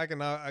bullshit. A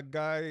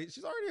guy,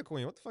 she's already a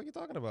queen. What the fuck are you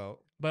talking about?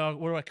 But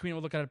where a queen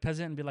will look at a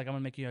peasant and be like, "I'm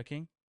gonna make you a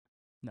king"?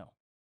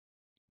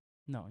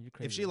 No, you're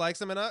crazy. If she likes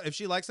him enough,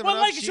 she wouldn't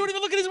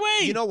even look at his way.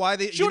 You know why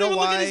they? She wouldn't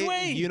even look at his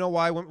way. You know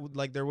why?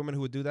 Like there are women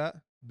who would do that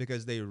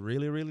because they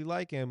really, really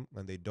like him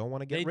and they don't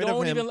want to get rid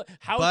of him.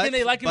 How can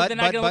they like him if they're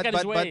not gonna look at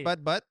his way?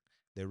 But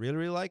they really,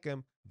 really like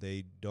him.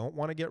 They don't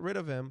want to get rid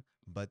of him,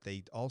 but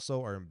they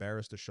also are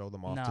embarrassed to show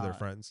them off to their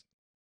friends.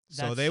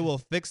 So they will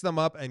fix them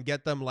up and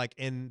get them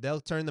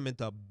they'll turn them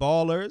into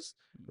ballers,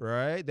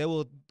 right? They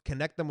will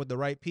connect them with the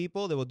right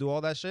people. They will do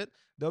all that shit.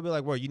 They'll be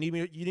like, "Well, you need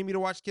me to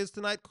watch kids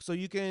tonight so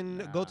you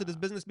can go to this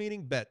business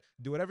meeting? Bet.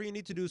 Do whatever you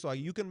need to do so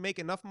you can make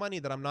enough money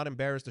that I'm not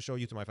embarrassed to show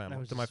you to my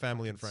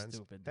family and friends."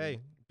 Stupid,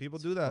 hey, people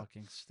do that.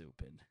 Fucking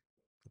stupid.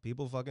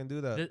 People fucking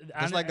do that.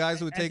 Just like guys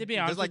who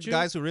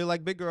guys who really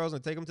like big girls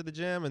and take them to the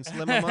gym and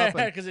slim them up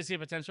because they see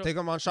potential. Take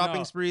them on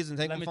shopping sprees and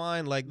take them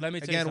fine. Like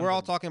again, we're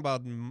all talking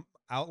about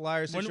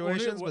outlier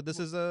situations, but this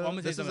is a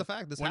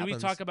fact. This happens. When we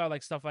talk about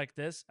like stuff like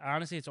this,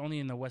 honestly, it's only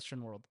in the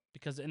Western world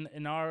because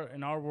in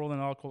our world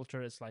and our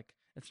culture, it's like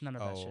it's none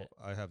of that shit.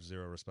 I have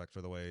zero respect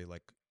for the way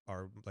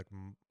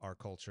our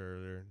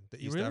culture, the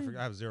East really? Africa.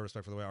 I have zero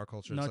respect for the way our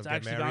culture no, is it's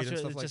actually married and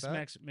stuff it like just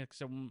that.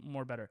 makes it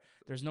more better.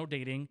 There's no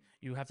dating.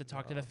 You have to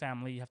talk to the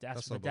family. You have to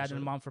ask the dad bullshit.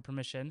 and mom for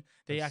permission.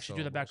 They actually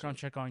do the background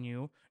check on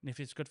you, and if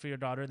it's good for your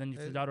daughter, then if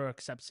the daughter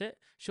accepts it,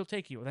 she'll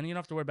take you. Then you don't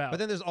have to worry about. But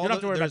then there's you don't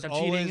have to worry about them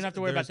cheating. You don't have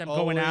to worry about them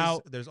going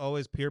out. There's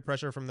always peer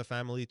pressure from the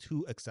family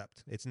to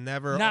accept. It's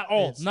never not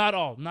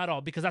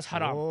all because that's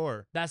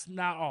haram. That's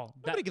not all.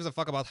 Nobody gives a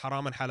fuck about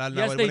haram and halal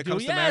now when it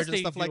comes to marriage and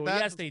stuff like that.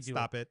 Yes, they do.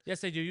 Stop it.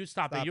 Yes, they do. You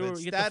stop it. You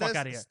get the fuck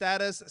out of here.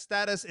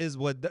 Status is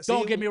what.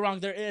 Don't get me wrong.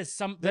 There's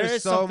so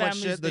some much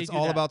families shit that's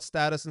all about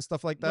status and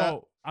stuff like that.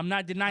 No, I'm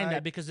not denying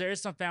that because there is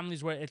some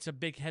families where it's a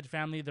big head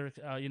family. They're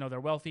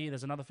they're wealthy.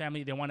 There's another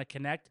family they want to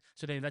connect,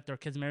 so they let their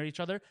kids marry each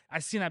other.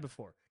 I've seen that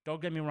before.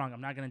 Don't get me wrong.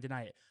 I'm not gonna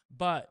deny it,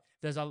 but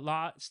there's a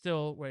lot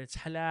still where it's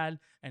halal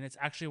and it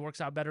actually works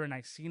out better, and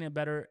I've seen it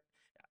better,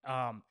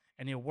 and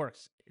it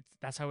works.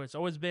 That's how it's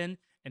always been,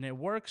 and it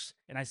works.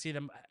 And I see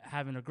them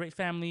having a great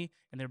family,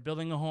 and they're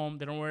building a home.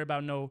 They don't worry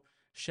about no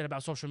shit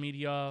about social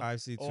media. I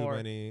see too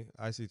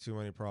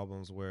many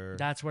problems where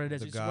that's what it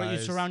is. It's what you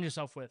surround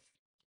yourself with.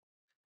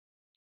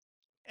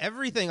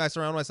 Everything I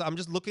surround myself, I'm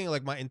just looking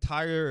like my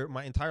entire.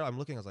 I'm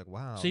looking. I was like,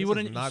 wow. So you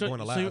wouldn't going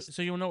to last.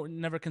 So you would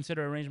never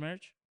consider arranged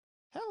marriage?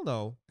 Hell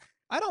no.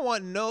 I don't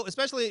want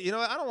especially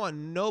I don't want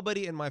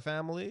nobody in my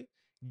family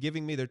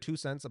giving me their 2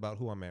 cents about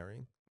who I'm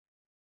marrying.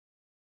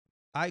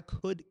 I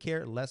could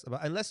care less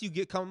about unless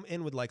you come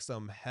in with like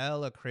some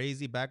hella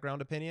crazy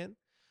background opinion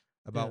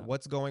about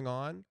what's going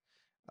on.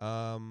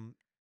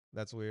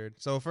 That's weird.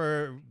 So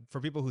for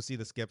people who see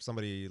the skip,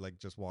 somebody like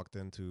just walked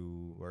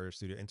into our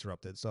studio,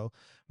 interrupted. So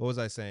what was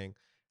I saying?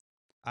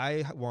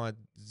 I want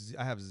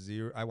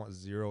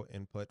zero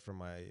input from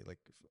my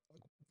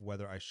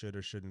whether I should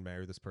or shouldn't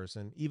marry this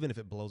person, even if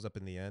it blows up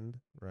in the end,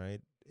 right?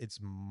 It's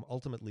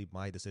ultimately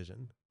my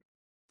decision.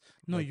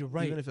 No, you're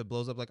right. Even if it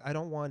blows up, I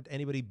don't want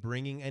anybody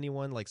bringing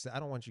anyone. I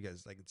don't want you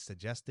guys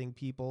suggesting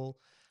people.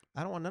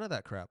 I don't want none of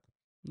that crap.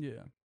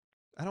 Yeah.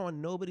 I don't want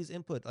nobody's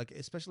input.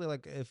 Especially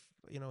if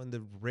in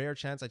the rare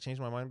chance I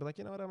change my mind, be like,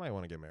 you know what, I might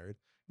want to get married.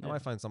 I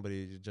might find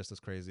somebody just as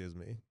crazy as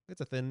me.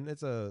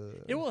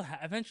 It will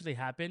eventually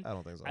happen. I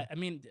don't think so. I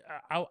mean,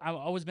 I've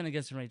always been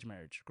against arranged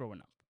marriage growing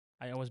up.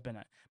 I always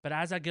been but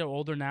as I get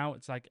older now,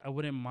 it's like I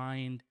wouldn't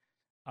mind,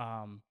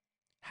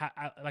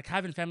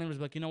 having family members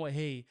be like, you know what,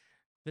 hey,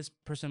 this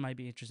person might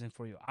be interesting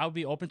for you. I'll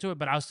be open to it,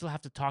 but I'll still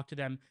have to talk to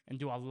them and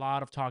do a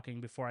lot of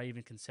talking before I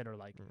even consider you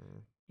know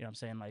what I'm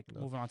saying,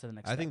 moving on to the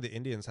next step. I think the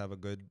Indians have a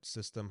good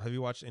system. Have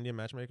you watched Indian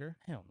Matchmaker?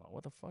 Hell no.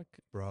 What the fuck?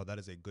 Bro, that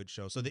is a good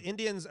show. So the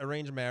Indians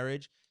arrange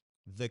marriage.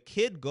 The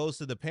kid goes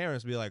to the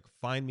parents, be like,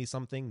 find me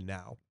something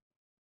now.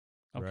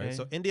 Okay. Right?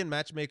 So Indian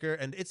Matchmaker,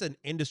 and it's an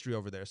industry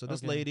over there. So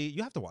this lady,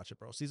 you have to watch it,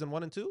 bro. Season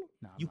 1 and 2.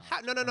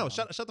 No.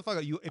 Shut the fuck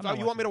up. If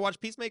you want me to watch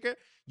Peacemaker,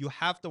 you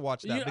have to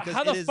watch that. Because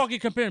how the fuck are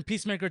you comparing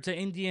Peacemaker to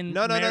Indian?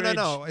 No.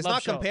 It's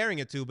not comparing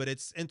it to, but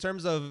it's in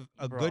terms of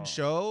a good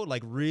show,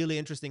 really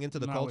interesting into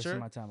the culture. I'm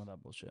not wasting my time with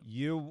that bullshit.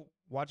 You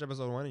watch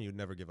episode 1 and you'd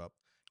never give up.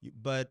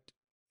 But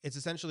it's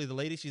essentially the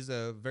lady. She's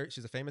a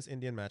famous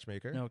Indian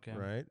matchmaker. Okay.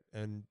 Right,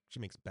 and she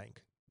makes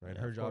bank. right?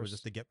 Yeah, Her of job is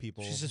just course. to get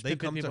people. She's just They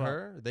pimping come to people out.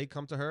 her. They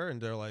come to her,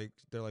 and they're like,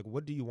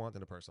 what do you want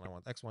in a person? I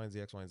want X, Y, and Z,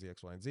 X, Y, and Z,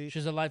 X, Y, and Z.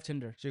 She's a live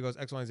Tinder. She goes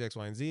X, Y, and Z, X,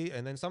 Y, and Z,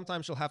 and then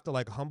sometimes she'll have to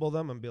like humble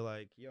them and be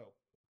like, yo.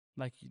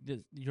 Like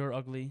you're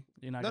ugly.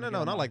 You're not No, gonna no, get no,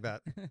 on not mine. like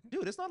that,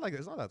 dude. It's not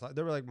that.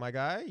 They were like, my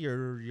guy,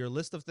 your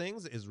list of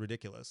things is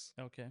ridiculous.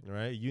 Okay.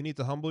 Right? You need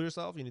to humble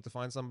yourself. You need to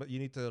find somebody. You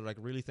need to like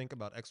really think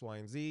about X, Y,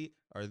 and Z.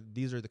 Or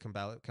these are the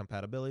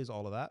compatibilities,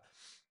 all of that,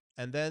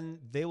 and then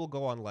they will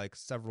go on like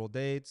several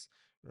dates,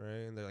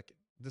 right? And they're like,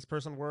 this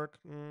person work?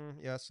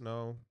 Yes,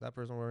 no. That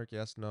person work?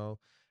 Yes, no.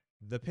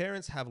 The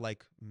parents have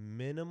like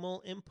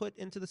minimal input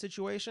into the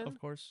situation, Of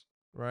course.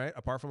 right?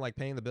 Apart from like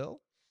paying the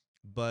bill.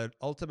 But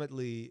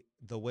ultimately,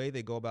 the way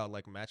they go about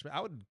like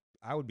matchmaking,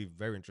 I would be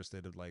very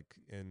interested in like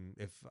in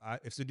if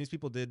Sudanese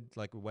people did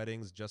like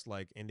weddings just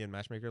like Indian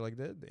matchmaker like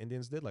the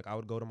Indians did, like I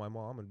would go to my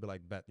mom and be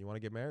like, bet you want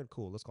to get married?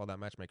 Cool, let's call that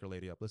matchmaker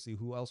lady up. Let's see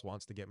who else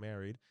wants to get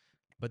married.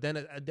 But then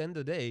at the end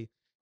of the day,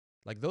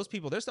 like those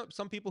people, there's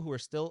some people who are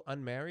still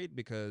unmarried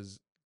because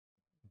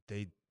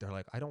they're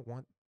like, I don't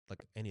want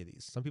like any of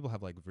these. Some people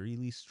have like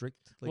really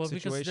strict like Well,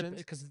 situations.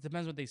 because it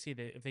depends what they see.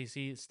 If they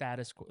see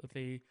status, if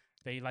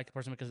they like a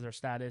person because of their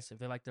status, if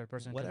they like their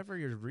person, Whatever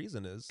your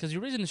reason is, because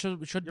your reason should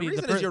your be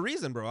reason is your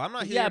reason, bro. I'm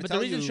not here yeah, to but tell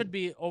the reason you. should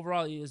be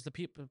overall is the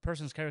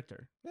person's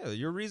character. Yeah,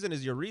 your reason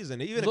is your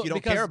reason. Even if Look, you don't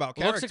because care about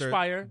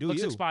character, looks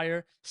you.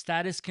 expire.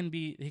 Status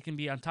he can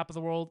be on top of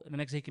the world, and the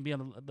next day he can be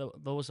on the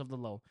lowest of the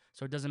low.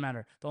 So it doesn't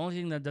matter. The only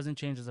thing that doesn't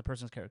change is the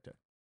person's character.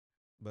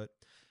 But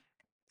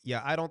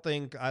yeah, I don't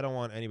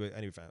want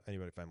anybody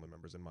family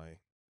members in my.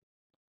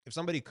 If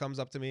somebody comes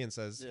up to me and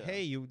says, Yeah.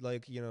 "Hey, you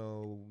like you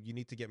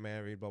need to get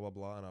married," blah blah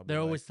blah, and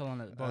They're always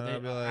telling it, bro. I'll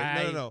be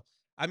like, no.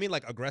 I mean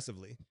like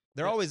aggressively.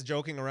 They're always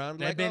joking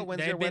around, like, "Oh,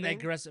 when's your wedding?"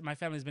 Aggressive. My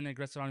family's been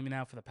aggressive on me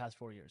now for the past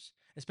 4 years,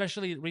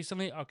 especially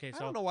recently. Okay, I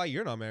so don't know why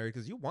you're not married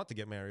because you want to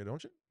get married,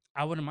 don't you?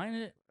 I wouldn't mind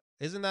it.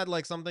 Isn't that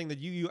like something that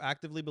you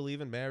actively believe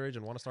in marriage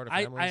and want to start a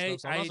I family and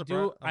stuff?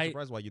 So I'm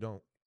surprised why you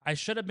don't. I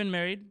should have been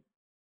married.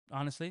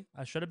 Honestly,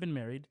 I should have been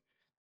married.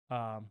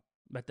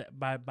 But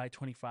by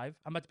 25,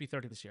 I'm about to be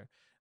 30 this year.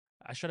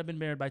 I should have been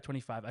married by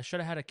 25. I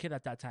should have had a kid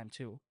at that time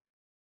too.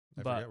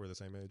 I forget we're the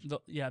same age.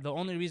 The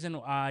only reason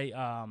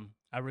I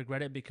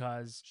regret it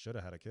because should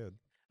have had a kid.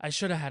 I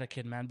should have had a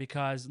kid, man.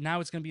 Because now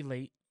it's gonna be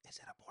late. Is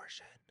it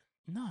abortion?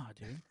 No,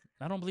 dude.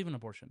 I don't believe in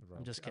abortion. Bro,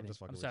 I'm just kidding.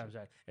 I'm sorry.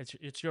 sorry.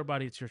 It's your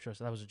body. It's your choice.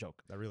 That was a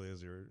joke. That really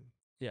is your.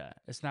 Yeah,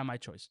 it's not my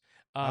choice.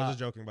 I was just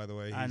joking, by the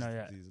way. I know.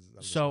 Yeah.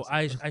 So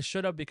I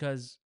should have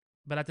because,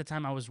 but at the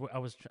time I was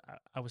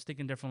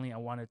thinking differently. I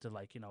wanted to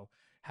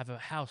have a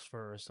house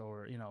first,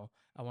 or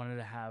I wanted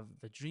to have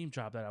the dream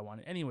job that I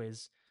wanted.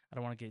 Anyways, I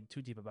don't want to get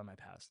too deep about my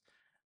past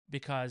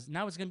because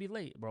now it's gonna be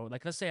late, bro.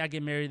 Like let's say I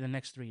get married in the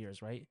next 3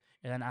 years, right?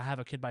 And then I have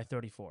a kid by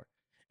 34,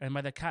 and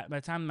by the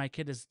time my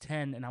kid is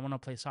 10 and I want to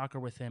play soccer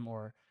with him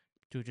or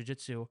do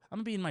jiu-jitsu, I'm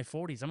gonna be in my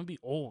 40s. I'm gonna be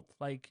old.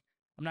 Like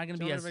I'm not gonna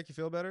be as make you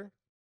feel better.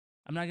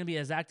 I'm not gonna be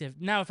as active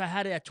now. If I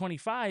had it at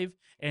 25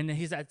 and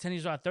he's at 10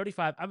 years old at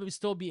 35, I would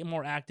still be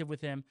more active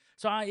with him.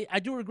 So I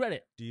do regret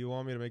it. Do you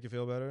want me to make you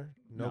feel better?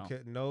 No, No.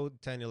 kid, no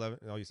 10, 11.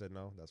 Oh, you said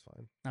no. That's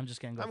fine. I'm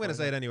just gonna go. I'm gonna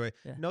say it anyway.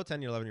 Yeah. No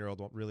 10,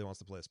 11-year-old really wants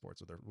to play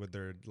sports with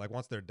their like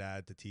wants their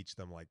dad to teach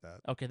them like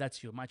that. Okay,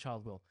 that's you. My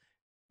child will.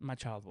 My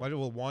child will. Why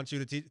will want you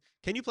to teach?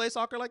 Can you play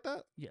soccer like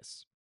that?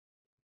 Yes.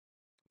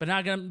 But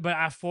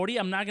at 40,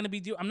 I'm not gonna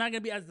be I'm not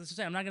gonna be as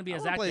I'm not gonna be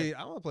as active.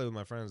 I want to play with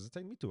my friends.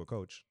 Take me to a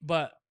coach.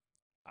 But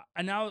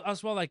and now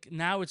as well, like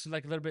now it's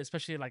like a little bit,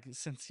 especially like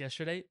since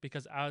yesterday,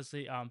 because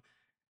obviously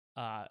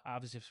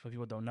if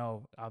people don't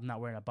know, I'm not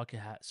wearing a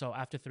bucket hat. So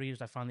after 3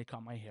 years, I finally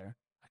cut my hair.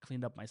 I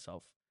cleaned up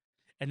myself,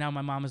 and now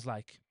my mom is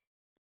like,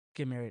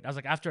 "Get married." I was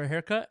like, after a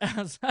haircut,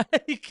 I was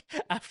like,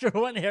 after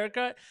one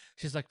haircut,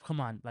 she's like, "Come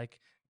on,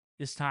 like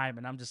it's time,"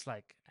 and I'm just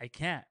like, I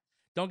can't.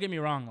 Don't get me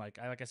wrong. Like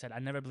I said, I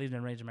never believed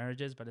in arranged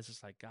marriages, but it's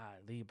just like,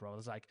 golly, bro.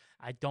 It's like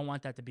I don't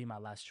want that to be my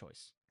last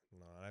choice.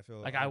 No, I feel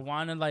like I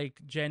want to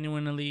like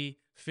genuinely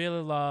feel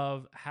in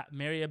love,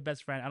 marry a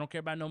best friend. I don't care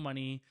about no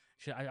money.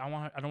 I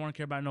don't want to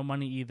care about no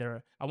money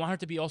either. I want her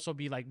to also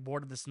be like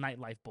bored of this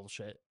nightlife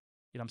bullshit.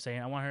 You know what I'm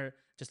saying? I want her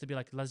just to be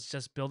like, let's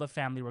just build a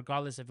family,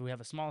 regardless if we have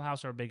a small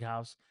house or a big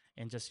house,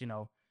 and just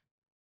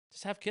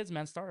just have kids,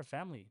 man. Start a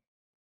family.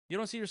 You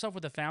don't see yourself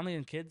with a family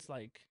and kids,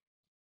 like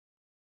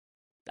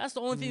that's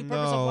the only thing.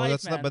 Purpose of life,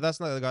 that's man. not. But that's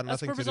not got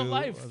nothing to do.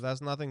 Life.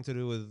 That's nothing to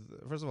do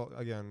with. First of all,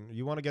 again,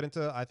 you want to get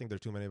into. I think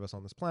there's too many of us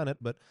on this planet,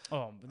 but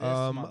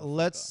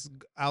let's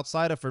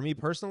outside of for me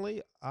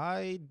personally,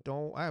 I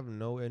have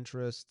no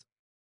interest.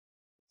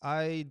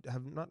 I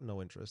have not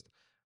no interest.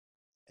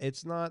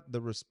 It's not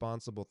the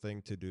responsible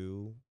thing to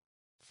do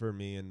for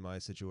me in my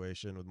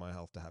situation with my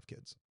health to have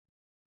kids.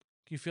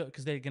 You feel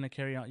because they're gonna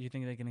carry on? You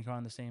think they're gonna carry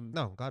on the same?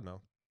 No, God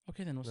no.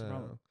 Okay, then what's the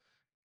problem?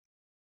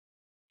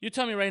 You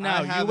tell me right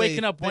now, you're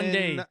waking up one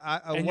day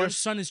and your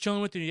son is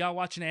chilling with you. Y'all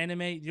watching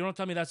anime. You don't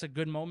tell me that's a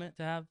good moment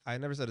to have. I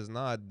never said it's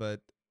not, but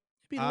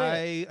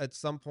I at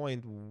some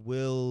point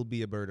will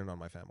be a burden on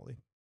my family.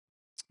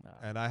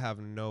 and I have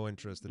no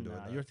interest in doing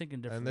that. You're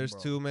thinking differently, And there's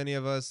bro. too many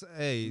of us.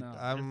 Hey, No, you're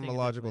I'm a thinking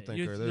logical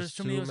differently. thinker. There's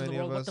too many of us in the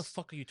world. What the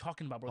fuck are you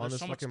talking about, bro? on There's this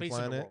so much fucking space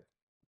in the planet. world.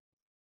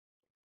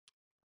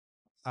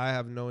 I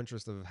have no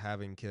interest of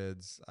having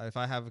kids. If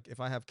I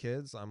have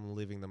kids, I'm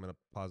leaving them in a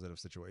positive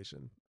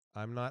situation.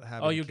 I'm not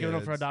having. Oh, you're kids. giving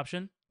them for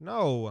adoption?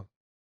 No.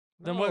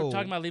 Then we're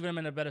talking about leaving them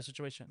in a better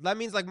situation. That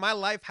means like my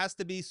life has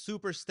to be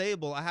super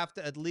stable. I have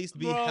to at least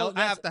be. Bro,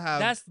 I have to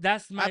have.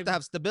 that's my. I have to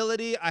have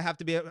stability. I have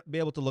to be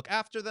able to look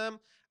after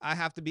them. I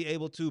have to be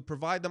able to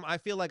provide them. I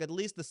feel like at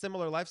least the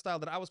similar lifestyle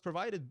that I was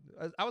provided.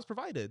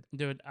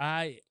 Dude,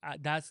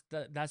 that's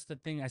the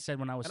thing I said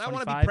when I was. And 25. I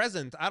want to be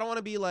present. I don't want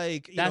to be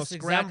like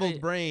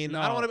scrambled brain.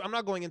 No. I don't want to. I'm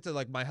not going into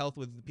like my health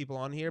with people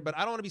on here, but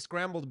I don't want to be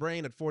scrambled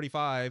brain at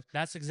 45.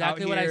 That's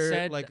exactly what I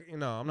said. Like I'm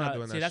not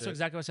doing that. See, that's shit.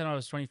 exactly what I said when I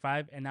was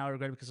 25, and now I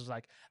regret it because it was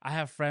like I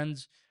have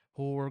friends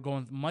who were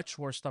going much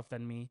worse stuff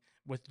than me,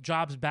 with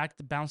jobs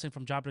bouncing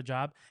from job to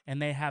job, and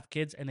they have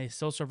kids and they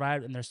still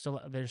survived, and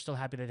they're still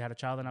happy they had a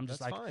child. And I'm just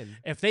That's like, fine.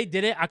 if they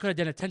did it, I could have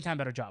done a 10 times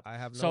better job.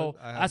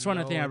 That's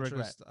one thing I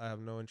regret. I have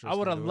no interest. I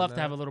would have loved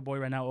to have a little boy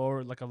right now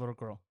or like a little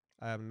girl.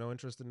 I have no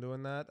interest in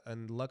doing that,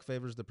 and luck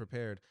favors the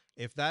prepared.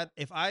 If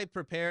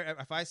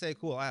I say,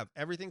 cool, I have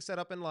everything set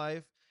up in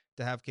life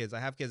to have kids. I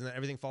have kids, and then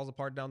everything falls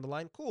apart down the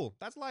line. Cool,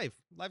 that's life.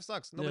 Life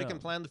sucks. Nobody can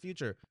plan the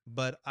future,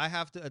 but I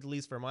have to, at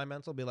least for my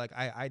mental, be like,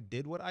 I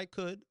did what I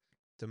could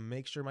to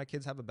make sure my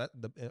kids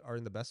are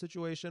in the best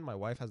situation. My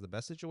wife has the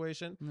best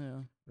situation.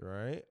 Yeah.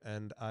 Right,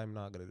 and I'm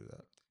not gonna do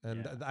that.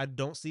 And I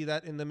don't see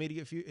that in the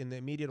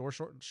immediate or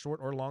short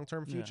or long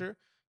term future.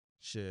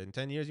 Shit, in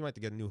 10 years you might have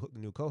to get a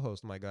new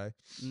co-host, my guy.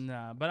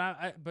 Nah,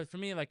 but for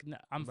me, like,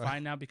 I'm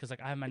fine now because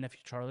like I have my nephew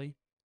Charlie,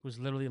 who's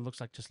literally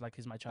looks like just like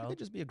he's my I child. could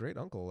just be a great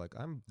uncle. Like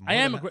I'm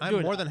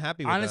more than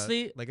happy with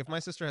honestly, that. Like if my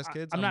sister has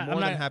kids, I'm more than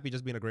not happy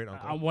just being a great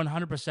uncle.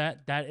 100%.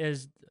 That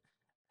is,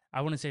 I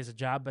wouldn't say it's a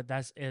job, but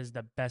that is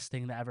the best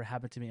thing that ever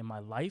happened to me in my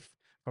life.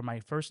 From my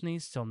first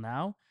niece till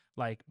now,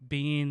 like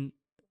being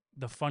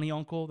the funny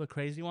uncle, the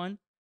crazy one,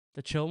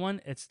 the chill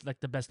one, it's like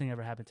the best thing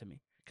ever happened to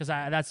me. Because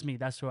that's me.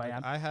 That's who I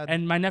am.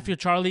 And my nephew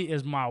Charlie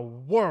is my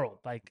world.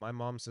 Like my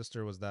mom's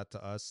sister was that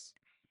to us,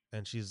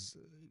 and she's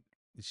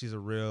a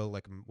real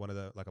like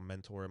a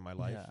mentor in my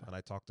life. Yeah. And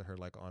I talk to her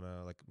like on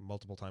a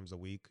multiple times a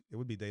week. It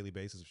would be daily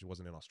basis if she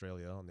wasn't in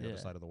Australia on the other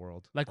side of the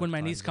world. Like when my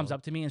niece comes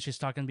up to me and she's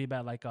talking to me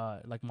about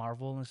like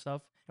Marvel and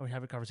stuff, and we're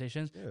having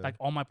conversations. Yeah. Like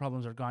all my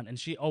problems are gone, and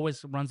she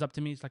always runs up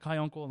to me. It's like, "Hi,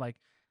 uncle." Like,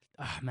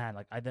 man,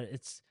 like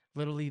it's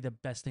literally the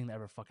best thing that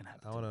ever fucking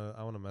happened.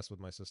 I wanna mess with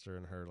my sister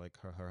and her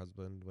her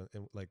husband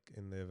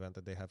in the event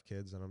that they have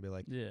kids, and I'll be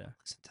like,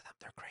 listen to them,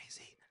 they're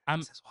crazy.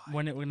 This is why.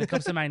 When it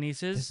comes to my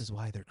nieces, this is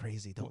why they're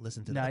crazy. Don't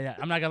listen to them. Yeah,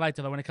 I'm not gonna lie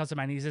to them. When it comes to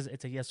my nieces,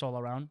 it's a yes all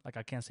around. Like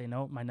I can't say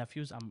no. My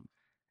nephews,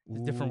 it's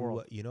a different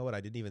world. You know what?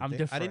 I didn't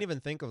even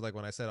think of like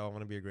when I said I want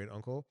to be a great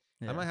uncle.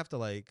 I might have to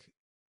like,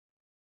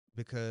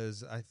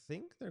 because I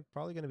think they're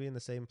probably gonna be in the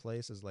same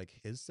place as like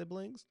his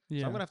siblings.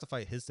 Yeah. So I'm gonna have to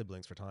fight his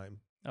siblings for time.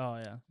 Oh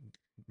yeah.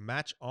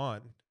 Match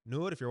on.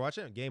 Nude, if you're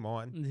watching it, game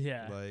on.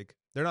 Yeah. Like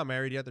they're not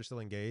married yet, they're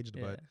still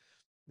engaged, but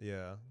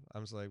yeah,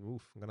 I'm just like,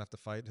 oof, I'm gonna have to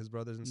fight his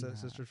brothers and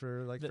sisters for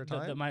for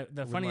time.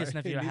 The funniest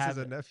nephew I have.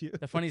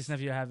 The funniest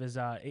nephew I have is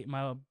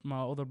my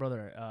older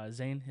brother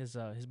Zane, his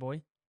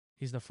boy.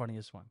 He's the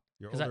funniest one.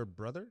 Your older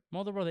brother? My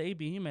older brother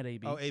AB. You met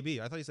AB. Oh, AB.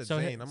 I thought you said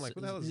Zane. I'm like,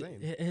 who the hell is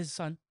Zane? His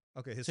son.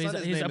 Okay, his son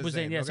is named Abu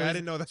Zain. Yeah, okay, I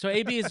didn't know that. So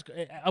AB is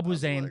Abu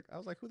Zain. I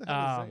was like, who the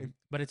hell is Zain?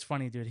 But it's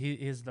funny, dude. He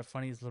is the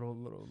funniest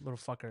little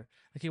fucker.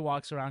 Like he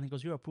walks around, he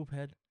goes, "You're a poop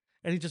head,"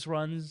 and he just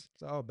runs.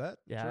 So I'll bet.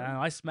 Yeah, sure.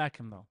 I smack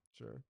him though.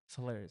 Sure. It's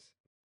hilarious.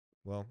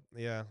 Well,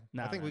 yeah.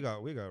 I think we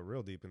got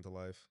real deep into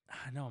life.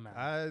 I know, man.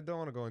 I don't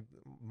want to go into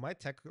my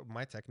tech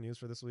news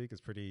for this week is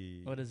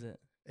pretty. What is it?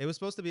 It was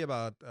supposed to be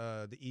about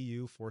the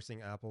EU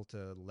forcing Apple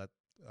to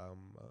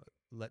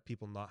let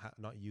people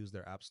not use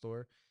their app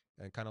store,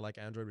 and kind of like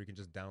Android, where you can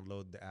just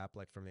download the app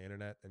like from the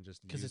internet and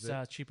just use it.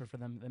 Because it's cheaper for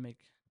them. They make.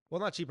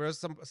 Well, not cheaper. It's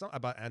some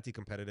about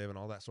anti-competitive and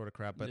all that sort of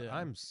crap. But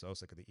I'm so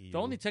sick of the EU. The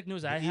only tech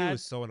news the I EU had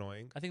is so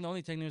annoying. I think the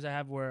only tech news I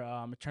have where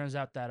it turns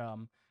out that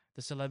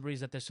the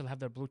celebrities that they still have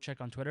their blue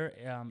check on Twitter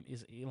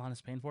is Elon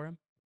is paying for him.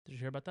 Did you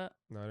hear about that?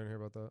 No, I didn't hear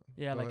about that.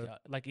 Yeah,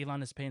 like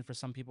Elon is paying for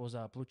some people's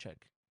blue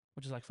check,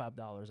 which is like $5,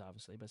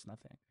 obviously, but it's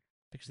nothing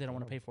because they don't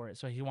want to pay for it.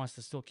 So he wants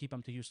to still keep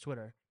them to use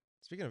Twitter.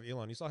 Speaking of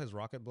Elon, you saw his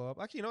rocket blow up.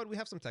 Actually, you know what? We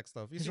have some tech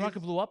stuff. His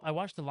rocket blew up. I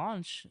watched the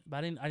launch, but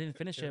I didn't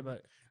finish it.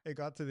 But it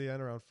got to the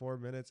end around 4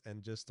 minutes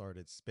and just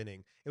started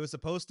spinning. It was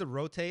supposed to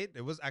rotate.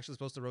 It was actually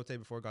supposed to rotate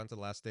before it got into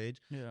the last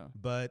stage. Yeah.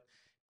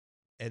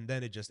 And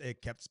then it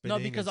kept spinning.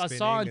 No, because I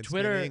saw on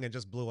Twitter and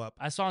just blew up.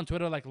 I saw on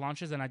Twitter like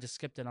launches and I just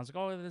skipped it. I was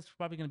like, oh, this is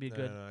probably gonna be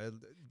good. No.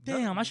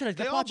 Damn, I should have.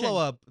 They all blow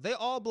up. They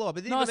all blow up.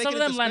 It didn't even make some it of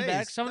them into land space.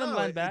 back. Some of them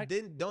land back.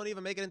 Don't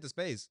even make it into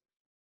space.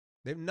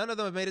 None of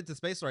them have made it to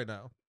space right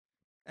now.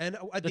 And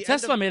the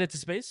Tesla made it to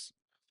space.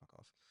 Fuck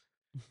off.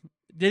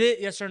 Did it?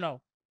 Yes or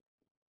no?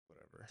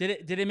 Whatever.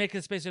 Did it make it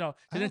to space? You know,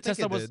 didn't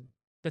Tesla was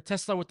the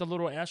Tesla with the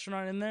little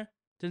astronaut in there?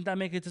 Didn't that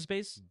make it to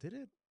space? Did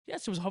it?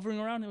 Yes, it was hovering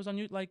around. It was on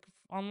you like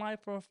on live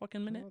for a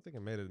fucking I minute. don't think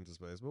it made it into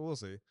space, but we'll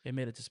see. It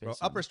made it to space. Bro,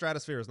 upper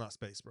stratosphere is not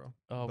space, bro.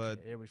 Oh, okay, But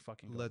here we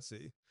fucking go. let's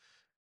see.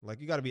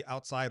 Like you got to be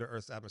outside of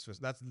Earth's atmosphere.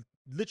 That's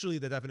literally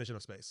the definition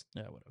of space.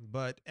 Yeah, whatever.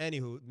 But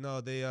anywho,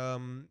 no, they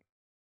none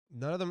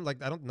of them like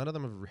none of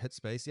them have hit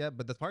space yet.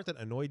 But the part that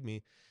annoyed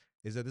me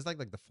is that it's like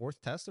the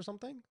fourth test or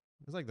something.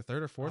 It's like the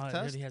third or fourth It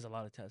test. really has a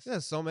lot of tests. Yeah,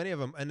 so many of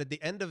them. And at the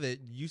end of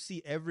it, you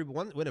see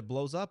everyone when it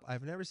blows up.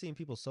 I've never seen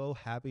people so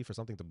happy for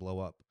something to blow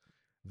up.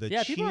 The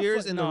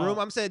cheers in the room.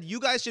 I'm said you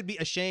guys should be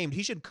ashamed.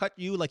 He should cut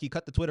you like he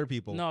cut the Twitter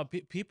people. No,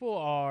 people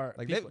are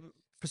like people,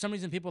 for some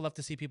reason people love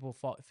to see people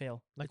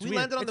fail. Like it's we weird.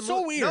 landed on it's the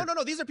moon. So weird.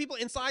 No. These are people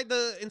inside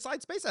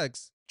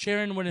SpaceX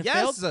Cheering when it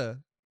failed. Yes.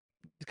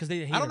 Because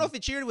they hate I don't know him. if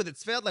it cheered with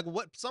it's failed. Like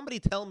what? Somebody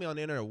tell me on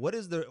the internet.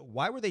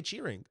 Why were they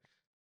cheering?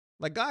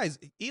 Like guys,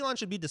 Elon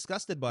should be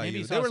disgusted by maybe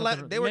you. They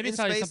were in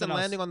space and else.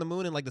 landing on the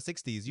moon in like the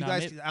 60s. You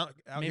guys out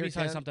maybe here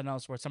tell something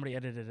else where somebody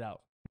edited it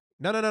out.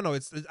 No.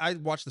 It's I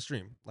watched the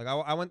stream. Like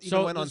I went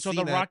on so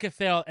CNET. The rocket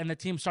failed and the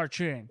team started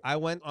cheering. I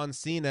went on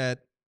CNET.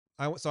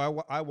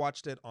 I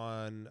watched it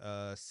on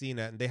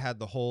CNET and they had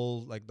the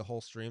whole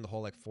stream, the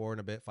whole 4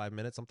 and a bit 5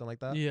 minutes, something like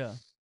that. Yeah.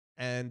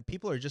 And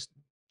people are just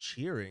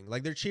cheering.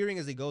 Like they're cheering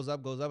as he goes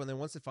up, and then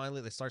once it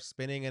finally they start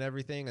spinning and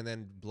everything and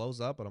then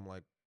blows up and I'm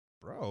like,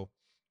 bro,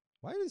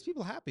 why are these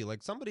people happy?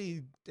 Like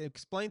somebody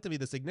explain to me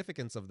the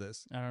significance of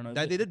this. I don't know.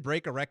 That they did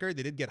break a record.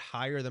 They did get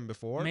higher than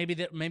before. Maybe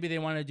they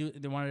wanted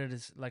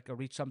to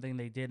reach something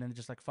they did and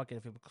just fuck it.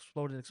 If it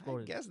exploded.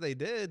 I guess they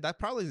did. That's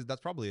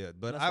probably it.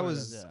 But that's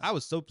I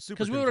was so super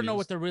because we don't know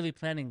what they're really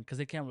planning because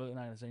they can't really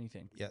not say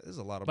anything. Yeah, there's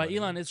a lot of. But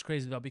Elon is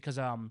crazy though because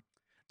I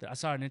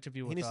saw an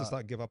interview with. He needs to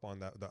start give up on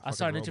that. I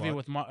saw an interview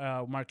with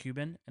Mark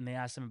Cuban and they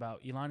asked him about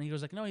Elon. He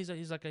goes like, no, he's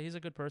a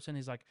good person.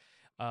 He's like,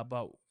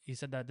 but he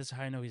said that this is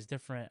how I know he's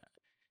different.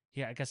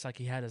 Yeah, I guess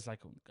he had his I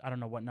don't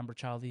know what number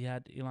child he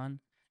had,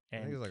 Elon.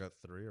 And I think it was a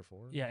 3 or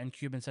 4. Yeah, and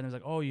Cuban said he was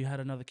like, "Oh, you had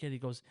another kid." He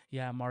goes,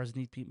 "Yeah, Mars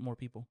need more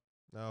people."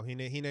 No, he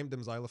named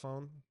him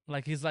Xylophone.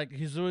 He's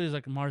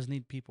really Mars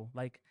need people.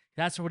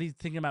 That's what he's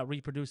thinking about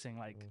reproducing.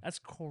 That's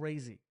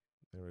crazy.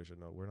 Everybody should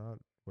know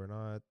we're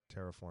not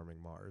terraforming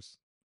Mars.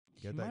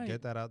 Get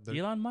that out there.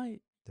 Elon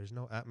might. There's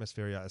no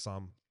atmosphere yet,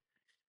 Assam.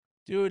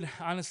 Dude,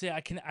 honestly,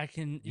 I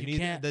can. You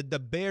can't. The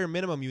bare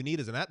minimum you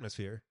need is an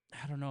atmosphere.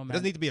 I don't know, man. It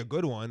doesn't need to be a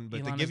good one, but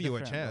Elon to give you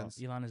a chance.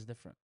 Bro. Elon is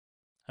different.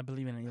 I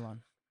believe in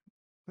Elon.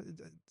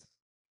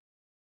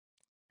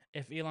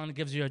 If Elon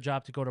gives you a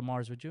job to go to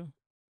Mars, would you?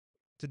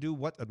 To do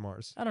what at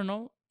Mars? I don't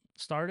know.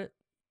 Start it.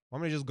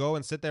 Want me to just go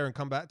and sit there and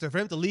come back? For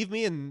him to leave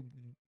me and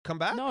come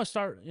back? No,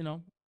 start.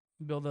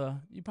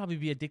 You'd probably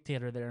be a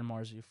dictator there in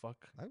Mars. You fuck.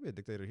 I'd be a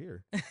dictator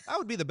here. I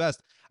would be the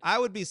best. I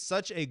would be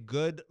such a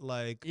good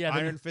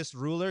iron fist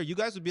ruler. You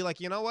guys would be like,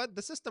 you know what?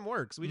 The system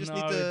works. We just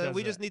need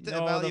to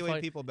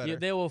evaluate people better.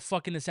 They will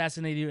fucking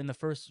assassinate you in the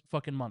first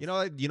fucking month.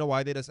 You know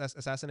why they'd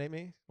assassinate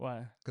me?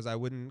 Why? Because I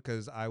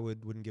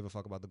wouldn't give a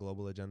fuck about the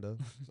global agenda.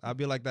 I'd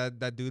be like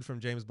that dude from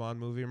James Bond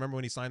movie. Remember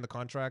when he signed the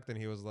contract and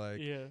he was like,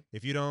 yeah.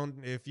 if you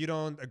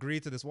don't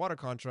agree to this water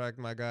contract,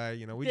 my guy,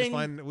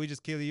 we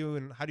just kill you.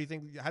 And how do you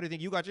think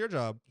you got your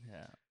job?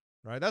 Yeah.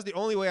 Right. That's the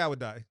only way I would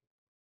die.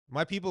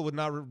 My people would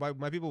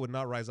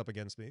not rise up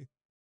against me.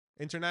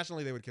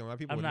 Internationally, they would kill me. My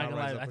people would not gonna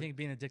rise lie. up. I think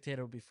being a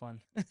dictator would be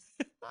fun.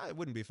 Nah, it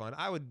wouldn't be fun.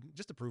 I would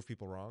just to prove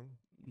people wrong.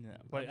 Yeah,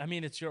 but I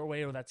mean, it's your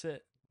way or that's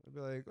it. I'd be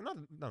like,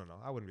 no.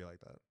 I wouldn't be like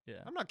that.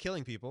 Yeah. I'm not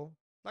killing people.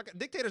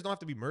 Dictators don't have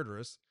to be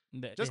murderous.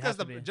 Just because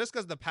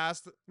the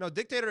past. No,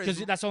 dictator is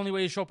because that's the only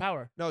way you show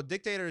power. No,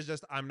 dictator is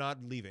just I'm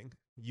not leaving.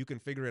 You can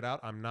figure it out.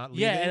 I'm not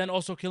leaving. Yeah, and then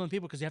also killing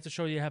people because you have to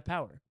show you have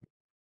power.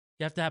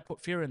 You have to put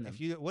fear in them.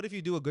 What if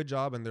you do a good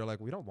job and they're like,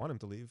 we don't want him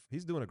to leave.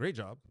 He's doing a great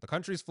job. The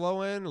country's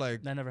flowing.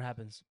 Like that never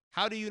happens.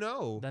 How do you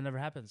know? That never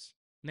happens.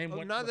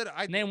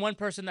 Name one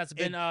person that's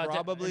been. It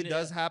probably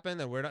does happen,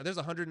 and we're not. There's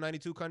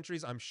 192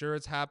 countries. I'm sure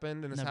it's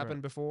happened, and it's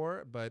happened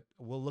before, but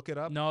we'll look it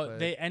up. No,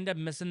 they end up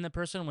missing the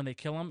person when they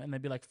kill him, and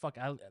they'd be like, "Fuck!"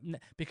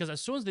 Because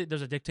as soon as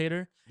there's a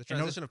dictator, the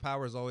transition of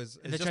power is always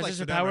the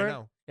transition of power. Right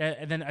now.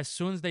 And then as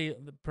soon as the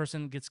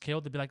person gets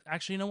killed, they'd be like,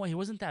 "Actually, you know what? He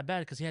wasn't that bad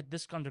because he had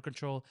this under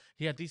control.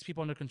 He had these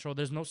people under control.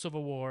 There's no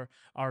civil war.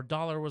 Our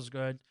dollar was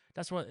good."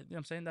 That's what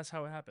I'm saying. That's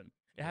how it happened.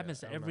 It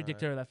happens to every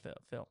dictator that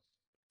failed.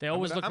 They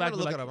always look back. I'm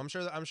gonna look it up.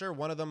 I'm sure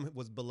one of them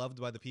was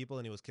beloved by the people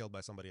and he was killed by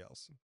somebody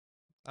else.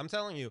 I'm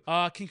telling you.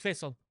 King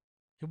Faisal.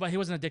 But he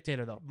wasn't a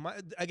dictator though.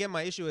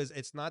 My issue is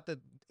it's not that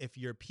if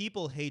your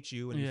people hate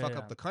you and you fuck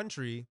up the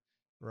country,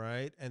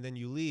 right, and then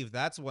you leave,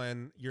 that's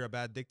when you're a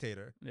bad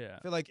dictator. Yeah.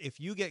 I feel like if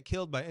you get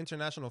killed by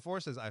international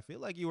forces, I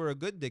feel like you were a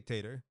good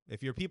dictator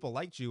if your people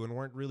liked you and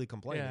weren't really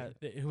complaining.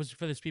 Yeah, it was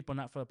for these people,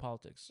 not for the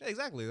politics. Yeah,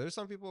 exactly. There's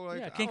some people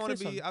like I want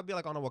to be. I'd be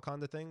like on a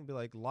Wakanda thing, be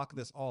like, lock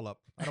this all up.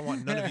 I don't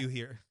want none of you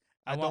here.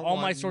 I want all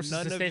my sources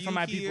to stay for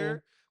my people.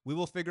 We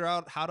will figure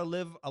out how to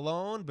live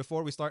alone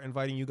before we start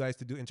inviting you guys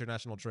to do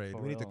international trade.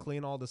 We need to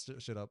clean all this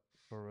shit up.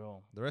 For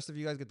real. The rest of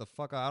you guys get the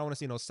fuck out. I don't want to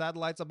see no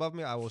satellites above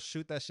me. I will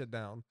shoot that shit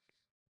down.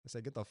 I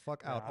say, get the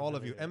fuck out. All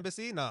of you.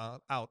 Embassy? Nah,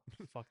 out.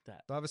 Fuck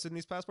that. Do I have a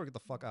Sudanese passport? Get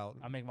the fuck out.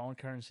 I make my own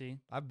currency.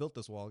 I've built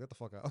this wall. Get the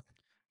fuck out.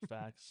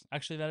 Facts.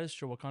 Actually, that is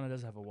true. Wakanda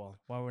does have a wall.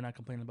 Why we're not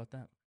complaining about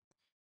that?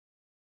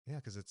 Yeah,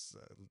 because it's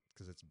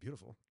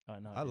beautiful. Oh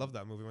no, I love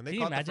that movie. When they Can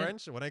you caught the imagine?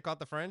 French, when they caught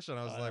the French, and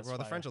I was Oh, like, that's bro,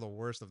 the French fire. are the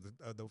worst of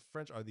the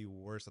French are the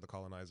worst of the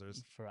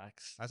colonizers.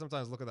 Facts. I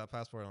sometimes look at that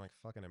passport and I'm like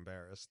fucking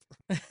embarrassed.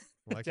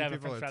 Like, To you have a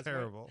people French are passport.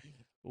 terrible.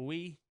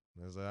 We.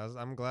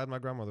 I'm glad my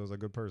grandmother was a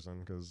good person,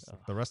 because Oh,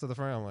 the rest of the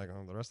French, I'm like,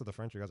 oh, the rest of the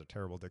French, you guys are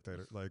terrible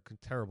dictators, like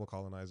terrible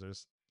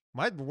colonizers.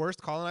 My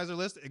worst colonizer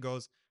list, it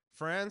goes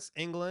France,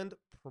 England,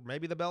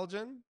 maybe the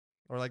Belgian,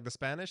 or like the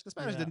Spanish. The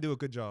Spanish yeah. didn't do a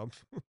good job.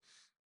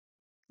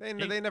 Eng-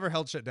 They never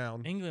held shit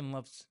down. England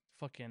loves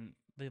fucking.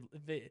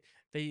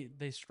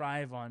 They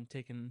strive on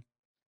taking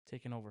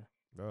over.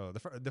 Oh,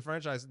 the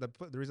franchise. The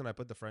reason I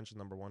put the French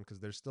number one, because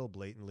they're still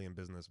blatantly in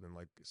business in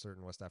like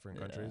certain West African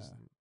countries,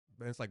 Yeah.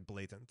 but it's like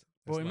blatant.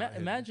 Bro, It's not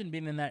hidden. imagine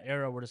being in that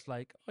era where it's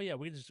like, oh yeah,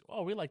 we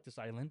like this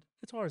island.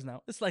 It's ours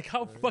now. It's like,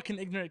 how Right. fucking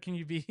ignorant can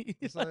you be?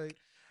 It's like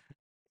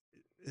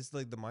it's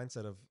like the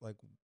mindset of like,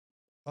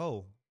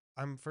 oh,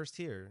 I'm first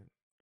here.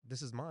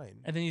 This is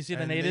mine. And then you see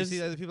the And natives. they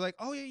see other people like,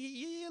 oh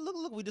yeah,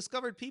 look, we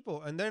discovered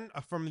people. And then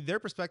from their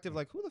perspective,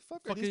 like, who the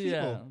fuck are these people?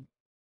 Yeah.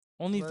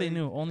 Only if they Like,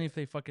 knew. Only if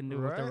they fucking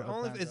knew what they right? were.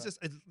 Only it's just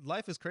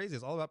life is crazy.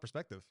 It's all about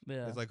perspective.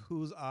 Yeah. It's like,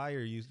 whose eye are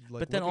you like?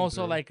 But then looking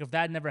also through? like if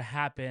that never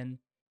happened,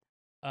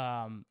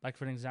 like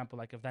for an example,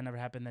 like if that never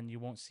happened, then you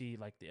won't see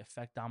like the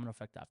domino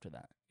effect after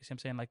that. You see what I'm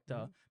saying? Like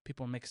the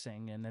people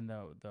mixing and then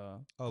the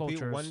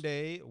cultures.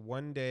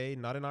 One day,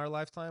 not in our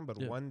lifetime, but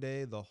Yeah. one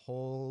day the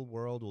whole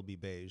world will be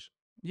beige.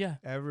 Yeah.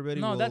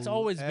 Everybody No, will, that's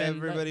always been,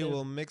 everybody like,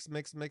 will mix,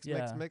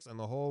 Yeah. and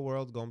the whole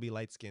world's gonna be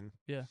light skin.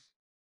 Yeah.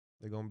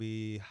 They're gonna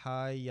be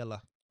high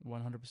yellow.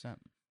 100%.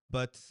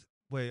 But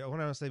wait, what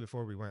did I say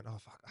before we went? Oh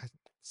fuck!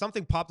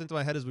 Something popped into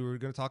my head as we were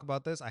going to talk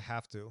about this. I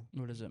have to.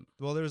 What is it?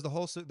 Well, there was the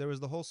whole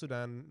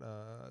Sudan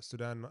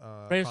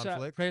Prayers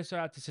conflict. Prayers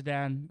out to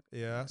Sudan.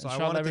 Yeah, so I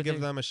Inshallah, wanted to give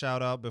everything- them a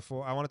shout out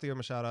before. I wanted to give them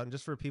a shout out, and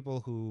just for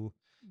people who,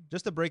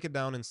 just to break it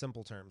down in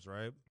simple terms,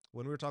 right?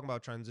 When we were talking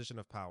about transition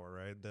of power,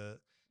 right?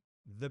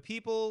 The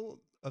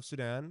people of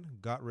Sudan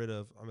got rid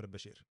of Ahmed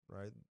al-Bashir,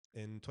 right,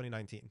 in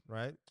 2019,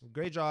 right?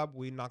 Great job,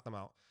 we knocked them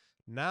out.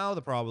 Now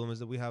the problem is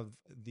that we have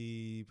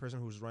the person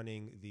who's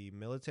running the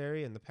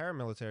military and the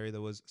paramilitary that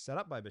was set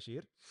up by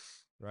Bashir,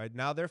 right?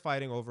 Now they're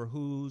fighting over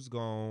who's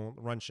going to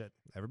run shit.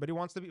 Everybody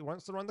wants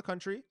to run the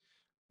country,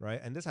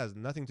 right? And this has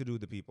nothing to do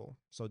with the people.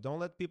 So don't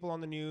let people on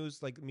the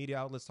news, like media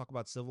outlets, talk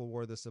about civil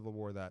war this, civil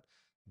war that.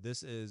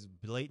 This is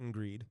blatant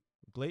greed,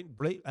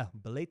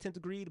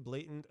 blatant greed,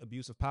 blatant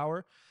abuse of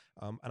power.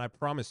 And I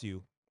promise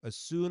you, as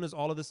soon as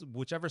all of this,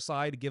 whichever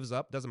side gives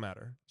up, doesn't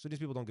matter. So these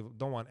people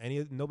don't want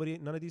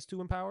none of these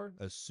two in power.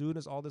 As soon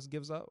as all this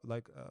gives up,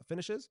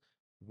 finishes,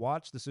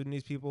 watch the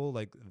Sudanese people,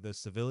 like the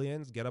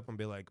civilians, get up and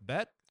be like,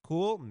 bet,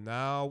 cool,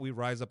 now we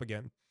rise up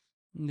again.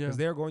 Because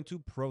they're going to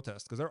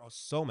protest, because they're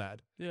so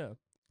mad. Yeah.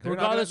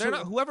 Regardless,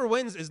 whoever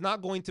wins is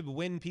not going to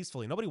win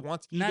peacefully. Nobody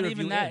wants either not of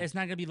even you that. in. It's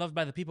not gonna be loved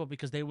by the people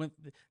because the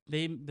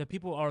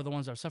people are the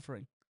ones that are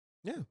suffering.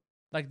 Yeah.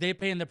 Like they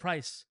paying the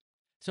price.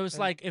 So it's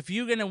like if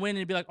you're gonna win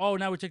and be like, oh,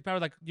 now we take power,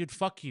 like, dude,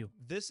 fuck you.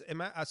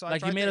 So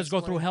like you made us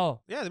go through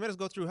hell. Yeah, they made us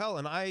go through hell,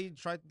 and I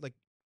tried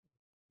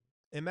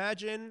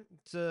imagine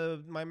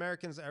to my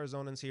Americans,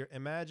 Arizonans here.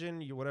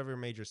 Imagine whatever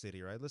major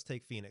city, right? Let's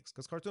take Phoenix,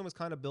 because Khartoum is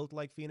kind of built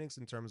like Phoenix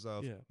in terms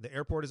of the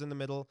airport is in the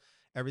middle,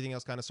 everything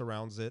else kind of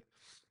surrounds it,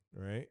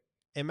 right?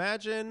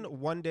 Imagine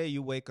one day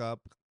you wake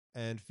up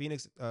and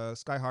Phoenix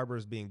Sky Harbor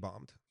is being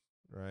bombed,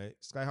 right?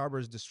 Sky Harbor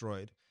is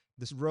destroyed.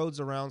 This roads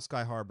around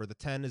Sky Harbor, the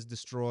 10 is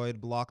destroyed,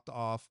 blocked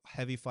off,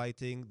 heavy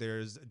fighting.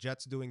 There's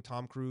jets doing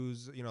Tom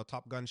Cruise,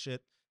 Top Gun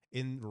shit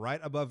in right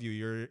above you.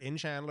 You're in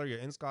Chandler, you're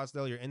in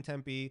Scottsdale, you're in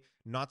Tempe,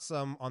 not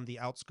some on the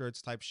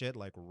outskirts type shit,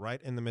 like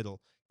right in the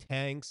middle.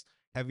 Tanks,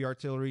 heavy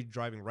artillery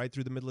driving right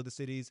through the middle of the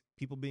cities,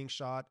 people being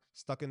shot,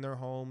 stuck in their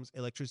homes,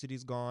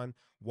 electricity's gone,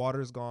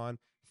 water's gone.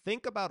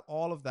 Think about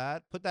all of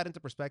that. Put that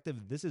into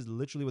perspective. This is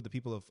literally what the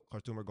people of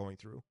Khartoum are going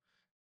through,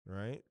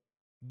 right?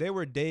 There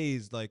were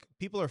days like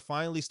people are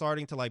finally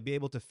starting to like be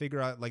able to figure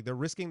out, like they're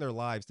risking their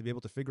lives to be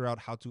able to figure out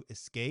how to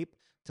escape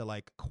to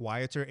like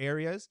quieter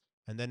areas.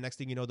 And then next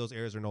thing you know, those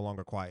areas are no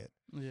longer quiet.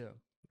 Yeah.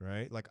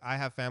 Right. Like I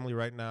have family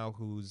right now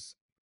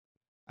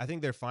I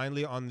think they're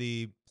finally on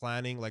the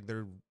planning, like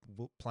they're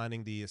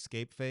planning the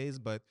escape phase.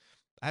 But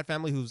I had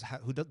family who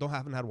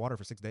haven't had water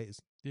for 6 days.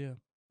 Yeah.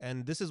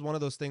 And this is one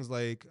of those things,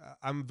 like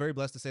I'm very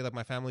blessed to say that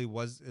my family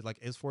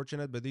is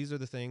fortunate, but these are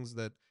the things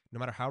that no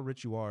matter how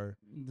rich you are,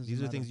 these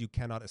are the things you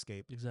cannot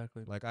escape.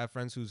 Exactly. Like I have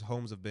friends whose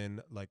homes have been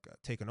like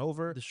taken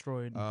over,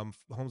 destroyed. Homes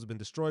have been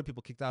destroyed.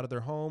 People kicked out of their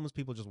homes.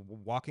 People just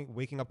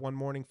waking up one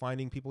morning,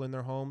 finding people in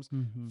their homes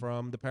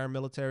from the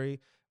paramilitary.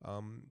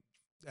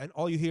 And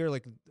all you hear,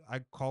 like I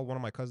called one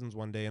of my cousins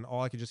one day and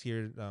all I could just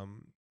hear,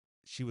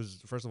 she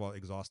was first of all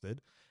exhausted.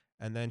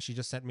 And then she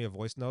just sent me a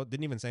voice note,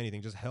 didn't even say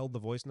anything, just held the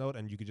voice note,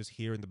 and you could just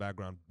hear in the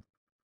background.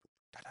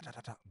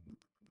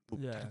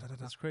 Yeah,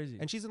 that's crazy.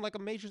 And she's in like a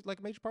major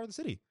part of the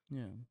city.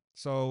 Yeah.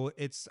 So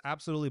it's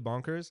absolutely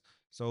bonkers.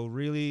 So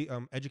really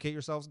educate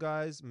yourselves,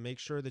 guys. Make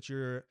sure that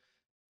you're,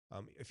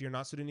 if you're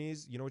not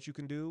Sudanese, you know what you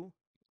can do.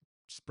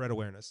 spread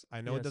awareness.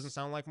 I know it doesn't Yes.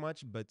 sound like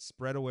much, but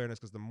spread awareness,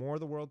 because the more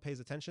the world pays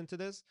attention to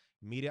this,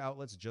 media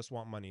outlets just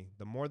want money.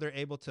 The more they're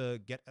able to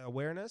get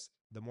awareness,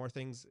 the more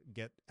things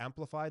get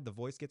amplified. The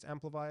voice gets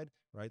amplified,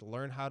 right?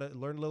 Learn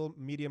little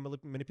media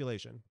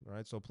manipulation,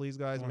 right? So please,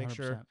 guys, make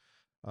sure.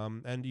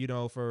 100%.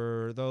 And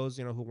for those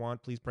who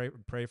want, please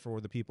pray for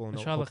the people, and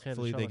Inshallah khair,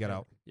 hopefully they inshallah get khair.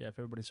 out. Yeah, if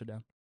everybody's so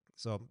down.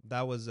 So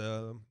that was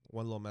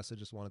one little message.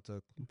 Just wanted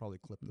to probably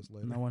clip this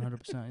later. No,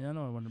 100%. Yeah,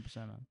 no,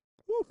 100%.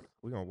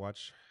 We're gonna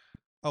watch.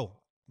 Oh,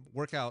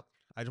 workout.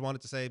 I just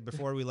wanted to say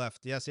before we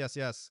left. Yes.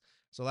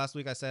 So last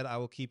week I said I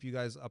will keep you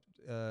guys up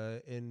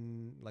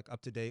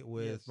up to date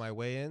with my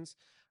weigh-ins.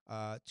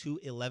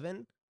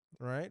 211,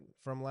 right,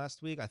 from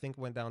last week. I think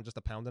went down just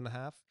a pound and a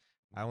half.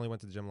 I only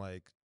went to the gym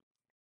like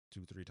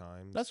 2-3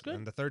 times. That's good.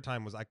 And the third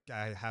time was I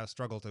have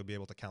struggled to be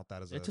able to count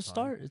that as It's a time.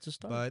 start. It's a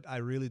start. But I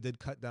really did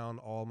cut down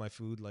all my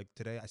food. Like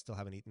today, I still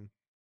haven't eaten.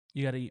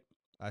 You gotta eat.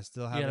 I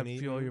still You haven't gotta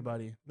eaten. fuel your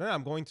body. No,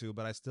 I'm going to,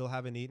 but I still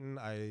haven't eaten.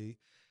 I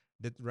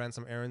ran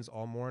some errands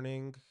all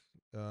morning.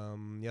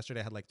 Yesterday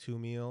I had like 2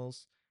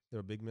 meals. They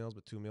were big meals,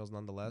 but 2 meals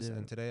nonetheless. Yeah.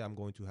 And today I'm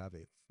going to have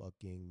a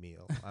fucking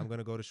meal. I'm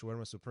gonna go to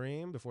Shawarma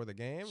Supreme before the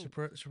game.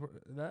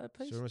 That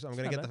place. I'm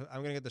gonna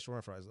get the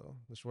shawarma fries though.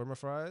 The shawarma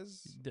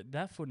fries,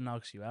 That food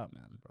knocks you out,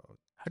 man. bro.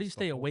 How do you That's the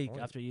stay whole awake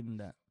point. after eating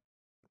that?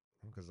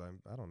 Because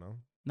I don't know.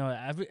 No,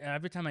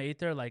 every time I eat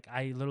there, like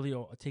I literally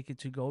take it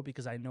to go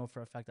because I know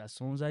for a fact that as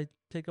soon as I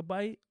take a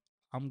bite,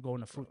 I'm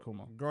going to fruit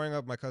coma. Growing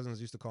up, my cousins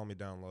used to call me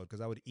download because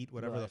I would eat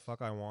whatever the Right.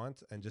 fuck I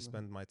want and just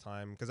spend my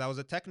time. Because I was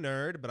a tech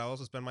nerd, but I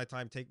also spend my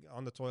time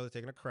on the toilet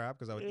taking a crap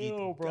because I would eat.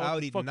 Ew, bro, I what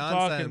would the eat fuck you talking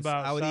nonsense.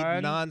 about, I would eat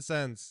son?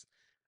 nonsense.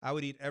 I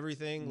would eat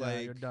everything. Nah,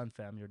 like you're done,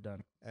 fam. You're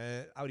done.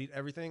 I would eat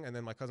everything, and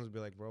then my cousins would be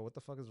like, "Bro, what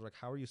the fuck is like?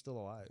 How are you still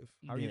alive?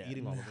 How are you Yeah,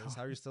 eating all of this? no.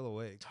 How are you still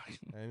awake?"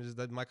 And just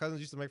that my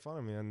cousins used to make fun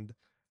of me, and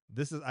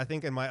this is, I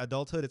think, in my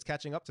adulthood, it's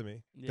catching up to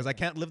me because I Yeah.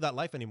 can't live that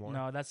life anymore.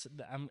 No,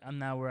 I'm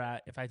now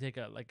where if I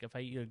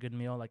eat a good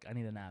meal, like I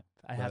need a nap.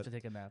 I have But to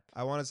take a nap.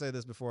 I want to say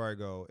this before I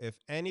go.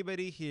 If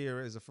anybody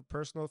here is a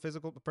personal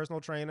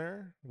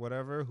trainer,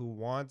 whatever, who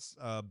wants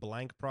a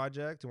blank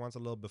project, who wants a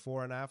little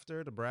before and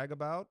after to brag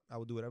about, I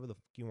will do whatever the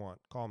fuck you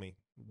want. Call me,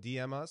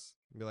 DM us,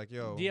 be like,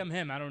 yo, DM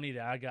him. I don't need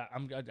it. I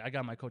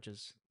got my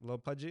coaches. a little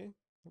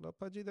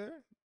pudgy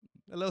there.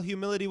 A little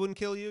humility wouldn't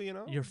kill you, you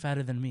know. You're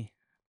fatter than me.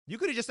 You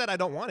could have just said I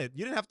don't want it.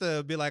 You didn't have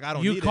to be like I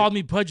don't. You need called it.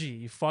 me pudgy.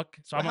 You fuck.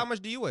 So But how much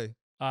do you weigh?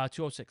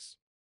 206.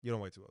 You don't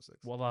weigh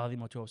 206. Wallah,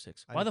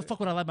 206. I Why need the to- fuck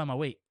would I lie by my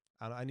weight?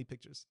 I need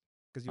pictures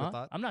because you Huh?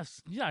 thought I'm not.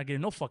 You're not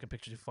getting no fucking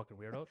pictures. You fucking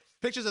weirdo.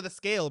 pictures of the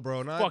scale,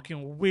 bro. Not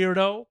Fucking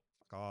weirdo.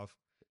 fuck off.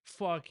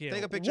 Fucking.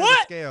 Take a picture What? of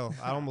the scale.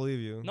 I don't believe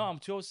you. No, I'm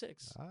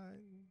 206. All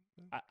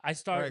right. I All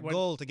started right, when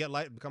goal to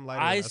become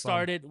lighter. I That's all.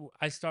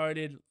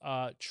 started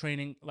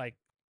training like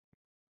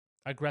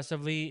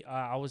aggressively.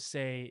 I would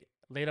say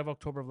late of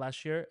October of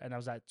last year, and I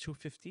was at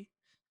 250,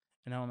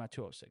 and now I'm at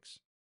 206.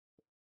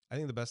 I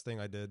think the best thing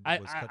I did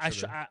was cut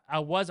sugar. I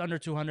was under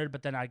 200,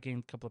 but then I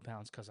gained a couple of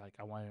pounds because like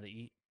I wanted to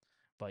eat.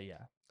 But yeah,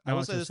 I now will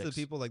I'm say this to the 206.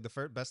 people: like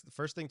the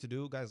first thing to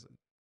do, guys,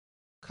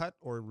 cut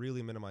or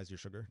really minimize your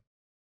sugar.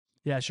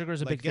 Yeah, sugar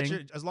is a Like big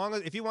thing. as long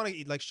as if you want to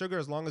eat like sugar,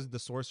 as long as the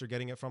source you're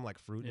getting it from, like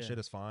fruit and Yeah. shit,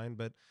 is fine.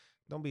 But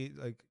don't be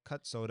like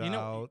cut soda You know,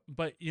 out.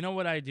 but you know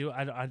what I do?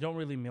 I don't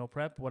really meal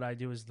prep. What I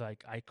do is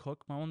like I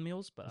cook my own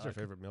meals. But What's your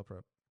favorite meal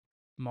prep?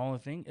 my only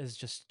thing is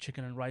just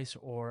chicken and rice,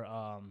 or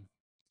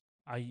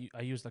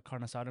I use the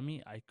carne asada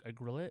meat. I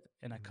grill it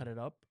and I cut it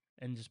up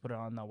and just put it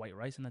on the white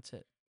rice, and that's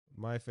it.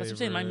 My favorite. That's what I'm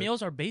saying. My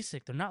meals are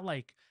basic. They're not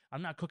like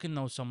I'm not cooking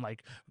those some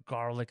like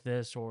garlic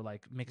this or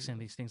like mixing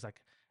these things.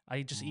 Like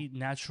I just eat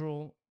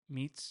natural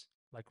meats,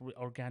 like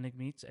organic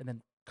meats, and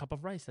then cup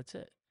of rice. That's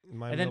it.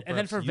 My And meal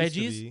then preps for used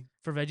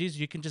to veggies, be-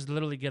 you can just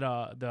literally get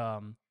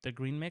the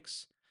green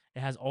mix.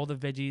 It has all the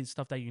veggie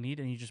stuff that you need,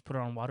 and you just put it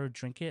on water,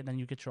 drink it, and then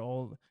you get your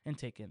all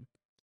intake in.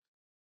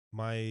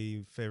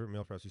 My favorite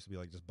meal preps used to be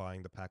like just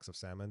buying the packs of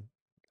salmon,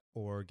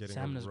 or getting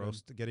Salmon is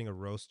good. getting a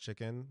roast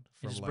chicken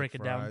from just like break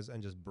it down. fries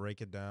and just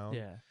break it down.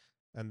 Yeah,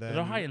 And then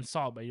they're high in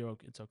salt, but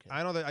it's okay.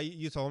 I know that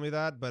you told me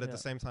that, but at Yeah. the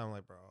same time,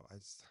 like, bro,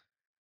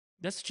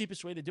 That's the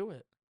cheapest way to do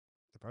it.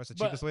 the But-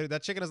 cheapest way.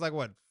 That chicken is like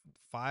what,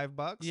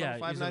 $5? Yeah,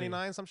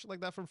 $5.99, some shit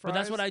like that from fries. But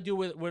that's what I do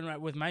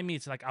with my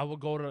meats. Like I will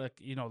go to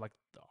like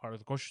our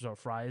grocery store,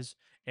 Fry's,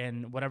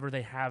 and whatever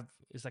they have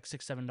is like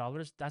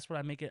 $6-7. That's what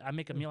I make it. I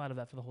make a meal out of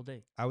that for the whole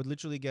day. I would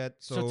literally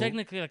get So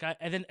technically, like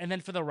and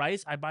then for the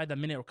rice, I buy the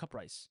minute or cup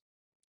rice.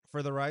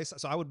 for the rice.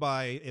 So I would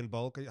buy in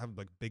bulk. I have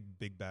like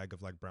big bag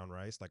of like brown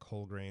rice, like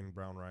whole grain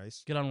brown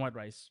rice. Get on white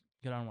rice.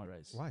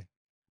 Why?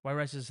 White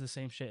rice is the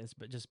same shit. It's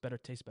just better,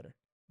 tastes better.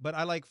 But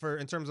I like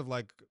in terms of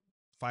like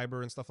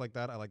fiber and stuff like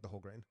that, I like the whole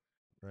grain,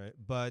 right?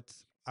 But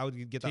I would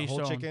get To that each whole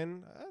their own.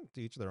 chicken.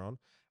 To each their own.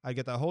 I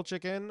get that whole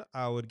chicken.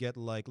 I would get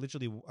like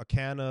literally a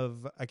can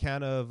of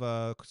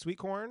sweet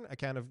corn, a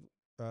can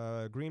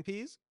of green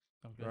peas.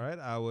 Okay. Right.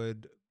 I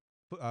would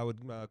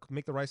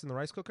make the rice in the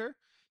rice cooker,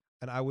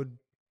 and I would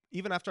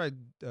even after I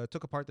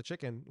took apart the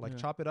chicken, like Yeah.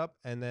 chop it up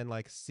and then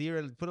like sear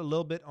it, put a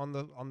little bit on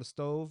the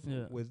stove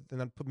Yeah. and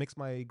then mix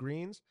my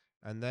greens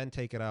and then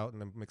take it out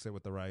and then mix it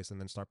with the rice and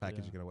then start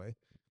packaging it away.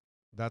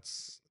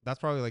 That's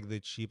probably like the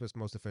cheapest,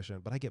 most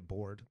efficient. But I get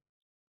bored.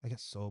 I get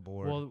so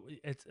bored. Well,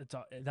 it's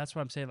that's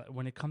what I'm saying. Like,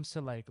 when it comes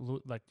to like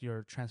like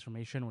your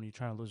transformation, when you're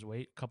trying to lose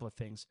weight, a couple of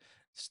things.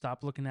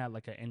 Stop looking at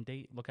like an end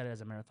date. Look at it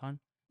as a marathon.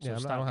 Yeah,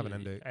 I don't have an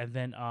end date. And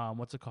then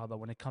what's it called? Though,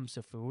 when it comes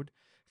to food,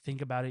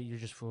 think about it. You're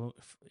just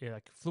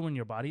like flew in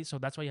your body. So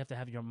that's why you have to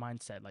have your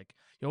mindset. Like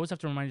you always have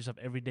to remind yourself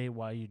every day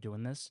why you're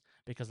doing this,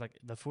 because like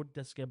the food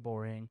does get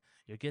boring.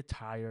 You get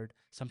tired.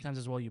 Sometimes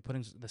as well, you're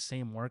putting the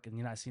same work and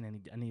you're not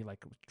seeing any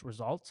like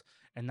results.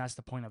 And that's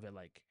the point of it.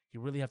 Like you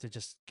really have to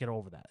just get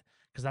over that.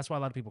 Because that's why a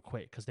lot of people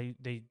quit. Because they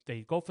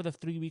go for the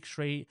 3 weeks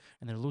straight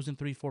and they're losing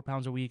 3-4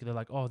 pounds a week. They're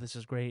like, oh, this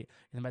is great.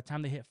 And then by the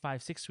time they hit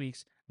 5-6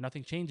 weeks,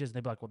 nothing changes.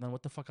 They'll be like, well, then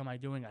what the fuck am I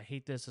doing? I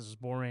hate this. This is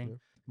boring.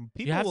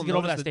 Yeah. You have to get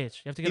over that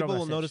stage. You have to get over that People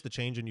will stage. notice the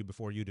change in you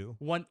before you do.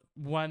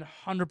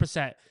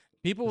 100%.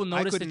 People will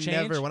notice the change.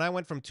 Never. When I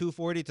went from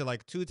 240 to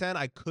like 210,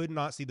 I could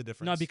not see the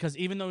difference. No, because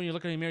even though you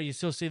look in the mirror, you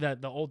still see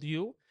that the old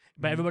you.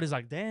 But everybody's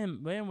like,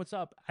 damn, man, what's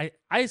up?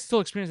 I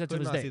still experience that to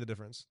this day. Could not see the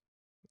difference.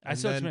 And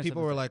then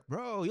people were like,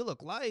 "Bro, you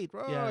look light,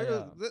 bro.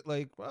 Yeah.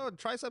 Like, bro,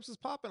 triceps is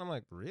popping." I'm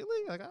like,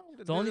 "Really? Like, I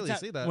don't the only really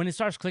see that." When it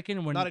starts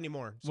clicking, not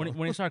anymore. So.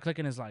 When it starts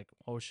clicking, is like,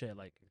 oh shit,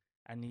 like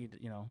I need,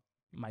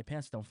 my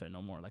pants don't fit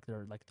no more. Like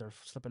they're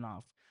slipping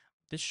off.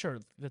 This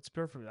shirt, that's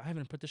perfect. I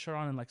haven't put this shirt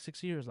on in like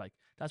 6 years. Like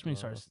that's when you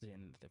start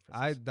seeing the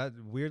difference. That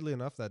weirdly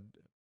enough that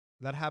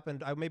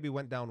happened. I maybe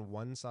went down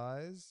one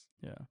size.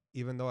 Yeah.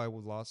 Even though I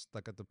was lost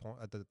like at the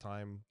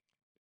time,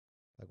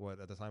 like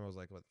at the time I was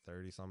like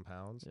 30 some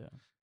pounds. Yeah.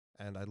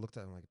 And I looked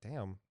at it and like,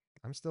 damn,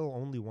 I'm still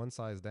only one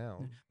size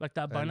down. Like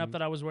that button up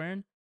that I was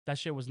wearing, that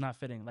shit was not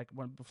fitting. Like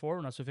when I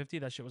was 250,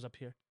 that shit was up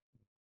here.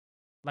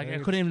 Like I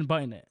couldn't even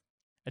button it.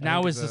 And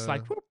now it's just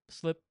like whoop,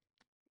 slip.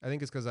 I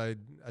think it's because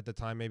at the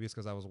time, maybe it's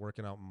because I was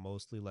working out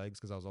mostly legs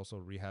because I was also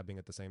rehabbing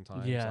at the same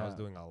time. Yeah. So I was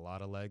doing a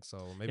lot of legs. So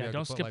maybe I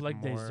don't skip like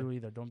leg days too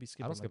either. Don't be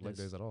skipping. I don't skip leg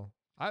days at all.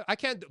 I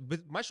can't.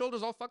 But my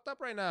shoulder's all fucked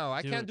up right now.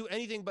 I can't do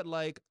anything but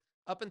like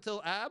up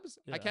until abs.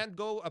 I can't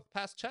go up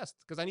past chest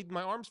because I need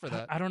my arms for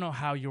that. I don't know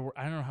how I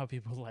don't know how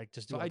people like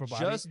just do upper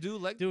body. I just do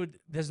leg. Dude,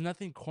 there's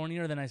nothing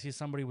cornier than I see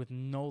somebody with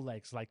no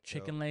legs, like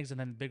chicken legs and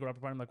then bigger upper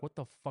body. I'm like, what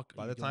the fuck?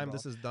 By the time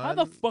this is done, how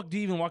the fuck do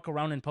you even walk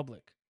around in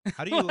public?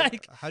 How do you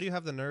how do you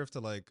have the nerve to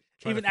like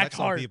try even to flex act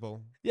hard on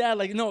people? Yeah,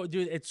 like no,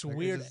 dude, it's like,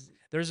 weird.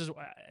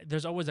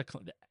 There's always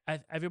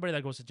everybody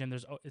that goes to gym.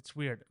 It's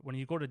weird when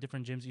you go to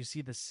different gyms. You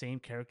see the same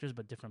characters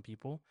but different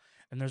people.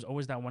 And there's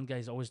always that one guy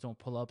who's always doing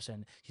pull-ups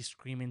and he's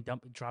screaming,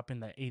 dropping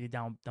the 80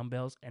 down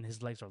dumbbells, and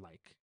his legs are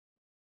like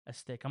a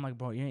stick. I'm like,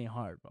 bro, you ain't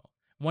hard, bro.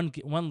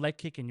 One leg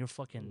kick and you're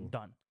fucking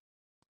done.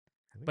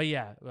 But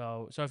yeah,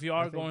 so if you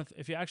are going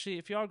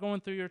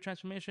through your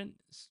transformation,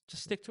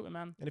 just stick to it,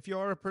 man. And if you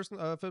are a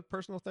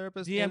personal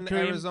therapist DM in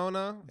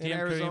Arizona,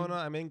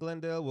 I'm in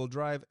Glendale. We'll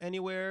drive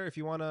anywhere if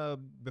you want to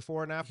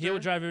before and after. He'll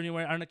drive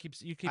anywhere. I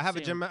have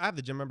a gym. I have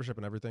the gym membership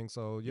and everything,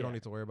 so you don't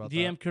need to worry about that.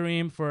 DM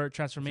Kareem for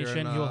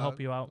transformation. He'll help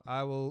you out.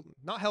 I will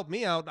not help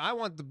me out. I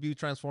want to be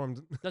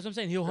transformed. That's what I'm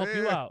saying. He'll help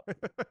you out.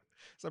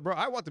 So, bro,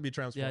 I want to be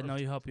transformed. Yeah, no,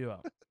 he'll help you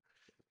out.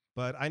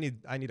 But I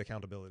need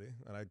accountability,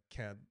 and I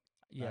can't.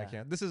 Yeah, I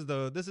can't. This is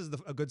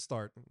a good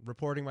start.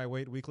 Reporting my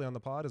weight weekly on the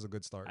pod is a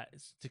good start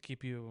to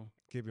keep you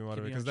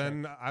motivated. Because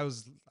then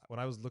when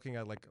I was looking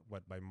at like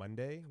by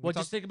Monday. Well,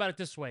 just think about it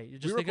this way.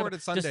 We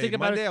recorded Sunday. Just think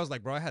about Monday, I was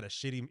like, bro, I had a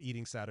shitty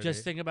eating Saturday.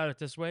 Just think about it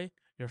this way.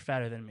 You're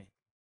fatter than me.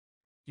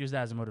 Use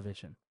that as a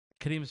motivation.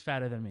 Kareem's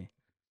fatter than me.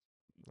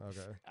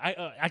 Okay.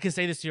 I can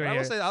say this to you. I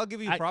will say I'll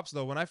give you props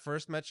though. When I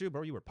first met you,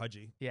 bro, you were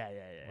pudgy. Yeah.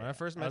 When I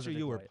first met you,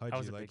 you were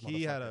pudgy. Like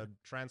he had a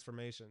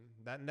transformation.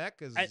 That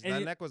neck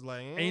was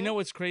like. And you know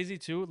what's crazy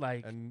too?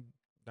 Like, and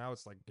now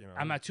it's like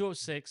I'm at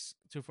 206,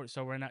 240.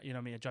 So we're not.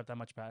 I dropped that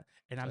much fat,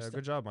 and I'm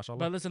good job, mashallah.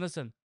 But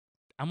listen.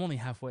 I'm only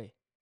halfway.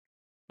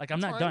 Like I'm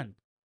not done.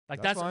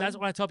 Like that's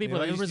why I tell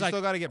people. You like,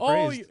 still gotta get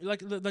praised.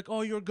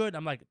 Oh, you're good.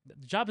 I'm like,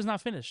 the job is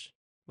not finished.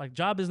 Like,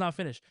 job is not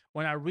finished.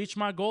 When I reach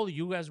my goal,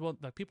 you guys will,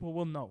 like, people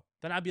will know.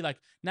 Then I'll be like,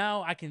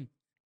 now I can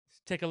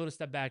take a little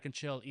step back and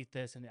chill, eat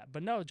this and that.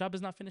 But no, the job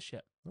is not finished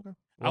yet. Okay.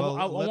 Well,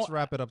 let's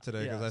wrap it up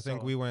today because I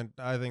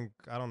think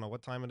I don't know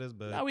what time it is,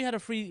 but now we had a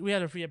free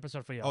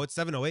episode for you. Oh, it's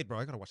 7:08, bro.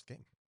 I gotta watch the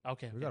game.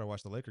 Okay. We gotta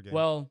watch the Laker game.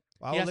 Well,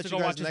 he has to go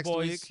watch his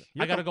boys.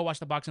 I gotta go watch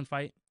the boxing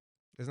fight.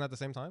 Isn't that the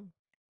same time?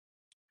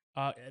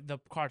 The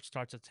card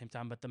starts at the same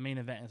time, but the main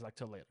event is like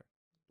till later.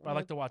 But I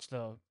like to watch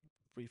the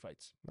free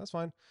fights. That's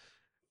fine.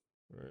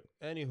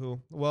 Anywho,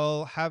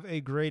 well, have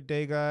a great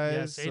day,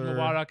 guys. Yes, Eid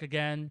Mubarak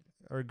again.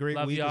 Or a great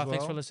week as well.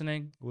 Thanks for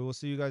listening. We will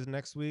see you guys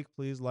next week.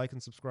 Please like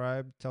and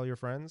subscribe. Tell your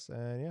friends.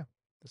 And yeah.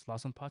 This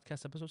Lost on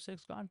Podcast episode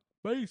 6 gone.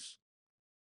 Peace.